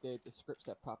clears like the scripts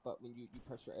that pop up when you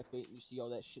press your F8 and you see all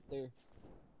that shit there.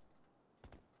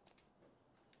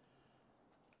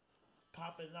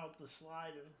 Popping out the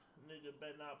slider. Nigga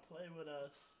better not play with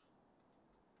us.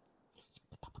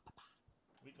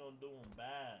 We gonna do him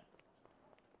bad.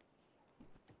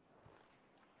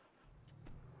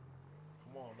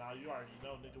 Come on, now you already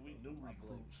know, nigga. We new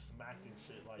recruits smacking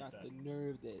shit like Got that. the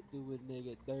nerve that do a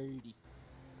nigga dirty.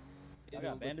 I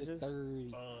got bandages.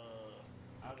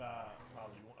 I got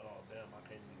probably one. Oh damn, I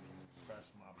can't even press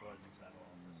my buttons at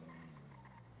all for some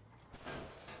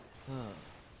reason.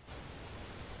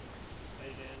 Hey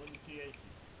man, let me TH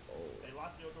you. Oh. Hey,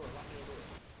 lock your door. Lock your door.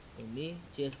 Hey, me?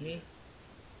 Just me?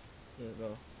 Here we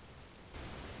go.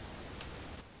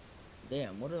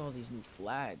 Damn, what are all these new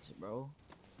flags, bro?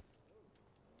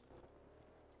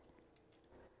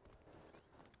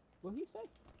 What he say?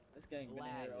 This gang been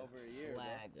in here over a year.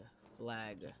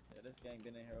 Flag. Yeah, this gang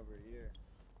been in here over a year.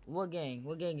 What gang?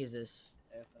 What gang is this?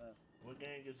 FNF. What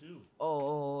gang is you?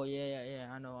 Oh, yeah.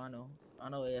 I know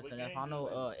AFNF. I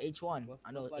know H1.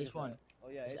 I know H1. Oh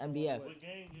yeah, it's H1. MBF. What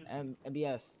gang is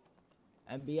MBF.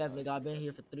 MBF, nigga, I've been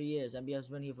here for 3 years. MBF's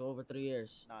been here for over 3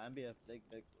 years. Nah, MBF, they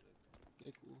cool.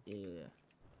 They cool. Yeah.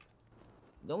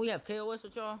 Don't we have KOS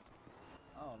with y'all?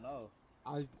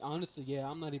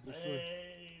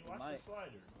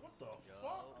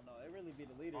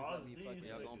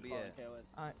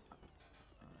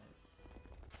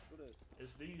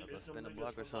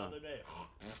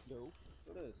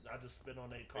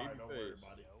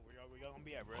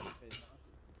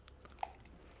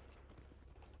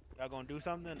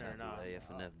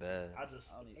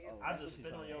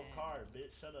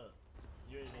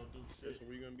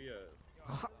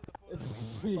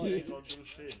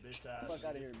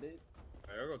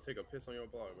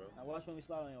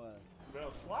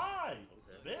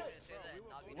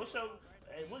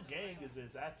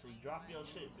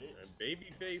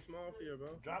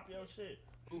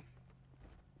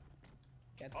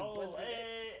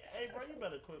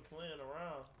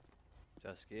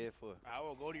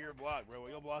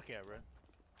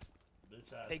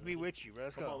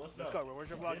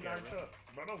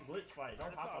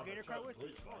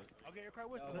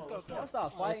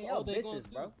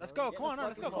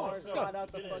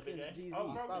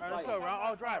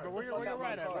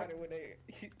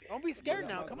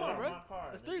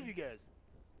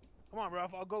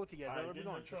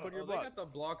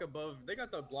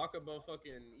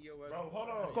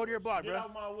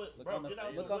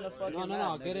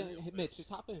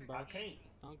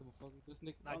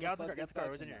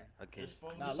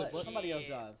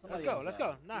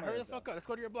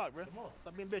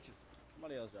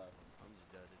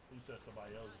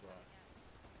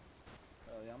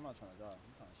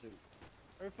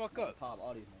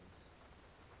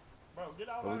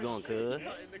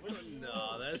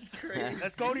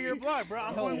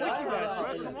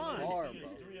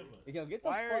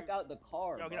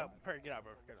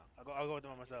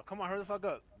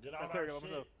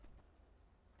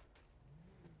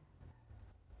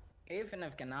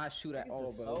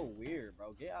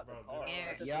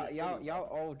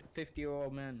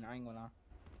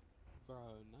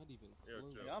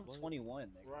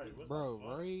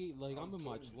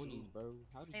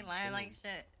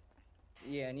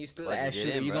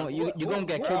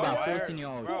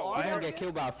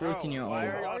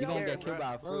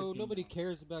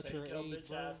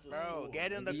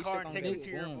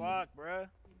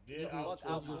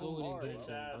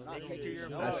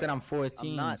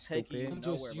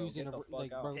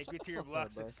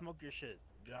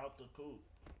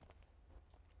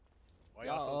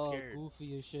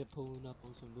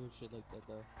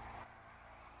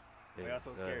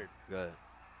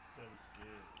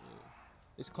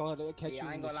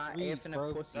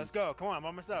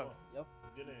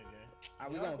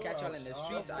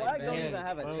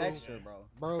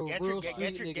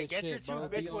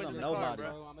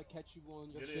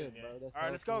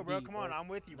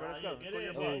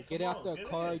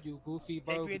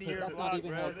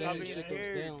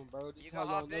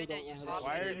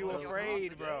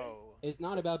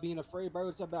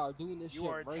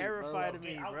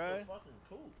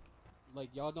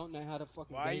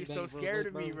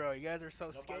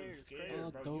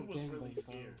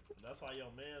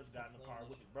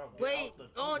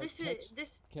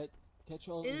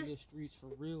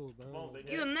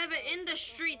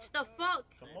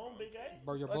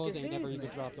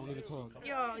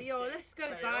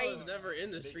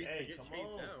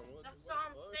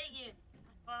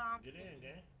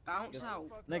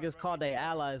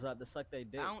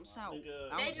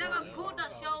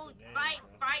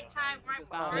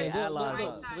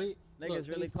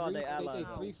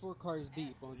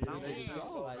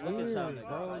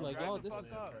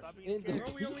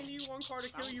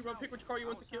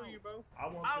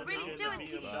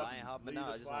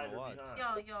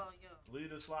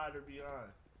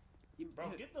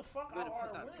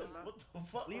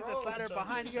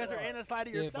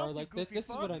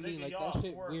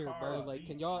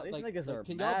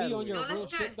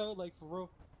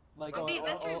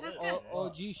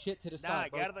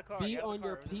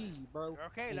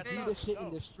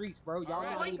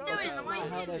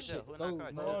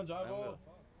 don't drive I will. off.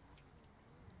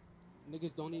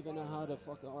 Niggas don't even know how to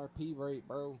fucking RP rate,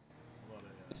 bro. What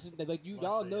they This is like you Flush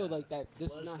y'all they know ass. like that.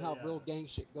 This is Flush not they how real ass. gang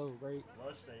shit go, right?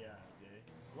 Flush they ass,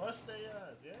 gang. Flush they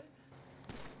ass, gang.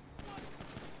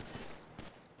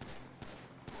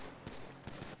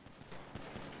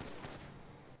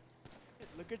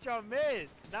 Look at your miss,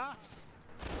 nah.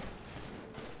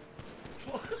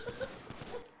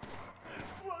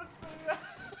 Flush they ass.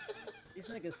 These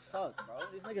niggas suck, bro.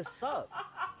 These niggas suck.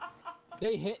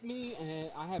 They hit me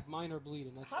and I have minor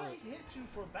bleeding. That's How it. they hit you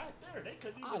from back there? They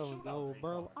couldn't even I don't shoot know, out they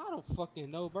bro. car. I don't fucking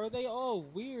know, bro. They all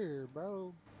weird,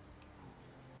 bro.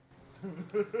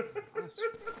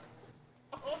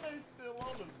 Oh, they still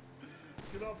on us.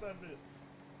 Get off that bitch.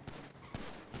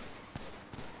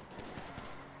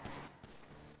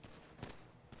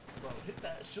 Hit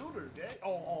that shooter, gang.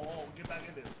 Oh, get back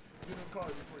in there. Get in the car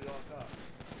before y'all come.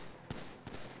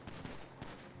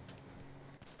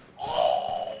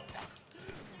 Oh!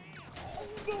 Oh,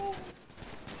 no!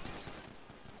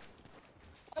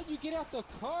 How'd you get out the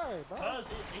car, bro? Cause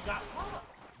it got popped.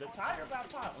 The tire got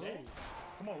popped, man.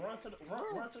 Come on, run to the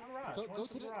garage. Go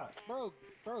to the garage.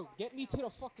 Bro, get me to the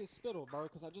fucking spittle, bro,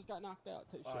 cause I just got knocked out.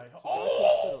 Take shit. Right.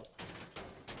 So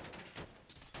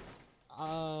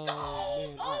Oh!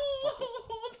 Man. Oh,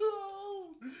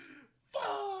 no!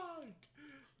 Fuck!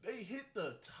 They hit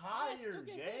the tire,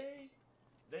 gang.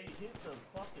 They hit the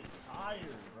fucking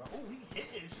tire, bro. Oh, he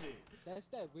hitting shit. That's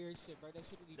that weird shit, bro. That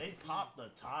shouldn't even They popped the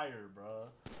tire, bro.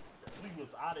 We was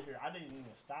out of here. I didn't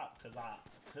even stop because I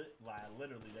could, like,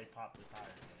 literally, they popped the tire,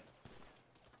 man.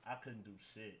 I couldn't do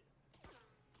shit.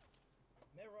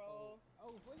 Mirror.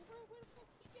 Oh, where the fuck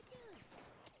did you get there?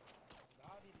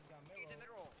 God, he just got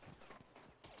mirror.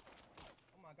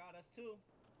 Oh my God, that's two.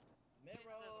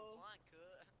 Mirror.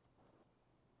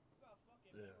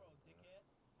 Yeah.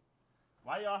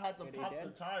 Why y'all had to pop the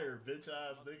tire, bitch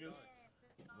ass niggas?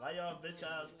 Why y'all bitch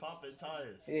ass popping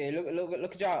tires? Yeah,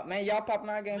 look at y'all, man. Y'all pop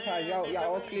my game tires. Y'all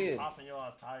all clear. Popping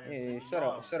y'all tires. Yeah, shut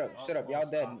up. Y'all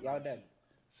dead.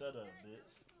 Shut up,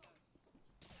 bitch.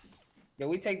 Yo,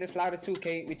 we take the slider too,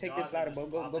 Kate. We take this slider, bro.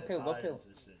 Go pill.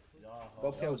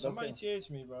 Go pill. Somebody chase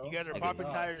me, bro. You guys are popping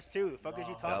tires too. The fuck is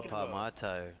you talking about? Y'all popped my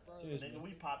tire. Nigga,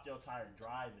 we popped your tire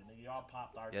driving. Nigga, y'all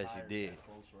popped our tires. Yes, you did. At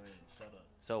close range. Shut up.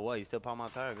 So what? You still pop my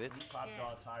tire, bitch? We popped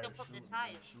y'all tires Still pop the shooting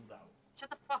tires. shootout. Shut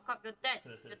the fuck up, you're dead.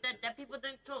 You're dead. Dead people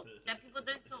don't talk. Dead people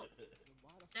don't talk.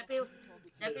 Dead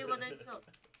people don't talk.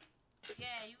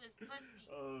 Yeah, you was pussy.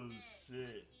 Oh, yeah,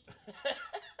 shit.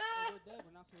 They're dead.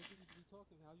 We're not supposed to be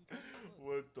talking. How you talking?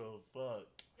 What the fuck?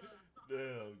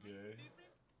 Damn, gang.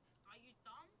 Are you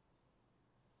dumb?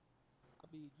 I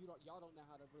mean, y'all don't know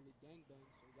how to really gangbang,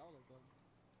 so y'all are dumb.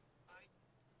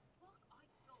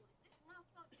 Yo, this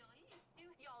motherfucker, yo, he's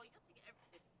still, yo, you're taking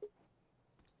everything.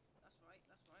 That's right.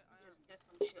 I just get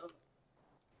some shit on.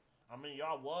 I mean,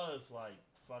 y'all was like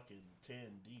fucking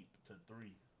 10 deep to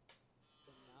 3.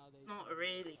 Not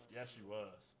really. Yes, you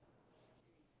was.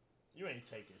 You ain't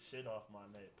taking shit off my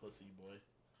neck, pussy boy.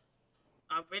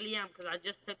 I really am, because I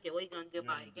just took it. What you gonna do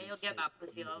about it? Can you get back,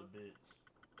 pussy, yo?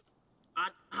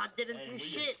 I didn't do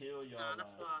shit. Nah,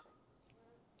 that's why.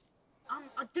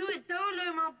 I do it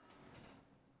dolo, man.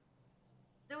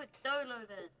 Do it dolo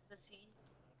then, pussy.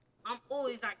 I'm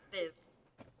always active.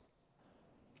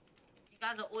 You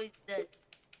guys are always dead.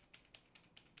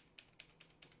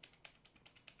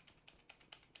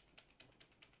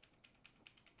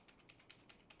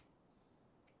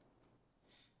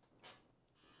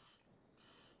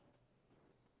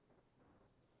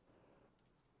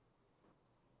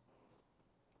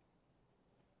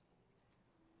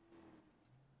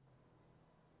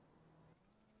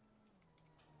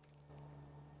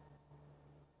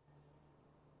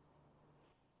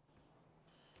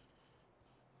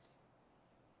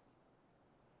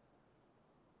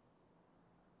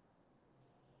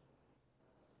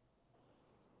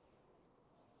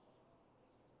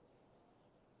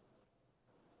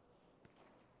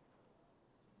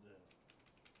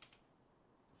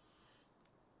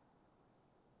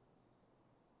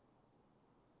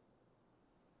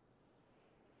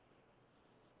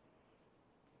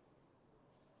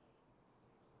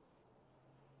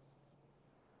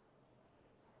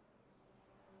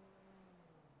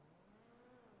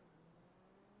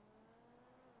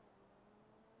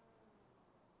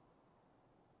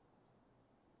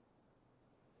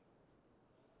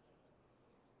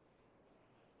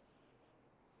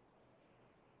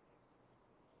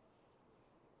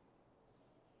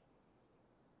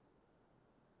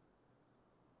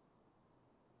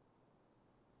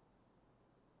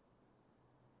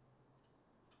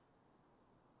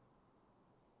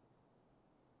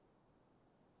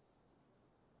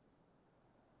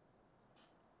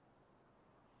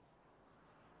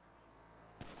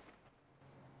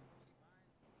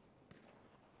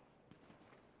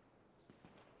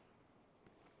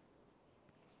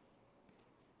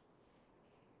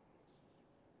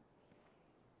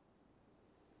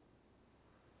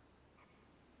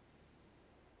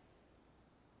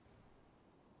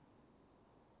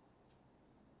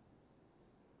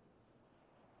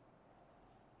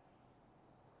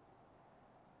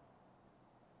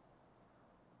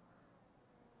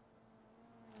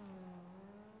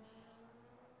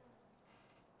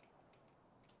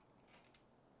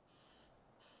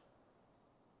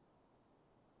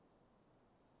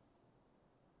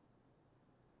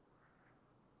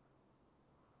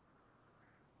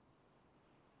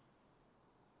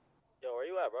 Yo, where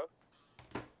you at, bro?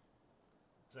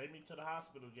 Take me to the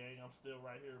hospital, gang. I'm still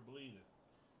right here bleeding.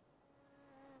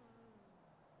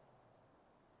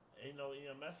 Ain't no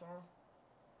EMS on?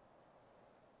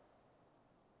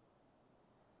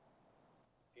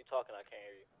 If you talking, I can't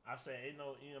hear you. I said, ain't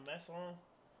no EMS on?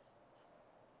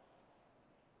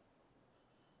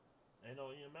 Ain't no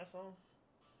EMS on?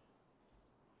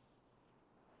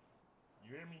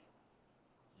 You hear me?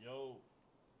 Yo.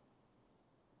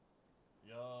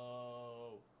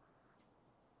 Yo.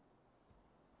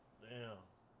 Damn.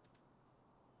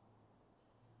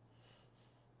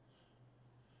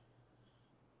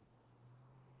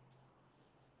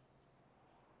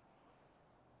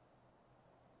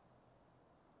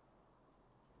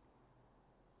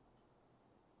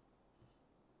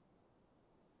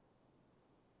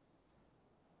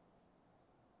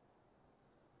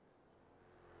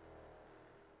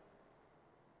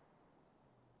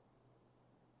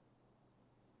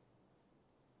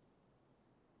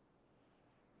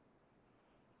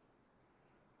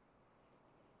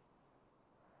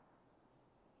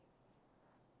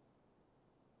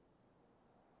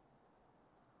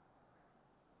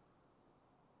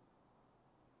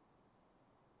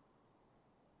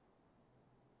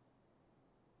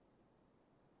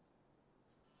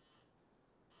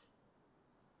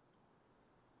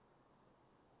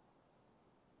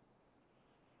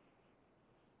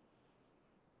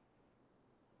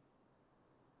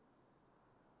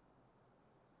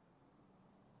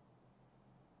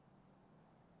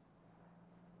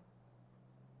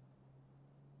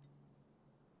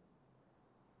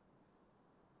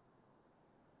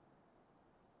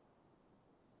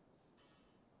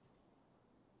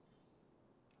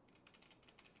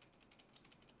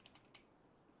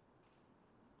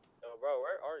 Yo, bro,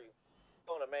 where are you?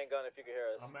 On the main gun if you can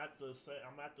hear us. I'm at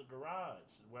the garage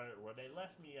where they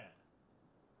left me at.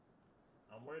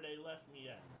 I'm where they left me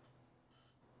at.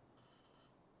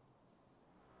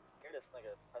 Hear this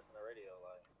nigga pressing the radio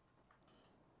like.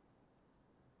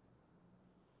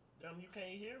 Damn, you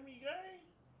can't hear me, gang?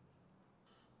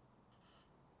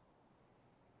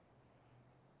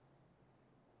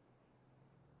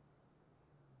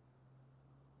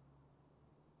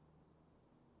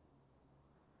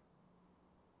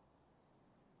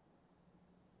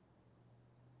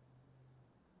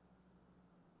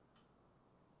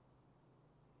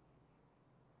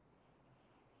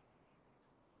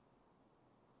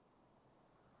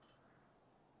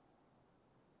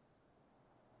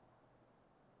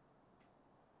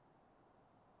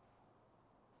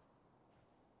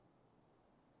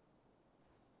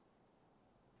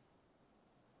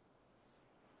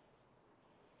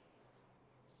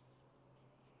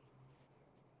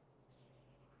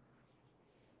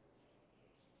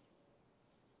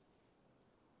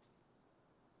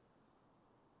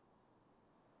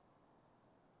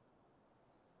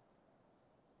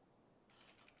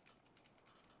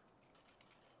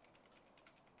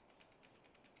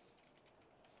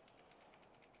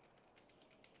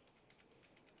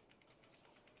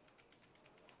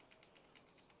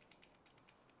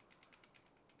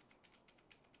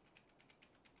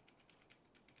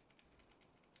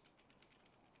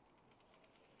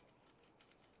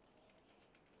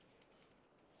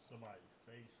 Somebody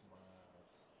face my eyes.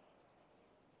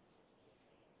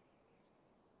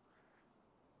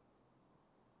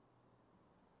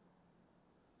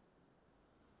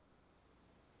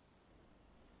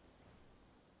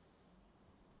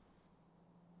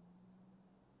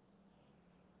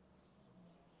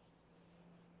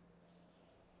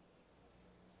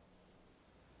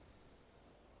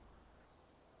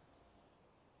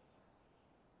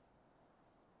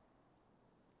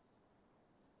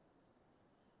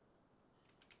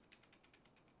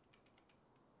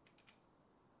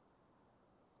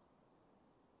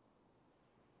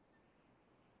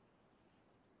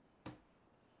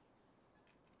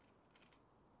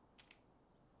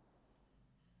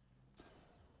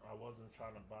 I wasn't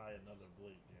trying to buy another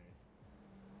Blake game.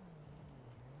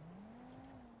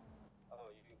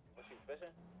 Oh, what you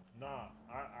fishing? Nah,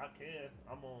 I can.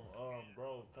 I'm on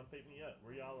Grove. Come pick me up.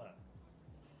 Where y'all at?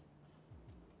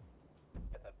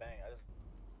 At that bang,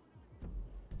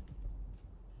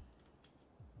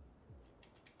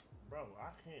 Bro,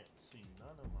 I can't see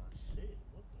none of my shit.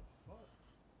 What the fuck?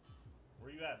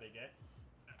 Where you at, big guy?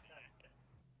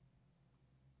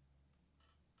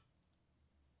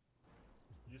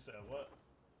 You said what?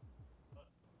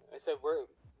 I said we're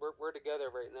together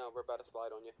right now. We're about to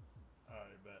slide on you.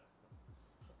 Alright, bet.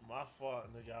 My fault,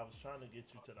 nigga. I was trying to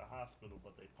get you to the hospital,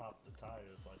 but they popped the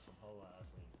tires like some whole ass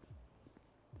niggas.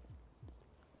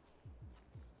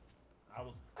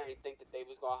 I didn't think that they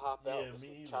was gonna hop out with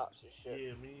some chops and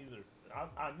shit. Yeah, me either.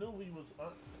 I knew we was.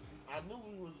 I knew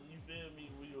we was, you feel me,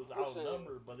 we was Listen,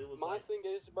 outnumbered, but it was my like, thing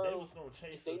is, bro, they was gonna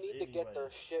chase they us need to get anyway.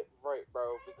 their shit right,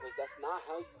 bro, because that's not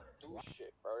how you do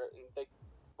shit, bro. And they,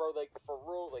 bro, like, for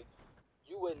real, like,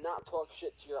 you would not talk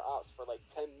shit to your ops for like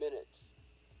 10 minutes.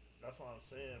 That's what I'm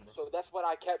saying, bro. So that's what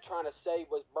I kept trying to say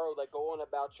was, bro, like, go on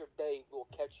about your day, we'll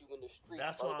catch you in the street,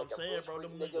 That's bro. what I'm Like a saying, real bro. street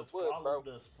Them nigga niggas would, followed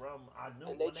bro. us from, I knew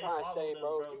And they when they try to followed say, us,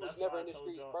 bro, bro, you was that's never why I in the told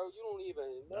streets, y'all. bro. You don't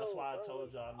even know, That's why I bro. told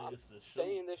y'all I'm niggas to shoot.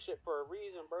 saying this shit for a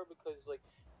reason, bro, because, like,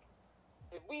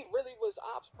 if we really was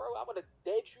ops, bro, I would have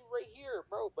dead you right here,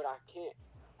 bro, but I can't.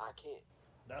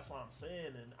 That's what I'm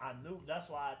saying, and I knew,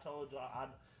 that's why I told y'all,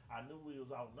 I knew we was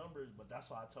outnumbered, but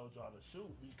that's why I told y'all to shoot,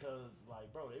 because,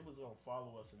 like, bro, they was gonna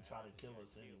follow us and try to kill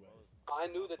us anyway. I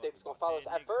knew that they was gonna follow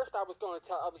us. At first, I was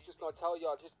just gonna tell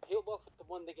y'all, just peel off with the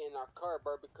one nigga in our car,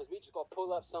 bro, because we just gonna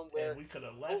pull up somewhere. And we could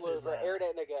have left pull his over, ass. air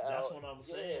that nigga That's out. what I'm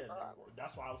Yeah, saying. bro.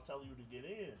 That's why I was telling you to get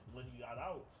in when he got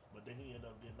out, but then he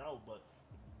ended up getting out. But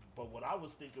what I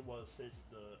was thinking was, since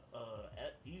the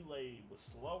E-Lay was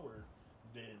slower,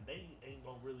 then they ain't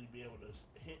gonna really be able to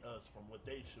hit us from what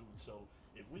they shoot. So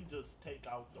if we just take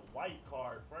out the white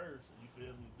card first, you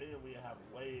feel me, then we have a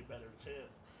way better chance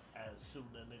at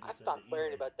shooting the niggas. I stopped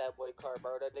worrying about that white car,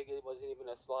 bro. That nigga wasn't even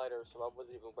a slider, so I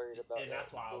wasn't even worried about and that.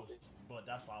 that's why I was, but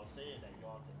that's why I was saying that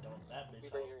y'all can dump that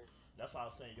bitch right out. here. That's why I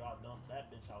was saying y'all dump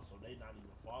that bitch out, so they not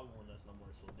even following us no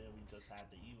more. So then we just had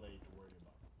the E-Lay to worry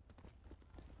about.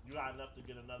 You got enough to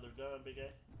get another gun, Big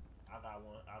A? I got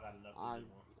one. I got enough to get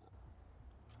one.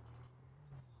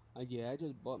 Yeah, I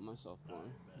just bought myself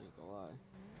one. Ain't gonna lie.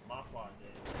 My fault,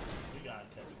 Dave. We gotta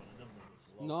catch one of them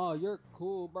niggas. No, you're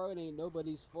cool, bro. It ain't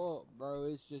nobody's fault, bro.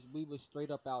 It's just we was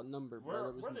straight up outnumbered,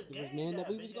 bro. There was nothing that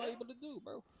we was gonna able to do,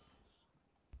 bro.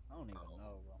 I don't even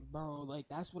know, Bro, like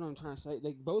that's what I'm trying to say.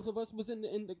 Like both of us was in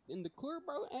the clear,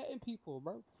 bro, adding people,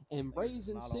 bro. And Ray's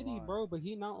in city, bro, but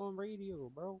he not on radio,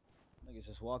 bro. Niggas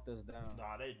just walked us down.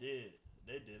 Nah, they did.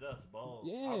 They did us both.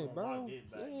 Yeah, bro.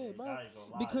 Yeah, bro. I ain't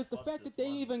gonna lie. Because the fact that they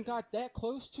even got that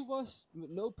close to us,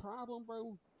 no problem,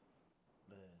 bro.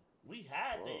 Man, we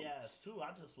had they ass too.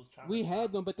 I just was trying. We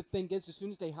had them, but the thing is, as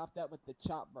soon as they hopped out with the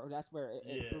chop, bro, that's where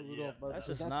it threw it off, bro. That's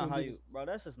just not how you, bro.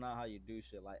 That's just not how you do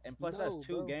shit. Like, and plus, that's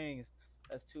two gangs.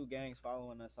 That's two gangs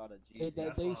following us out of G.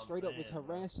 They straight up was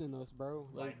harassing us, bro.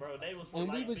 Like, bro, they was and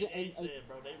like we was BA said,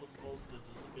 bro, they was supposed to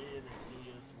just spin and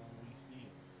see us when we see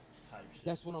them, type shit.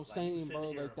 That's what I'm saying,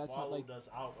 bro. Like that's how like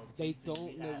they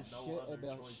don't know shit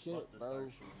about shit, bro.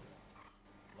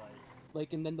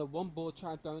 Like, and then the one bull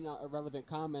tried throwing out irrelevant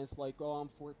comments like, "Oh, I'm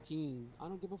 14. I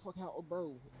don't give a fuck how,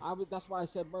 bro." That's why I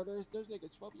said, bro, there's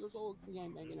niggas 12 years old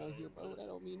gang banging out here, bro. That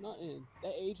don't mean nothing.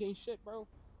 That age ain't shit, bro.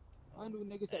 I knew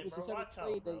niggas that was in 7th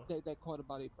grade that caught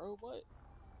about it, bro. What?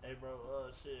 Hey, bro,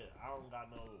 shit, I don't got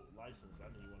no license. I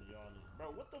need one of y'all niggas.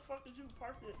 Bro, what the fuck is you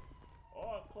parking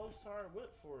all close to our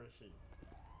whip for and shit?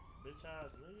 Bitch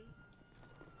ass nigga.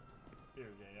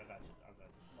 Here, gang, I got you.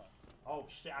 Oh,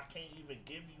 shit, I can't even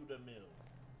give you the mill.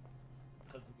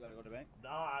 Cause you gotta go to the bank?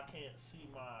 No, I can't see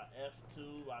my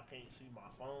F2. I can't see my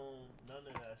phone. None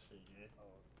of that shit, gang.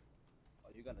 Oh,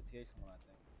 you got a TH one, I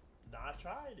think. Nah, I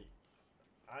tried it.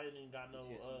 I ain't even got no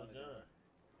gun.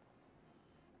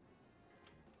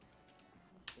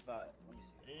 If let me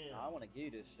see. Nah, I want to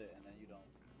give you this shit, and then you don't.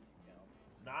 You know.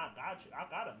 Nah, I got you. I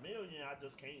got $1 million. I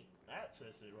just can't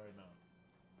access it right now.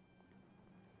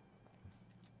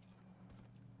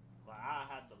 Like, I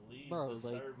had to leave the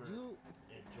server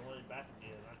and join back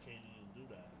again. I can't even do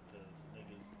that because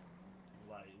niggas,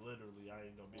 like, literally, I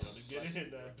ain't gonna be able to get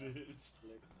in that bitch.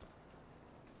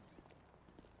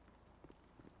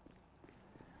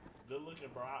 Good looking,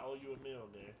 bro. I owe you $1 million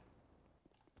there.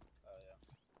 Oh, yeah.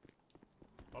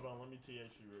 Hold on, let me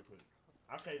TH you real quick.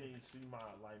 I can't even see my,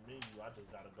 like, menu. I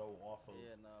just gotta go off of.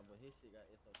 Yeah, nah, but his shit got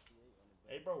SOTA on it.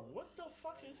 Hey, bro, what the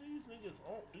fuck is these niggas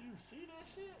on? Do you see that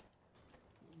shit?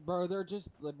 Bro, they're just,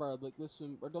 like, bro, like,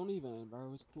 listen, bro, don't even,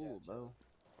 bro. It's cool, bro.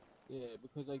 Yeah,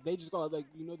 because, like, they just got, like,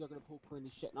 you know they're gonna pull corny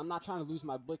shit. And I'm not trying to lose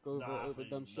my blick over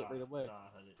dumb shit right away. Nah,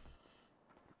 honey.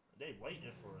 They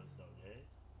waiting for us, though,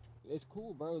 yeah? It's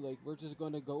cool, bro. Like, we're just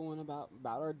gonna go on about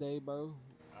our day, bro.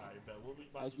 Alright, bet. What we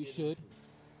about as to we get should. into?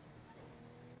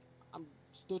 I'm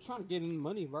still trying to get in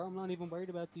money, bro. I'm not even worried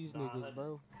about these niggas, honey.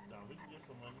 bro. Nah, we can get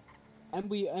some money. And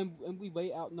we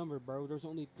way outnumbered, bro. There's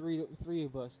only three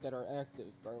of us that are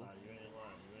active, bro. Nah, you ain't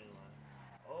lying. You ain't lying.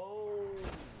 Oh.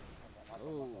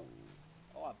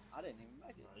 Oh, I didn't even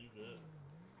make it. Nah, you good.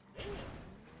 Damn.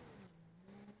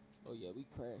 Oh yeah, we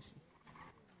crashing.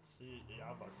 See, yeah, I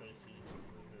was about to say, see,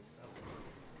 I'm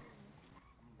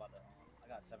about to. I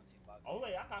got 17 bucks. Oh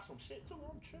wait, I got some shit too.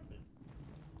 I'm tripping.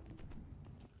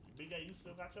 Big A, you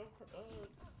still got your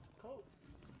coat?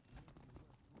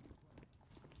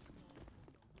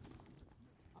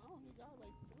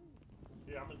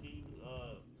 Here, I'm gonna give you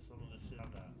some of the shit I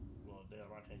got. Well, damn,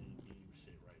 I can't even give you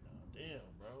shit right now. Damn,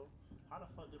 bro. How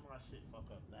the fuck did my shit fuck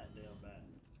up that damn bad?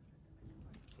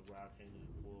 To where I can't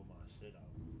even pull my shit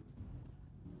out.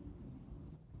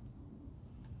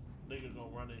 Nigga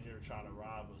gonna run in here try to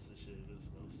rob us and shit. Just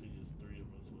gonna see us 3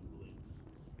 of us with blinks.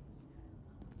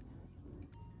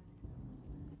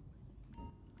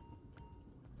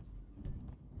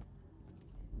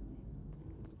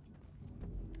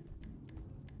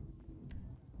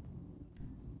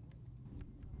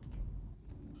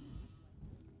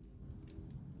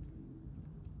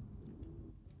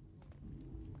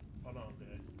 Hold on,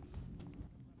 man.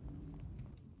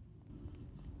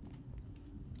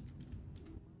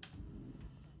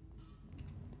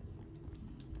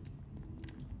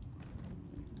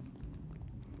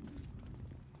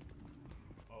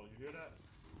 Oh, you hear that?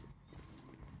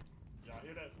 Y'all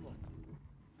hear that? Come on.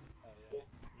 Oh yeah.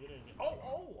 You didn't get. Oh,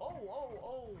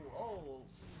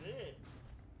 shit.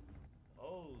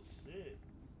 Oh, shit.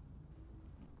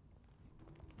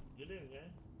 Get in,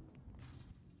 gang.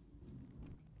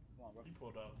 Come on, bro. He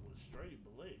pulled up with straight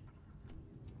blick.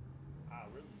 I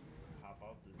really hop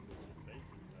out this bitch's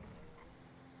faces though.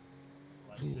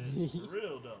 Like this. For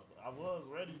real though. I was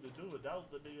ready to do it. That was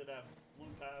the nigga that flew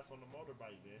past on the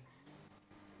motorbike, man.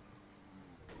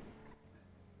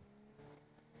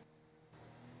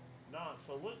 Nah,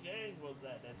 so what gang was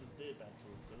that just did that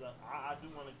to us? Cause I do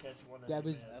want to catch one of that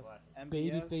them was man's like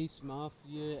Babyface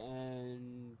Mafia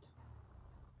and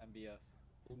MBF.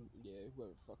 Yeah,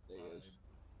 whoever the fuck they is.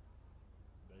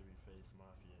 Babyface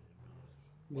Mafia and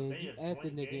BS. Man, They you a add the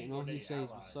joint nigga gang and or all he they says allies?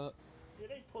 what's up. Yeah,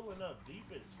 they pulling up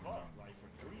deep as fuck, like for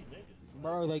 3 niggas.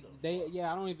 Bro, like what the they, fuck?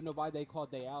 yeah, I don't even know why they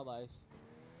called they allies.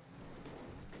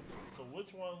 So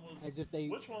which one was? As if they.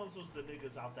 Which ones was the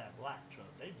niggas out that black truck?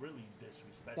 They really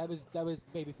disrespected. That was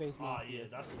Babyface Oh Mafia. yeah,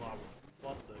 that's what I was.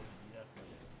 Fuck the MDF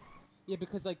niggas. Yeah,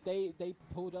 because like they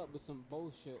pulled up with some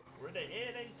bullshit. Where they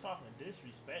talking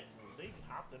disrespectful. They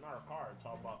hopped in our car and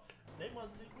talk about they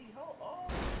must think we ho. Oh,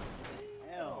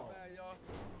 Hell.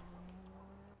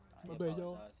 My bad,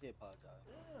 y'all. He apologized.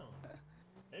 Damn.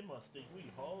 They must think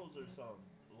we hoes or something.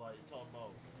 Like talking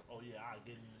about, oh yeah, I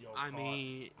get in your I car.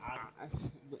 mean,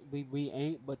 we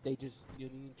ain't, but they just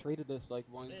treated us like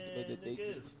ones, but they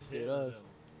just did us. Them.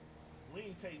 We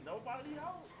ain't take nobody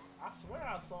out. I swear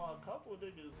I saw a couple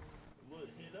niggas would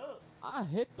hit up. I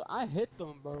hit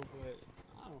them, bro, but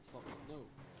I don't fucking know.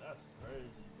 That's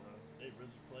crazy, bro. They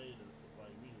really played us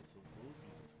like we were some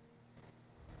goofies.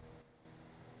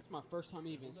 It's my first time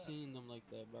even seeing them like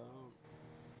that, bro.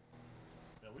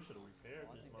 Yeah, we should have repaired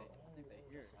this mother. I think they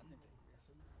hear it. I think they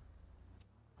hear it.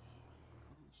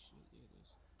 Oh shit, yeah it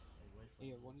is. Hey, wait for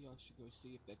Yeah, one of y'all should go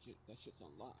see if that shit's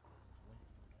unlocked. Wait,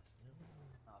 that's them.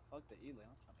 Nah, fuck the Eli.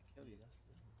 I'm trying to kill you. That's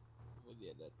them. Well,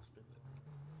 yeah, that's. Spin it.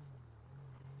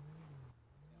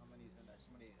 See how many's in there?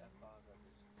 So many F5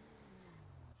 records.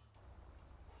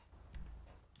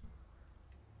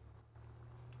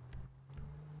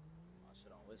 Oh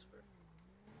shit on Whisper.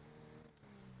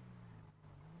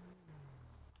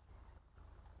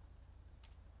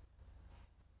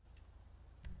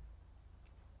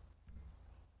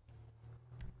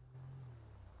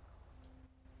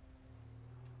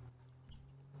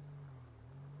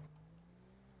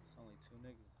 It's only 2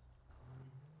 niggas.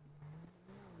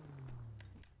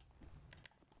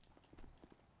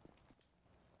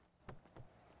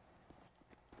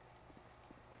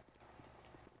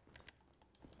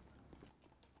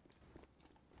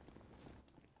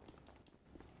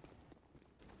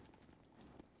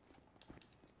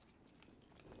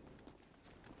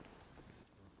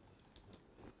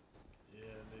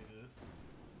 Yeah, niggas.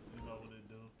 You know what it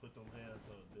do. Put them hands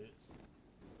up, bitch.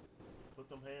 Put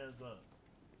them hands up.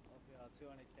 Okay,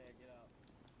 200K, get out.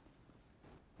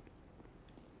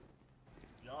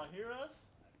 Y'all hear us?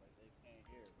 Act like they can't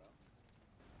hear, bro.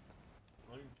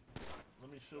 Let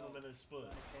me shoot him in his foot.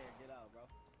 200K, get out, bro.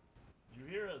 You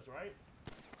hear us, right?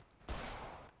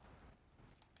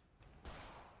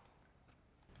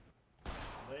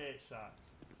 Leg shots.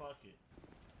 Fuck it.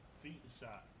 Feet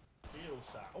shot. Heel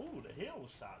shot. Ooh, the heel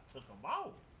shot took him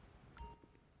out.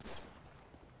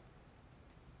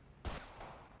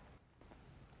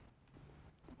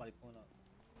 Somebody pulling up.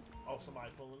 Oh,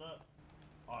 somebody pulling up.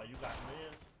 Oh, you got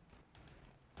mans?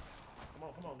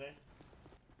 Come on, gang.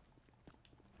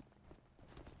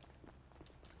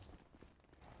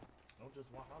 Don't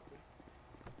just walk out there.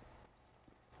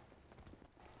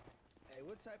 Hey,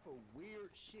 what type of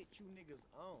weird shit you niggas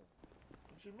own?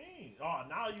 What you mean? Oh,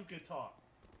 now you can talk.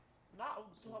 Now,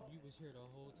 you was here the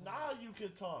whole time. now you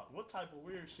can talk. What type of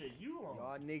weird shit you on?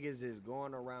 Y'all niggas is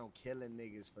going around killing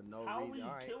niggas for no How reason. we All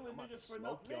right, killing I'm about niggas to for no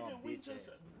smoke y'all nigga? We bitch just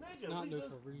ass. we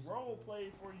just role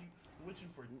play for you with you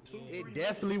for 2-3 It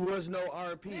definitely was no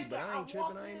RP, Nigga, but I ain't tripping.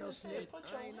 walked I ain't in no and said, snitch. "Put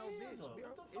I your ain't no hands bitch, up." bro.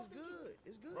 What the fuck It's good.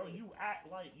 It's good. Bro, you act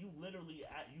like you literally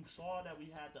you saw that we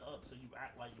had the up, so you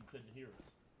act like you couldn't hear us,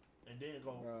 and then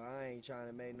go. Bro, I ain't trying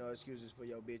to make no excuses for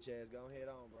your bitch ass. Go ahead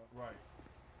on, bro. Right.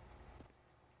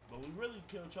 But we really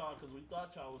killed y'all because we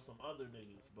thought y'all was some other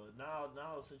niggas. But now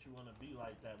since you want to be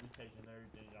like that, we taking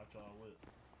everything out y'all with.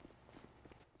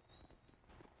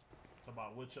 Talk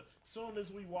about what soon as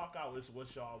we walk out, it's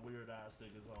what y'all weird ass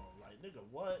niggas on. Like, nigga,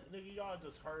 what? Nigga, y'all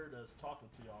just heard us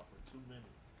talking to y'all for 2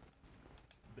 minutes.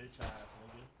 Bitch ass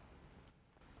nigga.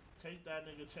 Take that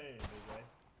nigga chain, nigga.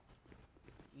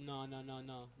 No.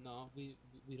 We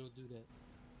don't do that.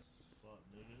 Fuck,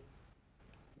 nigga.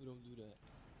 We don't do that.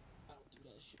 I don't do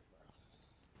that shit, bro.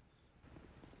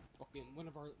 Fucking one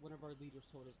of our leaders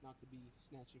told us not to be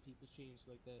snatching people's chains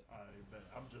like that. I bet.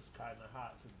 I'm just kind of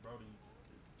hot because Brody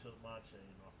took my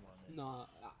chain off my neck. Nah,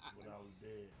 when I was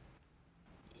dead.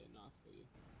 Yeah, nah, for you.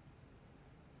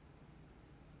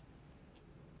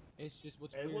 It's just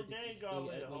what's hey, weird. What gang y'all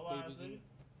in?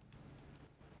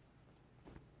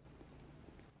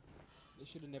 They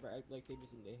should have never acted like they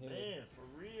was in their head. Man, for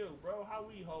real, bro. How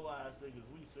we hoe ass niggas?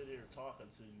 We sit here talking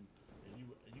to you,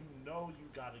 and you know you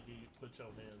gotta put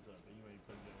your hands up, and you ain't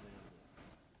putting your hands up.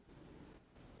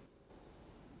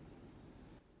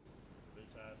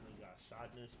 Bitch ass nigga got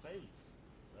shot in his face.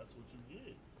 That's what you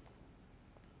get.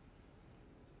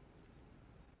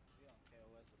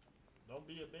 Don't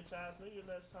be a bitch ass nigga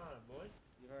next time, boy.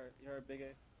 You heard Big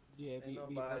A? Ain't Yeah,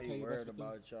 nobody worried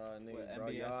about y'all niggas, bro.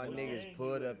 Y'all niggas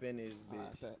put up in this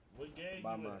bitch. What gang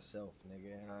by you myself,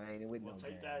 nigga. I ain't with no gang.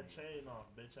 Take that chain off,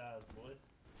 bitch ass boy.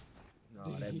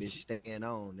 No, that bitch staying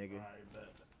on, nigga. Alright,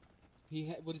 bet.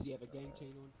 What does he have, a gang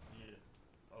chain on?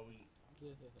 Yeah. Oh,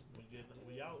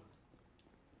 we out.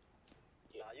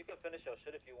 Yeah, you can finish your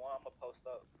shit if you want. I'ma post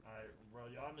up. Alright, bro.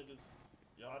 Y'all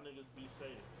niggas be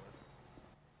safe, bro.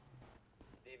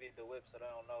 DV's the whip, so they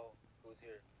don't know who's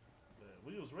here. Man,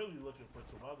 we was really looking for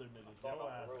some other niggas.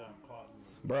 Your ass got caught.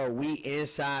 Bro, we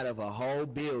inside of a whole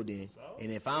building,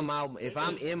 and if I'm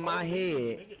in my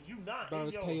head, nigga, you not bro,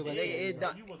 in your head.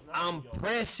 I'm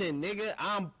pressing, nigga.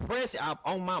 I'm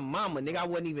on my mama, nigga. I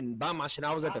wasn't even by my shit.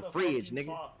 I was at the fridge,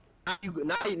 nigga.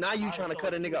 Now you trying to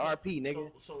cut a nigga RP, nigga.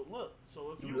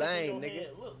 So if you lame, nigga.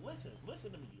 Head, look,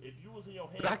 listen to me. If you was in your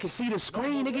head, I can see the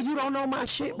screen, nigga. You don't know my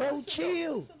shit, bro.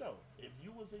 Chill. Listen though. If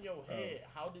you was in your head,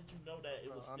 how did you know that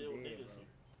it was still niggas here?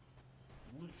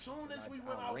 As soon as we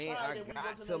went outside, I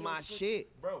got to my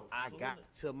shit, bro. I got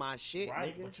to my shit,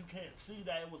 right? nigga. But you can't see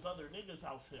that it was other niggas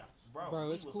out here, bro.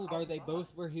 Bro, it's cool, bro. They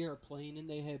both were here playing in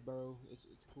their head, bro.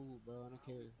 It's cool, bro. I don't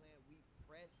care.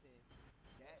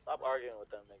 Stop arguing with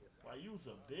them niggas. Why you was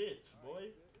a bitch, boy?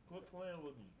 Quit playing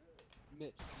with me.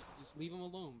 Mitch, just leave him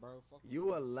alone, bro. Fuck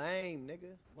you a lame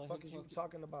nigga. What the fuck is you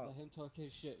talking about? Let him talk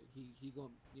his shit. He gonna,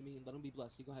 let him be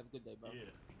blessed. He gonna have a good day, bro. Yeah.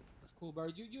 It's cool, bro.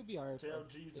 You'll be alright. Tell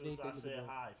Jesus I said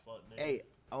hi, fuck nigga. Hey,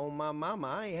 on my mama,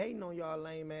 I ain't hating on y'all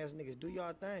lame ass niggas. Do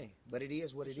y'all thing, but it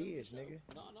is what it is, nigga.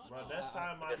 No. Bro, that's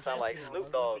time I sound like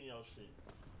Snoop Dogg. Your shit.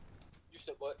 You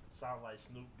said what? Sound like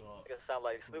Snoop Dogg. It sound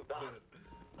like Snoop Dogg.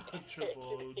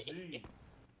 Triple OG.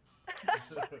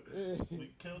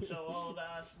 We killed your old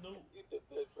ass Snoop. You did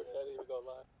good for that. I ain't even gonna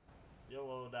lie. Your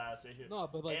old ass in here. No,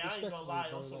 but like, hey, I ain't gonna lie,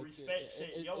 on bro, some like, respect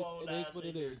shit. Your old it ass is what in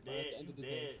it here is, bro, at the end of the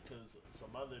dead day. cause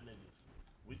some other niggas.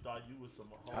 We thought you was some.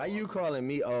 How you calling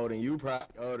me old and you probably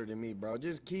older than me, bro?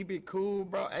 Just keep it cool,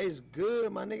 bro. Hey, it's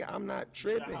good, my nigga. I'm not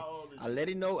tripping. I let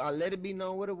it be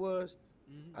known what it was.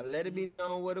 I let it be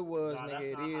known what it was, nigga.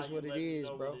 It is what it is,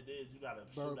 bro.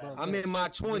 Bro, I'm in my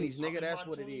 20s, nigga. That's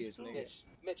what it is, nigga.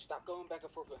 Mitch, stop going back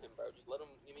and forth with him, bro. Just let him.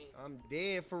 You mean? I'm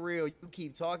dead for real. You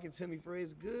keep talking to me for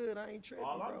it's good. I ain't tripping,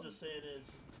 All I'm bro. just saying is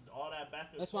all that back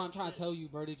and That's why I'm trying to tell you,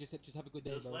 bro. Just have a good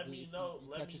day, just bro. let me know.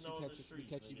 Let me know we in catch the us,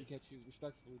 streets, we catch you,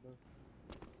 respectfully, bro.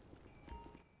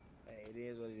 Hey, it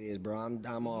is what it is, bro.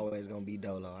 I'm always gonna be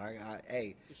dolo.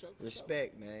 Hey,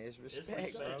 respect, man. It's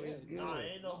respect, bro. It's good. Nah,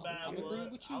 ain't no bad I'm blood.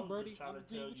 agreeing with you, I was Brody. just trying I'm to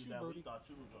tell agreeing with you you, that Brody. we thought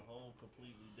you was a whole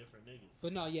completely different niggas.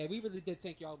 But no, yeah, we really did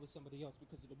think y'all was somebody else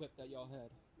because of the whip that y'all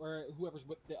had, or whoever's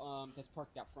whip that that's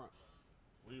parked out front.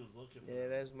 We was looking for. Yeah,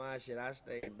 that's my shit. I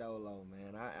stay dolo,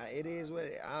 man. It is what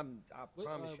it. I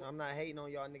promise you, I'm not hating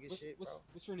on y'all niggas shit, bro.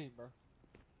 What's your name, bro?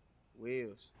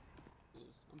 Wheels.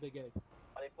 I'm Big A.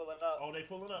 Are they pulling up? Oh, they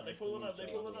pulling up. They pulling up. They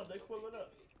pulling up. They pulling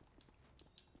up.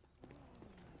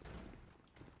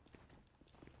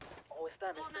 Oh, it's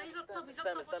them. Oh, no, he's up top. He's up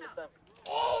It's top. Watch out. them.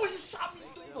 Oh, he shot me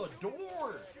through the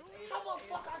door. How the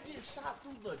fuck I get shot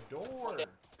through the door?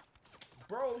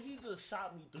 Bro, he just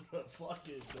shot me through the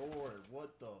fucking door.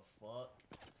 What the fuck?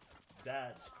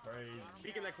 That's crazy.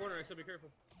 Peek in that corner, so be careful.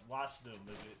 Watch them,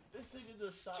 nigga. This nigga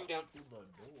just shot me through the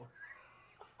door.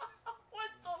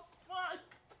 What the fuck?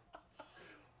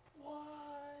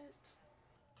 What?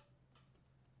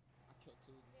 I killed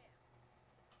two.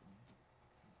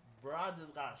 Bro, I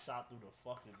just got shot through the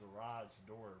fucking garage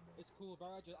door, bro. It's cool, bro.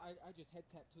 I just head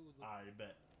tapped two of them. I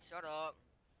bet. Shut up.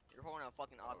 You're holding a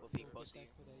fucking aqua peak pussy.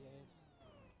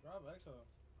 Rob Exo.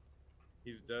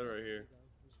 He's dead right here.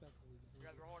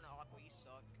 You're holding an aqua, you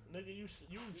suck. Nigga, you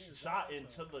shot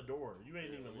into the door. You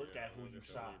ain't even look at who you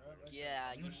shot.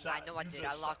 Yeah, I know I did.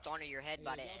 I locked onto your head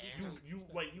by the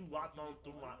Wait, you locked on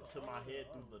to my head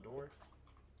through the door?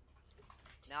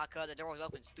 Nah, cuz the door was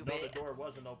open, stupid. No, the door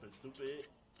wasn't open, stupid.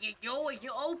 Yo, it's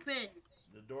open.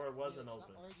 The door wasn't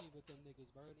open.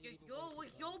 Yo,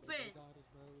 it's open.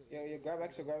 Yo, grab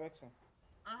Exo, grab Exo.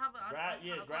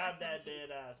 Grab that dead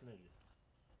ass nigga.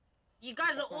 You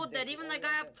guys are all dead, even the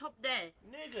guy up top there.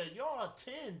 Nigga, y'all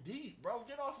 10 deep, bro.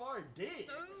 Get off our dick.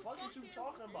 What the fuck is you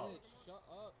talking about? Shut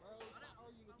up, bro. Stop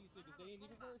arguing with these niggas. They ain't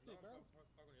even worth it, bro.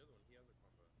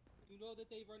 You know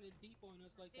that they running deep on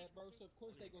us like that, bro. So of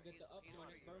course they gonna get the ups on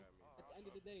us, bro. At the end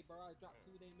of the day, bro, I dropped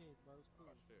two of they men, bro. It's cool.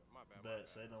 My bad. Bet,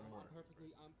 say no more.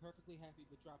 I'm perfectly happy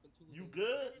with dropping two. You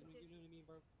good? You know what I mean,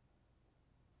 bro?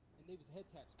 And they was head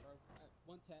taps, bro.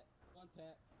 One tap.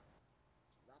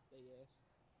 Drop they ass.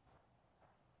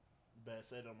 Bet,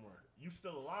 say no more. You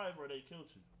still alive or they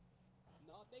killed you?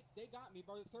 No, they got me,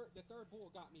 bro. The third bull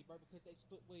got me, bro, because they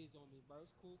split ways on me, bro.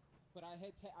 It's cool. But I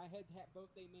had tapped both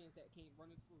they mans that came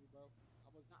running through, bro.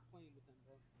 I was not playing with them,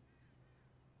 bro.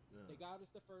 Yeah. They got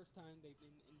us the first time, and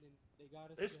then they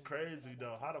got us. It's again, crazy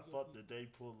though. How the fuck did they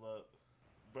pull up?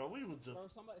 Bro, we was just.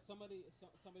 Bro, somebody probably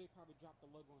dropped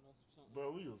the logo on us or something.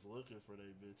 Bro, we was looking for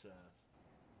they bitch ass.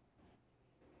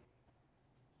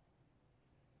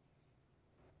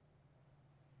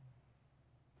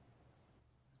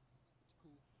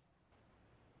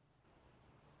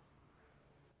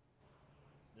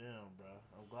 Damn, bro.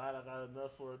 I'm glad I got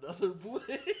enough for another blink.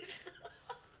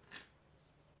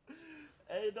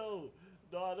 Hey, no,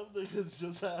 them niggas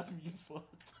just have me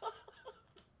fucked up.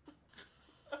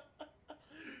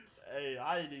 Hey,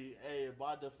 in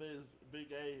my defense,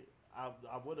 Big A,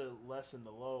 I would have lessened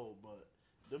the load, but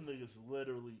them niggas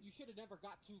literally. You should have never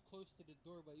got too close to the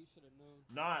doorway. You should have known.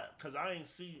 Nah, cause I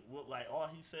ain't see what all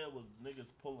he said was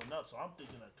niggas pulling up. So I'm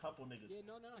thinking a couple niggas. Yeah,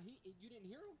 no. You didn't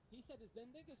hear him. He said it's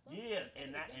them niggas, bro. Yeah,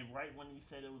 and right when he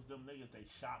said it was them niggas, they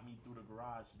shot me through the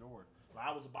garage door. Like,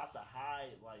 I was about to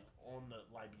hide on the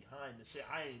behind the shit.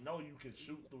 I ain't know you could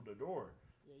shoot through the door.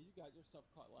 Yeah, you got yourself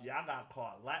caught. Yeah, I got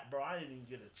caught. Bro, I didn't even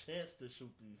get a chance to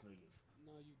shoot these niggas.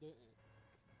 No, you didn't.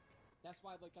 That's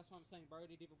why I'm saying, bro. It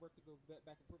didn't even worth to go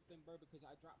back and forth with them, bro, because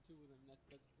I dropped two of them.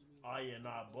 That's you mean. Oh yeah,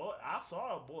 nah, boy. I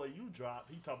saw a boy you dropped.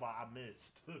 He talking about I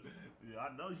missed. Yeah, I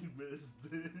know you missed,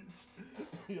 bitch.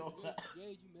 Yo.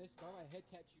 Yeah, you missed, bro. I head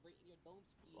tapped you right in your dome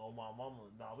ski. Oh my mama.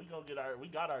 Nah, we got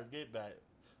our get back.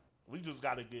 We just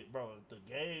gotta get, bro. If the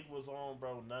gang was on,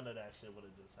 bro, none of that shit would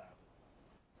have just happened.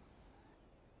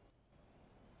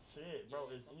 Shit, bro,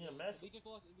 it's EMS. We just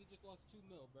lost $2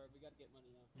 mil, bro. We gotta get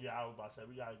money now. Yeah, I was about to say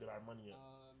we gotta get our money up.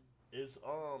 Is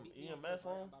EMS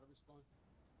on? I'm about to respond.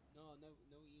 No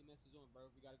EMS is on, bro.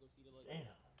 We gotta go see the light.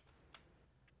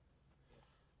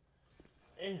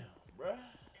 Damn, bro.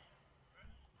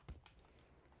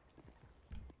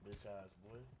 Bitch ass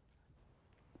boy.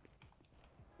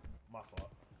 My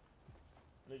fault.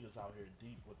 Niggas out here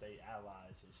deep with they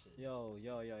allies and shit. Yo.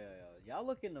 Y'all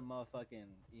look in the motherfucking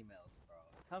emails, bro.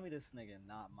 Tell me this nigga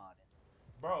not modding.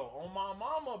 Bro, on my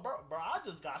mama, bro, I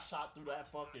just got shot through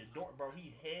that fucking door, bro.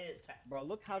 He head tapped. Bro,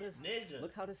 look how this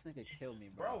nigga killed me,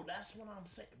 bro. Bro, that's what I'm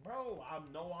saying. Bro,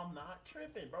 I'm not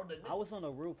tripping, bro. I was on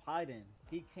the roof hiding.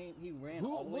 He ran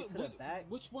all the way to the back.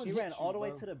 Which one? He ran all the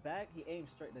way to the back. He aimed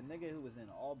straight. The nigga who was in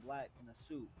all black in a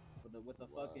suit with the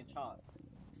fucking chop.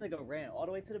 This nigga ran all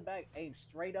the way to the back, aimed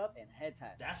straight up, and head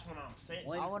tap. That's what I'm saying.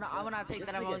 I wanna take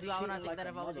that if I was you. I wanna take that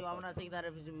if I was you. I wanna take that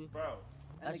if you. Bro.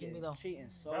 That's me though. Cheating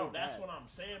so bro, bad. That's what I'm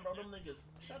saying, bro. Them niggas,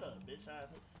 shut up, bitch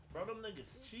ass. Bro, them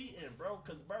niggas cheating, bro.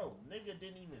 Cause bro, nigga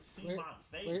didn't even see my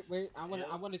face. Wait. I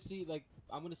wanna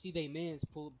see they mans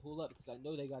pull up because I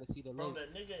know they gotta see the light. Bro,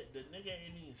 the nigga didn't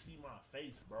even see my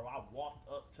face, bro. I walked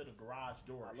up to the garage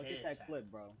door. Look at that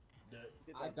clip, bro.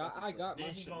 I got my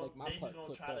then shit, then he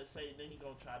gonna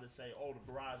up. try to say, oh,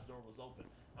 the garage door was open.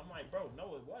 I'm like, bro,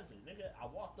 no, it wasn't, nigga. I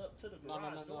walked up to the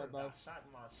garage door and bro. got shot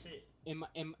in my shit.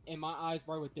 In my eyes,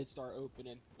 bro, it did start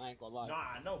opening. I ain't gonna lie. Nah,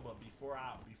 I know, but before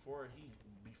I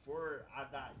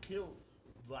got killed,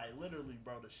 like literally,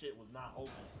 bro, the shit was not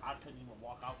open. I couldn't even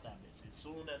walk out that bitch. As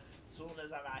soon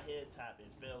as I got head tapped and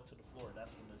fell to the floor,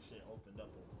 that's when the shit opened up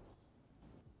on me.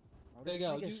 Oh, There you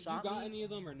go. You got any of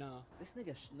them or nah? This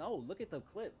nigga, no. Look at the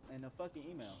clip in the fucking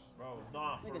email. Bro,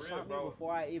 nah, this nigga for real, shot me bro.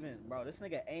 before I even, bro. This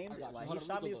nigga aimed, like he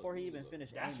shot me before he even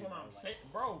finished That's aiming. what I'm saying,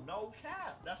 bro. No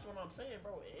cap. That's what I'm saying,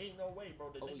 bro. It ain't no way,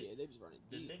 bro. The nigga, yeah, they was running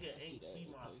deep. The nigga ain't see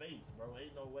my face, bro.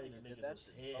 Ain't no way the nigga just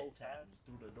head tapped me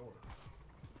through the door.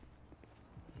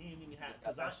 He ain't even have,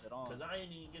 cause I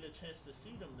ain't even get a chance to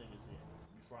see them niggas in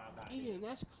before I got hit. Damn,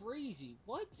 that's crazy.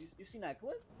 What? You seen that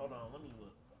clip? Hold on, let me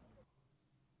look.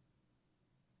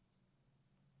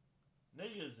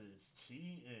 Niggas is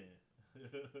cheating.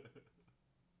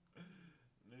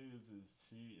 Niggas is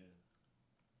cheating.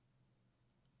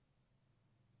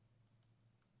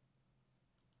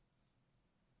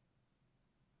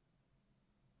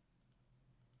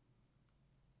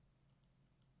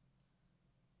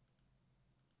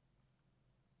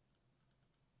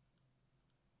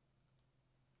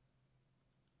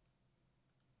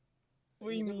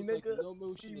 Free me, nigga. No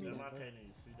motion in I there, can't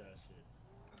even see that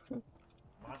shit.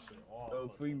 My shit all Yo,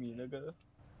 free me, nigga.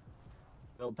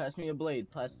 Yo, pass me a blade.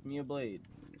 Pass me a blade.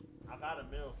 I got a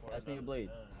meal for Pass me a blade.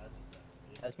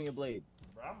 Pass me a blade.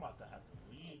 Bro, I'm about to have to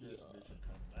leave this bitch and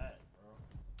come back,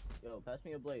 bro. Yo, pass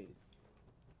me a blade.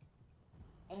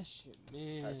 That shit,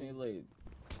 man. Pass me a blade.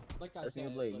 Like I pass said, me a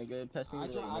blade, nigga. Pass me a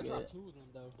blade, nigga. I dropped 2 of them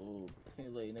though. Ooh, pass me a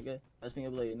blade, nigga. Pass me a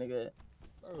blade, nigga.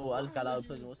 Oh, I just got out of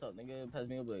prison. What's up, nigga? Pass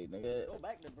me a blade, nigga. Go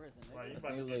back to prison, nigga.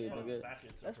 Pass me a blade, nigga.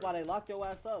 That's why they locked your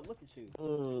ass up. Look at you.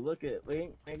 Ooh, look at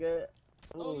Link, nigga.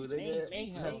 Ooh, nigga.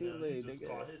 Link, Pass me a blade, just nigga.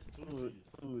 call his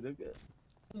Ooh, nigga.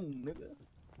 Nigga.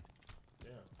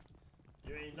 Damn.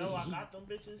 You ain't know I got them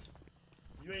bitches?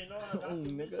 You ain't know I got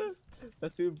them nigga. bitches?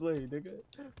 Pass me a blade, nigga.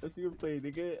 Pass me a blade,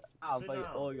 nigga. I'll Sit fight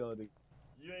down. all y'all, nigga.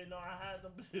 You ain't know I had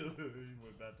them bitches? He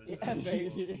went back to jail. Yeah,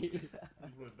 baby.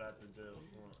 He went back to jail.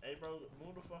 Son. Hey, bro,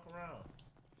 move the fuck around.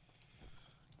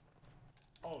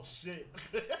 Oh, shit.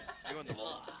 You on the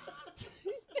wall.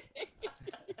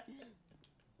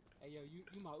 Hey, yo,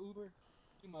 you my Uber?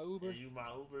 You my Uber? Yeah, you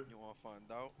my Uber? You want to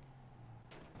find out?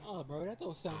 Oh, bro, that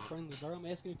don't sound friendly, bro. I'm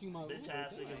asking if you my Bitch Uber.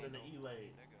 ass Damn. niggas in the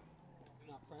E-Lane.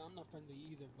 I'm not friendly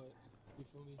either, but you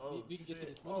feel me? Oh, we can get to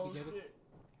shit. this money together. Shit.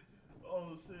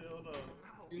 Oh, shit, hold on.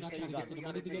 You're not trying to get to the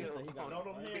money together? No,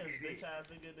 them hands, bitch ass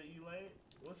nigga in the E-Lane.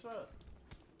 What's up?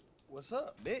 What's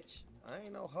up, bitch? I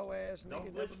ain't no hoe ass nigga.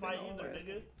 Don't bitch fight either,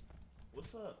 nigga.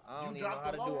 What's up? I don't you even know dropped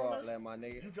how the to low do on all us? that, my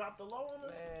nigga. You dropped the low on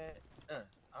us? Man,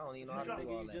 I don't even know how to do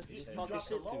all that. You You talking dropped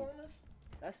the shit low to. on us?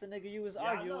 That's the nigga you was Yeah,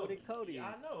 I arguing know. with at Cody. Yeah,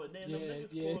 I know. And then Yeah, them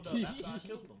niggas yeah. pulled up after I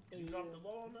killed them. You dropped the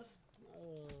low on us?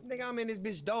 Nigga, I'm in this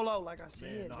bitch dolo, like I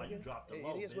said, Man, nah, you nigga. dropped the It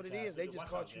low, is what it bitch is. ass They nigga. just Watch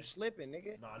caught out, you gang. slipping,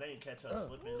 nigga. Nah, they ain't catch us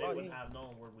slipping. They oh, wouldn't yeah. have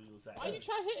known where we was at. Why you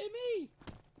try hitting me?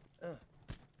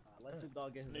 Let Snoop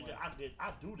Dogg get his Nigga, money.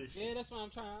 I do this shit. Yeah, that's what I'm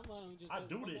trying. I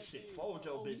do this shit. Fold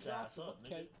your bitch ass up,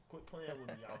 nigga. Quit playing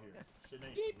with me out here. Shit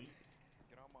ain't sweet.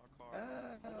 Get on my car.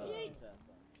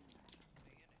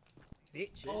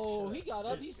 Bitch. Oh, he got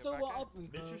up. He still went up.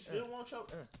 Bitch, you still want your...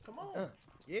 Come on.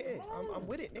 Yeah, Come on. I'm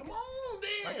with it, nigga. Come on, then.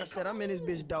 Like I said, I'm in this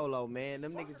bitch dolo, man.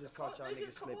 Them niggas just caught y'all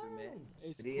niggas slipping, man.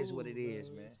 It is what it is,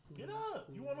 man. Get up.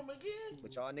 You want them again?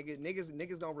 But y'all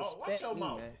niggas gonna Oh, watch respect your me,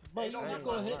 mouth. man. Bro, you don't not get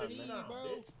gonna my hit bitch me, down, bro.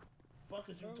 bitch. Fuck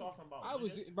is you talking about? I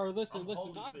was, nigga? bro. Listen, I'm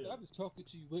listen. Holyfield. I was talking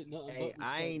to you with nothing. Hey, but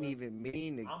I respect, ain't bro. even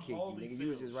mean to I'm kick you, nigga. You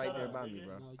was just Holyfield. right Shut there up, by me, nigga.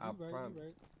 bro. No, I you right, promise. you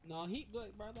right. No, he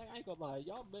like, bro. Like I ain't gonna lie,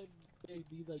 y'all may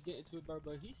be like getting to it, bro.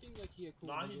 But he seems like he a cool.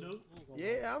 Nah, nigga. he do. I ain't gonna lie.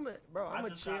 Yeah, I'm a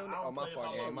just chill. got- I Oh, don't my play fault,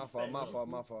 about gang. my My fault, my respect, fault,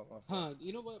 my fault, my fault. Huh?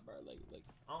 You know what, bro? Like,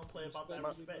 I don't play about that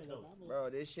respect, though. Bro,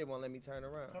 this shit won't let me turn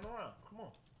around. Turn around. Come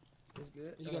on. It's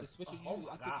good. you gotta switch it. Oh You,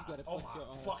 my I think God. you gotta Oh flex your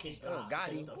my fucking face. God. got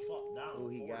Sit him. the fuck down Oh,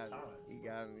 he 4 got me. times. He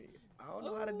got me. I don't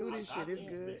know how to do this I shit. got It's these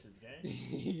good. bitches,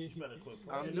 gang. You better quit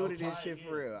playing. I'm new Don't to this try shit again.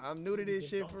 for real. I'm new to this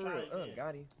shit Don't for try real. again.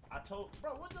 Got him. I told,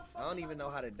 bro, what the fuck? I don't did even know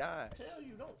how to dodge. Tell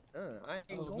you, don't. I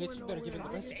ain't Oh, going bitch, you better give it the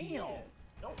nowhere. rest. Damn.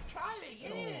 Don't try it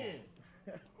again.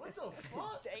 What the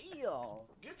fuck? Damn.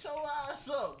 Get your ass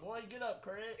up, boy. Get up,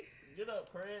 Craig. Get up,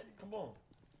 Craig. Come on.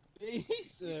 He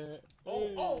said. Oh,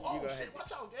 You gonna shit. have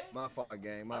Watch out, gang. My fault,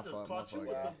 gang. I My just fault. My caught you fault,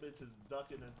 with gang. them bitches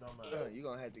ducking his dumb ass. You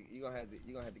gonna have to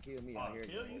kill me out here.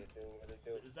 Kill gang. you?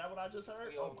 Is that what I just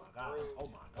heard? Oh my god. Oh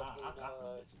my god. I got them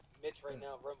bitches. Mitch right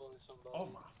now rumbling somebody. Oh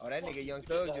my. Oh, that nigga Young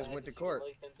Thug just went to court.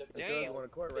 Young Thug going to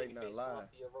court right now, live.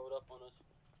 Rode up on us.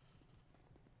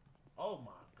 Oh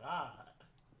my god.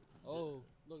 Oh,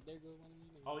 Look, there goes one of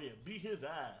you. Oh yeah, beat his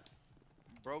ass.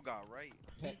 Bro got right.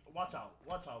 Watch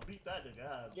out, beat that nigga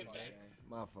ass.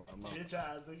 My fault, my fault. Bitch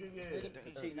ass nigga, yeah.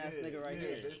 Cheating ass nigga right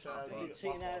here. Bitch ass nigga.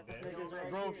 Cheating ass niggas right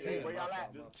Bro, here. where y'all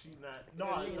at? Cheating ass. No,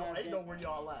 ain't know where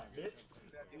y'all at, bitch.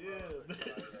 Yeah,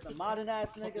 bitch. The modern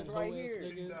ass niggas right here.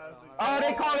 Oh,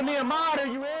 they calling me a modder,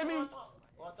 you hear me?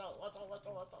 Watch out. Why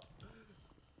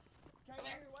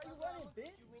you running,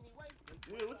 bitch?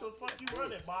 Yeah, what the fuck you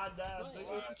running, mod ass nigga?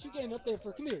 What you getting up there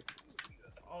for? Come here.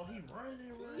 Oh, he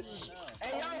running.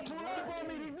 Hey, y'all pull up on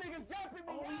me, these niggas jumping me.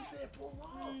 Oh, he said pull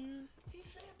up. He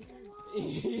said pull up.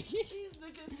 These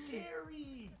niggas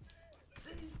scary.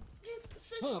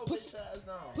 Sit your bitch ass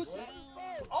down.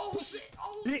 Oh shit.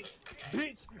 Oh bitch.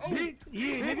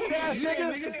 Yeah, bitch ass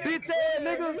nigga. Bitch ass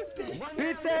nigga.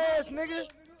 Bitch ass nigga.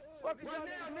 Fucking down,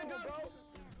 nigga, bro.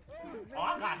 Oh,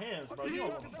 I got hands, bro. You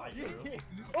don't want to fight, bro.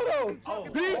 Hold on. Oh,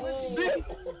 bitch.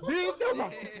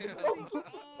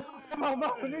 Come on,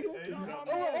 nigga.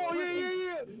 Oh,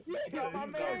 yeah. My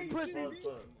man, pussy.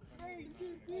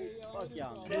 Fuck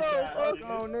y'all. Hold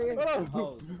on, nigga. Hold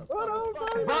on,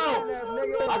 bro.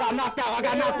 I got knocked out.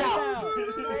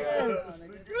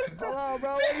 Hold on,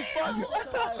 bro. What the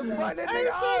fuck? What that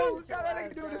nigga? Oh, got that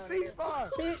nigga doing the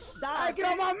C-spot. Bitch, die. Hey, get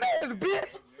on my mans,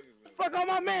 bitch. Fuck on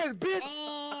my mans, bitch.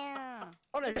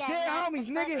 On the dead homies,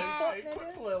 nigga. Hey,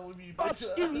 quit playing with me, Fuck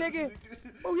bitch. you, nigga.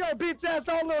 Oh, yo, bitch ass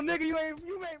old little nigga. You ain't,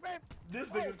 man. This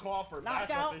nigga call for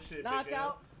backup and shit, nigga.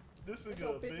 Knockout. This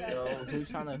nigga a bitch. Yo, who's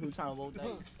trying to vote that?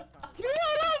 Get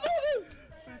out, nigga.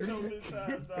 Sit your bitch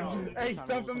ass down, nigga. Hey,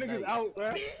 stuff them niggas out,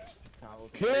 bro.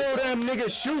 Kill them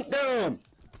niggas, shoot them.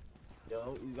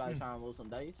 Yo, you guys trying to roll some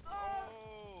dice?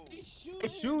 Oh. He's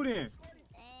shooting.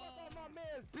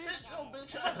 Sit your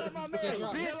bitch ass. Fuck my man,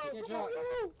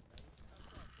 bitch.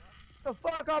 The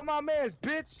fuck off my man's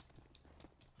bitch.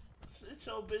 Sit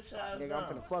your bitch ass Nigga, down. I'm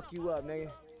finna fuck you up, nigga.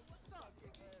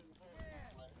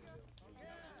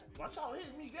 Watch out,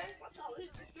 hit me, gang.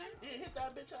 Yeah, hit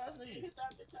that bitch ass nigga.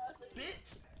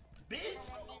 Bitch.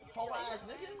 Whole ass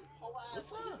nigga.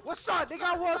 What's up,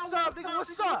 nigga? What's up, nigga?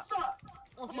 What's up?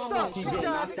 What's up, bitch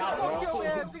ass nigga? Fuck your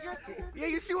ass, nigga. Yeah,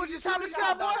 you see what just happened to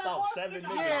that boy?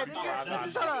 Yeah,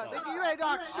 nigga. Shut up, nigga. You ain't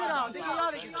knocked shit out, nigga.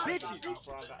 Y'all niggas bitches.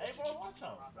 Hey, bro, watch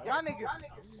out, bro. Y'all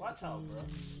niggas. Watch out, bro.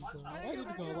 I ain't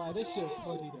even gonna lie, this shit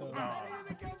funny though.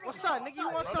 What's up, nigga? You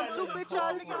want some too, bitch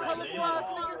ass nigga? Colorful ass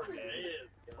nigga?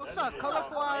 What's up,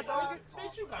 colorful ass nigga?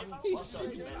 Bitch, you got me fucked up,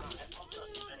 man.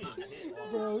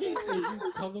 Bro, he said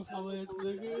you colorful ass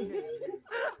nigga.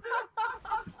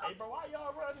 Hey, bro, why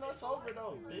y'all running us over,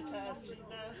 though? Bitch ass,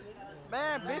 cheating ass nigga.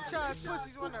 Man, bitch ass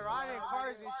pussies want to ride in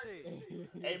cars and shit.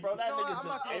 Hey, bro, that You know nigga what?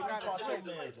 just, I'm hey, we not gonna caught grab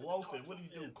your man's loafing. What do you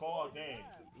do? Call game.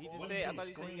 He just What said, I do thought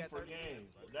you he said he scream got for 30 game?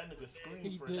 That nigga scream He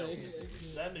for did. help.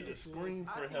 That nigga scream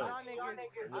for help.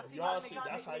 Y'all Y'all see,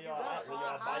 that's how y'all act when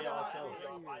y'all by yourself.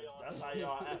 That's how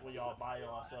y'all act when y'all by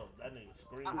yourself. That nigga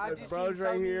scream for I help. just Bros seen so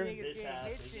right many here. niggas Bitch getting ass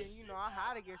hit nigga. and, you know, I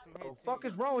had to get some hits. Oh, fuck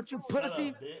is wrong with you, Shut pussy?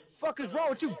 up, bitch. Fuck is wrong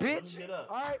with you, bitch? Get up.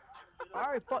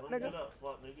 Alright, fuck Get nigga. up,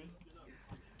 fuck nigga.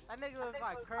 That nigga looks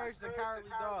like Courage the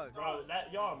Cowardly Dog. Bro,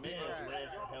 that y'all mans ran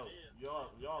for help.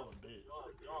 Y'all a bitch.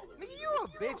 Nigga, you a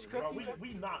bitch, Bro, Cookie.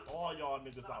 we knocked all y'all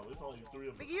niggas out. It's only 3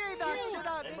 of us. Nigga, you ain't knocked shit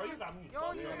out, Hey, bro, you nigga. got me You don't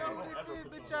fucked even up. know Don't who ever this is,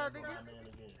 put bitch your ass hands on nigga. my man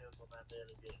again.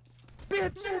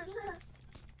 Bitch.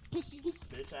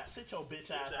 Bitch ass, sit your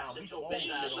bitch ass down. We fold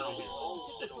shit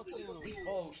over here. We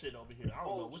fold shit over here. I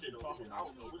don't know what you talking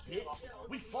about. Bitch,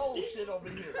 we fold shit over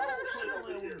here.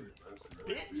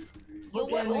 Bitch. Yo, what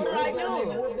did I do?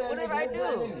 What did I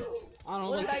do? I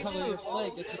don't like the color of your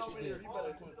flag, that's what you You did.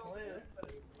 better quit playing.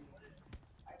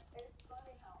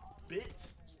 Bitch.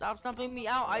 Stop stumping me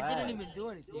out. I didn't even do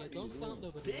anything. Yeah, don't stomp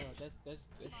nobody out.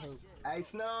 That's hope. Hey,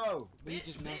 Snow. We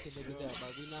just knocking niggas out, bro.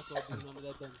 We not gonna do none of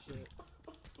that dumb shit.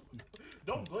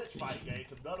 Don't glitch fight, gang,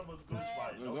 cause none of us glitch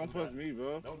fight. Don't push me,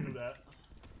 bro. Don't do that.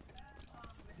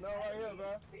 Snow right here,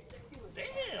 bro.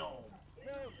 Damn.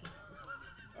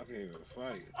 I can't even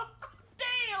fight.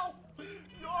 Damn.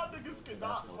 Y'all niggas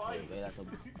cannot fight. That's a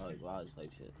garage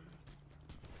type shit.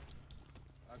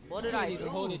 What did I do?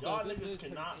 Y'all niggas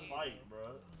cannot fight, bro.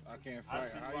 I can't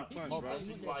fight. How you punch, bro? I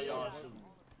see why y'all shoot.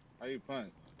 How you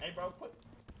punch? Hey, bro,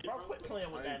 quit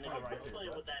playing with that nigga right there,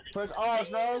 bro. Push R,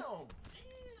 Snow.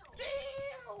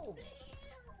 Damn.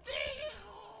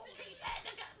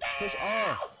 Push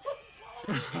R.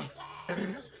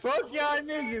 Fuck y'all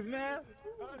niggas, man.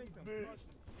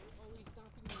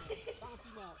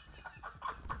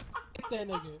 Get that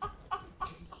nigga.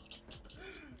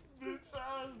 Bitch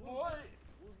ass boy.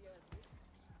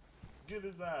 Get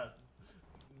his ass.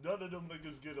 None of them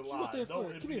niggas get alive. No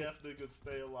MBF niggas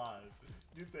stay alive.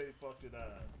 Get they fucking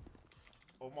ass.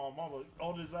 Oh my mama,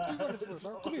 on his ass.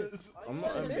 Come here. I'm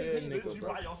not a dead nigga, Bitch, you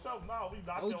bro. by yourself now. We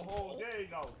knocked your whole gang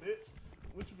out, bitch.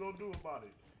 What you gonna do about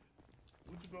it?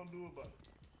 What you gonna do about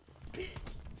it? Bitch,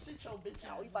 sit your bitch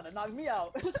out. You about to knock me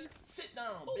out. Sit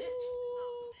down, bitch.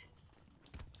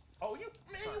 Oh, you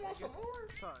want some more?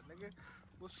 What's up, nigga?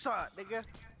 What's up, nigga?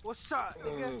 What's up,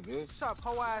 nigga? What's up,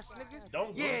 hoe ass nigga?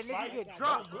 Don't yeah, glitch nigga fight. get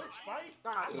dropped. Don't glitch fight.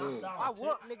 I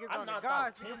whoop niggas on the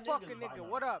guys, nigga. Fuck a nigga.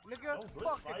 What up, nigga?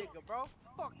 Fuck a nigga, bro.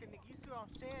 Fuck a nigga. You see what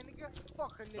I'm saying, nigga?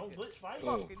 Fuck a nigga. Don't glitch fight.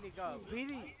 Fuck a nigga.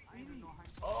 Beat it.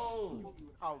 Oh.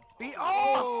 Oh, beat.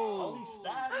 Oh, he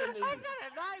stabbing niggas. I got a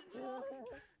knife.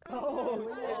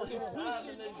 Oh, he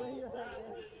stabbing niggas.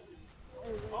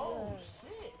 Oh,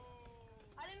 shit.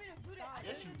 I didn't mean to do that.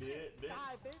 Yes, you did, bitch.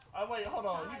 Oh, wait, hold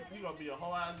on. You gonna be a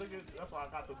whole ass nigga? That's why I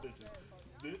got them bitches.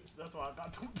 Bitch, that's why I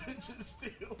got them bitches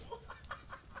still.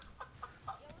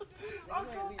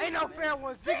 Ain't no fair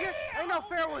one, Zigga. Ain't no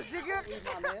fair one, Zigga.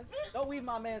 Don't weave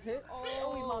my man's hits.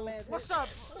 Don't weave my man's hits. What's up,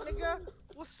 nigga?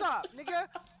 What's up, nigga?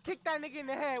 Kick that nigga in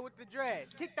the head with the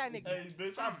dreads. Kick that nigga. Hey,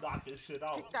 bitch, I'm knocking shit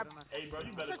out. Kick that. Hey, bro,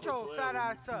 you better Shut quit your playing fat with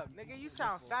ass me. up, nigga. You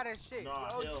sound fat as shit. Nah,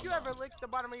 Oh, hell you nah. ever lick the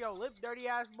bottom of your lip, dirty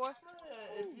ass boy?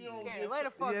 If you don't Yeah, get lay the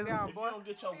fuck down, if boy. you don't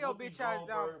get your Lay your Whoopi bitch ass down.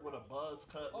 Goldberg with a buzz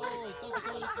cut.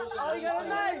 Oh, he got a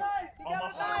knife. He got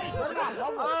a knife.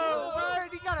 Oh, word,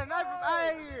 he got a knife from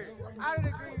out of here. Out of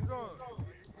the green zone.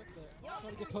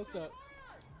 Trying to get poked up.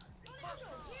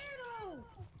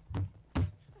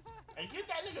 Hey, get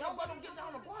that nigga. Don't let him get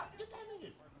down the block. Get that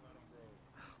nigga.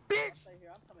 Bitch.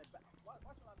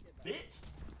 Bitch.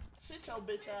 Sit your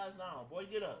bitch ass down. Boy,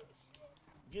 get up.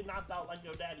 Get knocked out like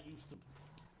your daddy used to.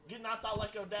 Get knocked out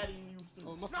like your daddy used to.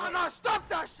 No, stop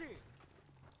that shit.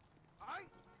 Alright?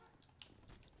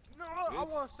 No, I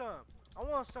want some. I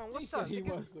want some. What's up, He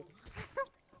nigga? was.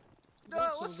 No,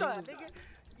 what's up, nigga?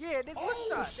 Yeah, nigga,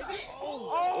 what's up, nigga? Shit.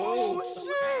 Oh,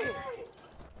 shit.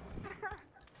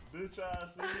 Bitch ass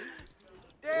nigga.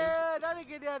 Yeah, that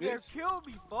nigga down there killed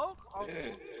me, folk. Oh.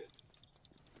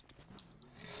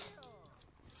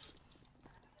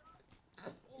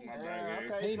 My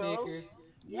bad, Hey, maker.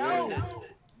 Yo.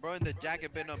 Bro, the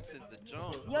jacket been up since the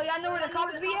jump. Yo, y'all know where the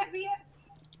cops be at?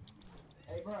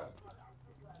 Hey, bro.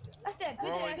 That's that bitch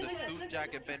Bro, ass the nigga. suit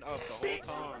jacket been up the whole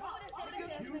time.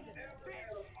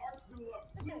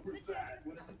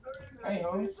 Hey,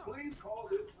 homie. Please call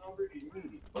this number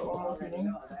immediately.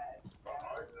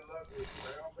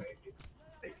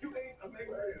 If you ain't a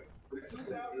member of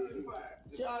 2005.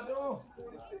 Y'all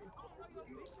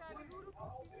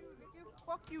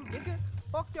Fuck you, nigga.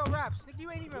 Fuck your raps, nigga.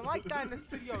 You ain't even like that in the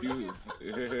studio. Nigga.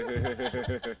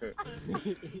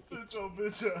 Sit your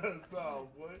bitch ass down,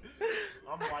 boy.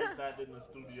 I'm like that in the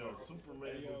studio.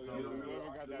 Superman is done.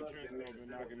 Whoever got that trench coat been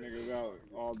knocking niggas out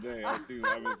all day. I see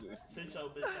that. Sit your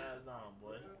bitch ass down,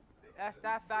 boy. That's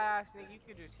that fat ass nigga. You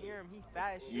could just hear him. He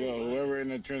fat as shit. Yo, whoever in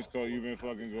the trench coat, you been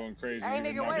fucking going crazy. Hey, You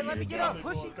been nigga, wait, knocking let me niggas get out. up,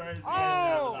 pussy. Oh!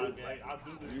 Oh!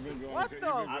 You been going What crazy. the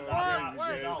You been fuck? going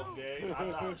Shit crazy, out, gang. I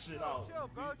knock shit out. Chill,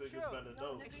 bro, These chill. niggas better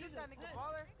know. Nigga, shoot that nigga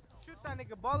baller. Shoot that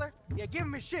nigga baller. Yeah, give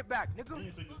him his shit back, nigga.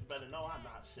 These niggas better know I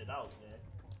knock shit out, man.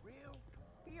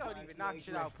 He don't even knock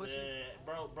shit out, pussy. Yeah,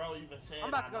 bro even saying I'm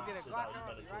about to I go get knock a shit Glock. out, you I'll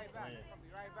better be quit right back. playing. I'll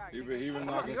be right back. He been I'll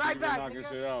knocking, be right he been back, knocking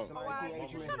nigga. shit out.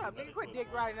 Shut up, nigga. Quit dick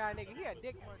riding that nigga. He a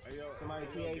dick muncher. Somebody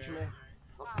TH me.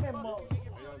 Fuck them boys.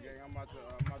 Hey, yo, gang, I'm about to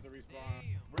respawn.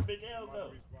 Where Big L I'm about go?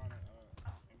 to respawn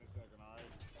in a second, alright?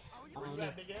 Where you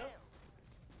at, Big L?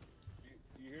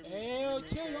 You hear me? Hey,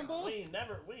 chill, young boy. We ain't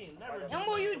never just Young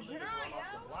boy, made you them niggas drunk, run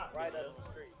off the yo. block, Right Big up L. the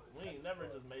street. We ain't never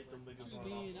just made them niggas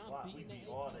run off the block. We beat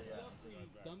all they ass.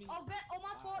 Dummy. Oh, bet. Oh,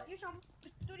 my fault. You from the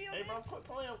studio, Hey, bro, man? quit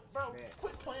playing, bro.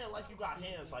 Quit playing like you got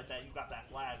hands like that. You got that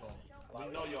flag on. We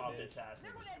know y'all bitch ass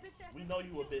Remember niggas. that bitch ass We know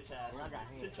you a bitch ass Well, I got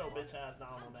nigga. hands. Sit your bitch ass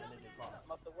down on that nigga car.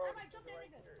 Up the nigga? road. Everybody jump that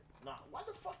nigga. Nah, why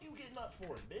the fuck you getting up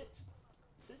for it, bitch?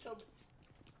 Sit your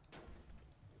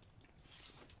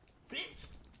bitch.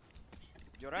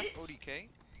 Yo, that's Bitch. ODK.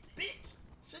 Bitch.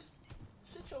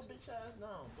 Sit your bitch ass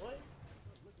down, boy.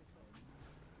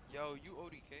 Yo, you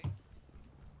ODK.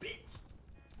 Bitch.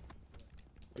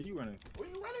 Where you running? Where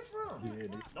you running from? Yeah,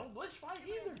 nigga. Don't glitch fight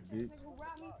either. Nigga who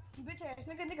robbed me. You bitch ass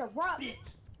nigga. Nigga robbed me.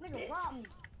 Bitch. Nigga robbed me.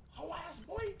 Whole ass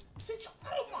boy. Sit your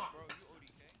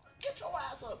Get your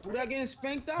ass up. Who that getting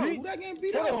spanked out? Who that getting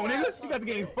beat Hold up? on, nigga. You got the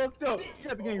game fucked up. You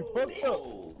got the game fucked up.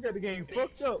 You got the game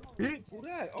fucked up, bitch. Who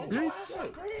that? Oh, Get your bitch. ass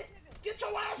up, Greg. Get your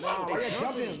ass Nah, up. why bitch. you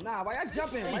jumping? Nah, why you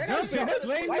jumping? Why you Jumping, jumping? that's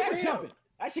lame Why as you hell. jumping?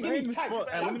 That shit get me Lame as tight. fuck.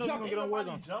 Hey, let me know if Stop you gonna get on jumping. words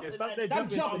on. Yeah, stop that Stop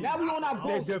jumping. jumping. Now we on our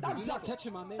bull. That Stop jumping. You're not jumping.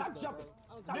 catching my man. Stop jumping.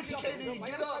 Stop Nigga jumping. can't even Why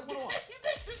get y'all up. fight one-on-one?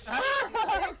 Yo,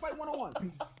 why y'all fight one-on-one?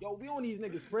 Yo, yo. We on these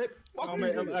niggas, Crip. Fuck Oh, these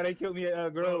man, niggas. they killed me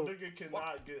at Bro, Grove. nigga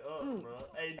cannot get up, bro.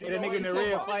 Hey, Hey, that nigga in the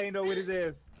red fighting though with his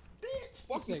ass.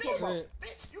 Fuck you talking about.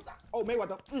 Bitch, you got. Oh,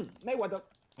 Mayweather. Mayweather.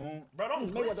 Bro,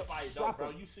 don't glitch Mayweather. fight, though, Drop bro.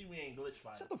 him. You see we ain't glitch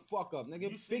fighting. Shut the fuck up,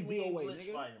 nigga. You see Big we ain't DOA, glitch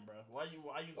nigga. fighting, bro. Why you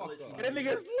Fuck glitch up. fighting? That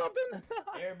nigga slumping.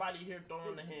 Everybody here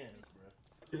throwing the hands,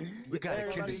 bro. We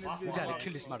gotta kill this. My We fault. gotta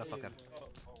kill this motherfucker.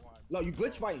 Look, you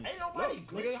glitch fighting. Ain't nobody Look,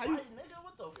 glitch nigga, how you? fighting, nigga.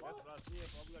 What the fuck?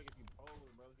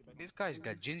 This guy's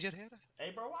got ginger hair.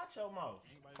 Hey, bro, watch your mouth.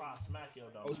 Try to smack your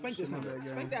dog. Oh, spank this nigga.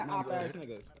 Spank that op ass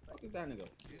nigga. Fuck is that nigga?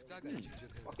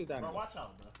 Fuck is that Bro, nigga? watch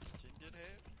out, bro.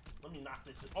 Let me knock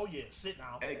this. Oh yeah, sit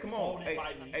down. Hey, come on. Fold it Hey,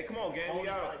 by me. hey, come on, gang. Fold We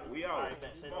it out. by me. We out. Alright,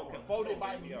 bet. Sit Come on, down. come Fold on. it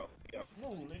by me. We out.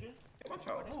 Move, nigga. Watch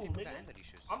out. Move, nigga.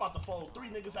 I'm about to fold 3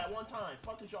 niggas at one time.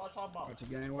 Fuck is y'all talking about? Watch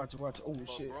again. Watch. Oh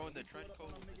shit. Bro in the trench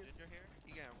coat with the ginger hair,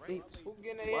 he got right. Who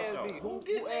getting their ass beat? Who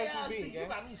getting their ass beat? You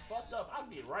got me fucked up.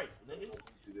 I get right,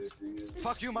 nigga.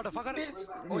 Fuck you, motherfucker.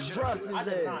 Oh, shit. Dropped his I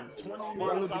did ass. not 20 Martin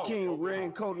niggas Luther out. King,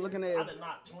 raincoat looking I ass. did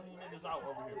not 20 niggas out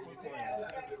over here. Quit playing.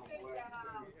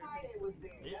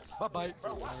 Bye bye.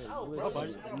 Bro, watch out, Bye bro. bye.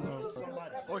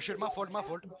 Oh shit, my fault, my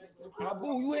fault. Abu,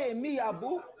 you hitting me,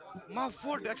 Abu? My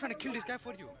fault. I'm trying to kill this guy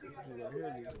for you.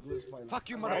 Fuck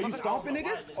you, Are you motherfucker. stomping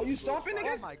niggas? Are you stomping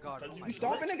niggas? Oh my god. Oh my You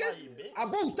stomping niggas?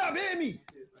 Abu, stop hitting me!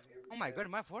 Oh my god,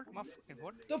 my fault. My fucking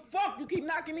fault. The fuck? You keep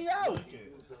knocking me out. Kill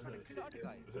the other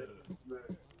guy.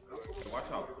 Watch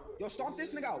out. Yo, stomp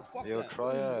this nigga out. Fuck Yo, that.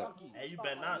 try it. Hey, you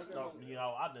better not stomp me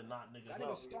out. I did not niggas That out.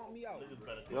 nigga stomp me out. Niggas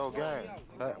better Yo, stomp gang. me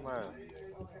out. Batman.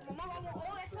 My mama want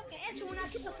all that fucking action when I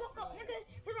get the fuck up, nigga.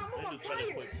 Bring my move, I'm Niggas better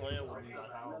tired. quit playing with me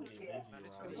like I don't get busy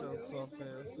around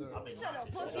here. I've been Shut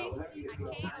up, knocking pussy. shit out.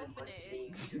 I can't open it.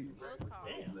 It's closed call.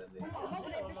 Damn. I'm over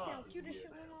that bitch sound cute as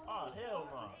shit. Oh, hell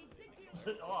no.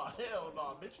 Oh, hell no.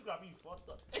 Bitch, you got me fucked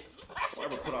up. Don't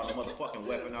ever put out a motherfucking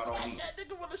weapon out on me. That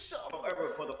nigga with a shovel. Don't ever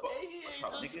put a fuck. Watch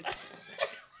out, nigga.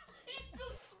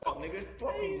 Fuck, nigga.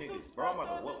 Fuck you niggas, bro. I'm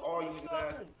about to whoop all you niggas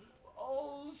ass.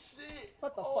 Oh, shit.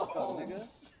 Shut the fuck up, nigga.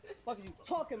 Fuck are you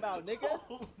talking about, nigga?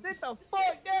 Get the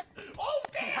fuck that. Oh,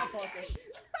 damn.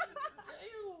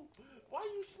 Why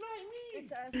you smack me?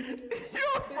 Bitch ass nigga. You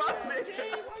a fuck nigga.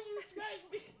 Why you smack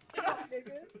me?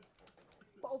 Nigga.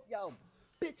 Both y'all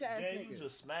bitch ass Gang, you niggas.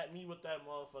 just smacked me with that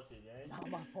motherfucker, gang. Not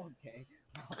my fault, gang.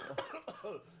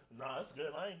 Nah, it's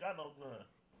good. I ain't got no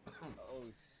gun. Oh,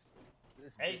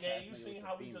 hey, gang, you seen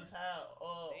how we just had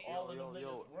all of them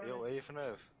niggas running? Yo,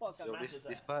 AFNF. Fuck, Yo, smack this his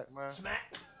this ass. pack, man.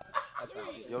 Smack.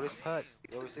 Yo, this pack.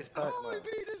 Yo, it's this pack, man.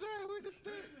 beat his ass with the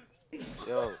stick.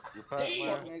 Yo, you pack,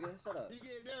 Fuck, man. nigga. Shut up. He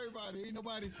getting everybody. Ain't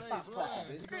nobody safe. Stop Right?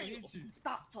 talking, He bitch. gonna hit you.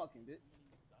 Stop talking, bitch.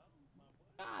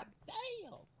 God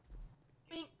damn.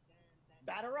 Bink.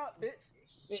 Batter up, bitch.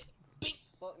 Bink.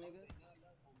 Fuck, nigga.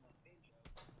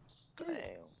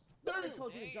 Damn. I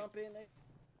told you to jump in, nigga.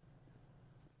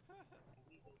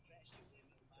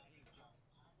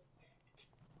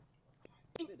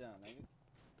 Sit down, nigga.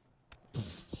 I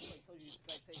told you to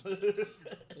spectate.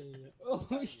 Oh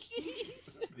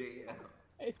shit. Damn.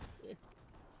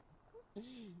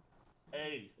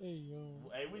 Hey, Hey yo.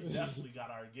 hey, we definitely got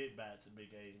our get backs,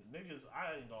 Big A. Niggas,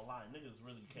 I ain't gonna lie, niggas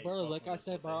really can't. Bro, fuck like with I us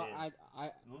said, with the bro, head.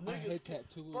 I Niggas hit can't-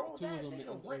 that two bro, of that them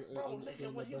nigga, in bro, nigga,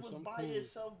 game, when he bro, was so I'm by cool.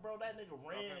 himself, bro, that nigga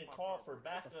ran and called for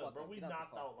backup, fuck bro. up. We Get out the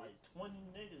knocked car. out like 20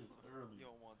 niggas early. You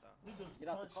don't want that. We just Get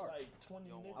out the punched car. like 20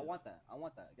 You don't niggas. I want that. I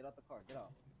want that. Get out the car. Get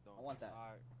out. Don't. I want that.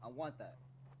 Alright. I want that.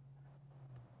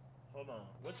 Hold on,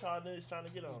 what y'all niggas trying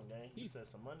to get on, gang? You said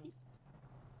some money.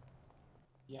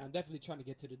 Yeah, I'm definitely trying to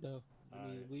get to the dough. I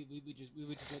mean, Alright. we just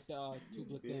went 2 block downs.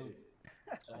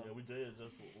 So, Yeah, we did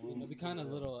just. you know, we kind of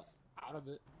little out of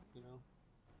it, you know.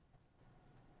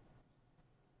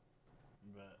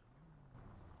 Bet.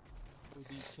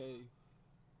 ODK.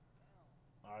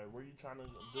 All right, where you trying to do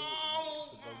to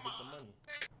go get the money?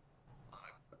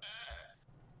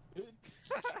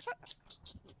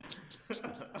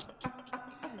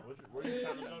 Where you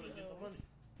trying to go to get the money?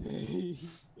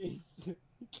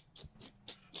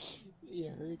 You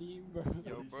heard him, bro.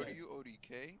 Yo, bro, do you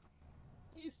ODK?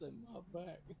 He's in my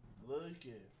back. Look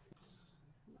at.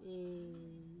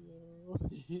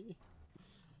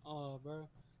 Oh, bro.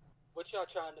 What y'all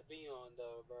trying to be on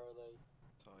though, bro? Like,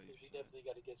 Tell you, 'cause we shit. definitely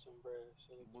got to get some bread.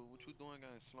 So What you doing,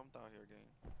 guys? Slumped out here,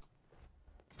 gang.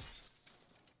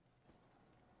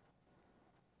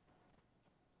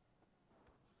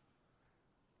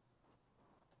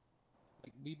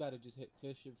 Like, we about to just hit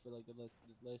fishing for like this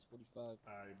last 45.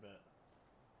 Alright, bet.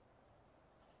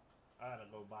 I gotta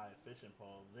go buy a fishing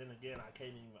pole. Then again, I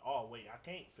can't even. Oh wait, I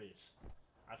can't fish.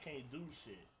 I can't do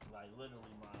shit. Like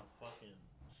literally, my fucking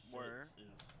shit Where? is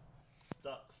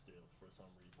stuck still for some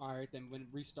reason. All right, then when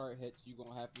restart hits, you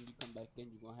gonna have when you come back in,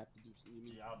 you gonna have to do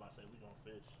something. Yeah, I was about to say we gonna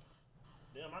fish.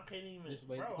 Damn, I can't even. This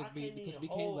way, bro, I can't because even we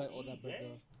can't hold let all that E, bread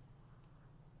go.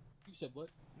 You said what?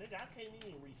 Nigga, I can't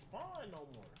even respawn no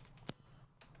more.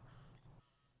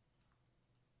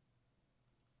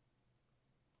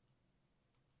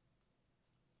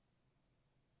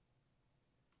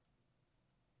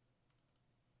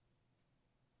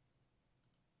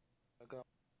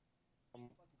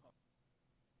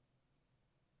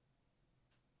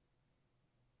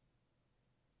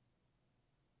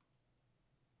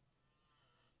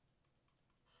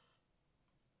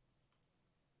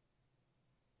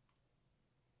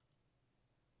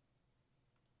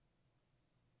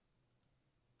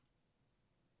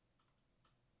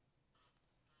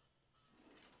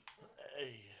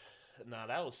 Hey, nah,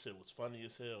 that shit was funny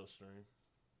as hell, stream.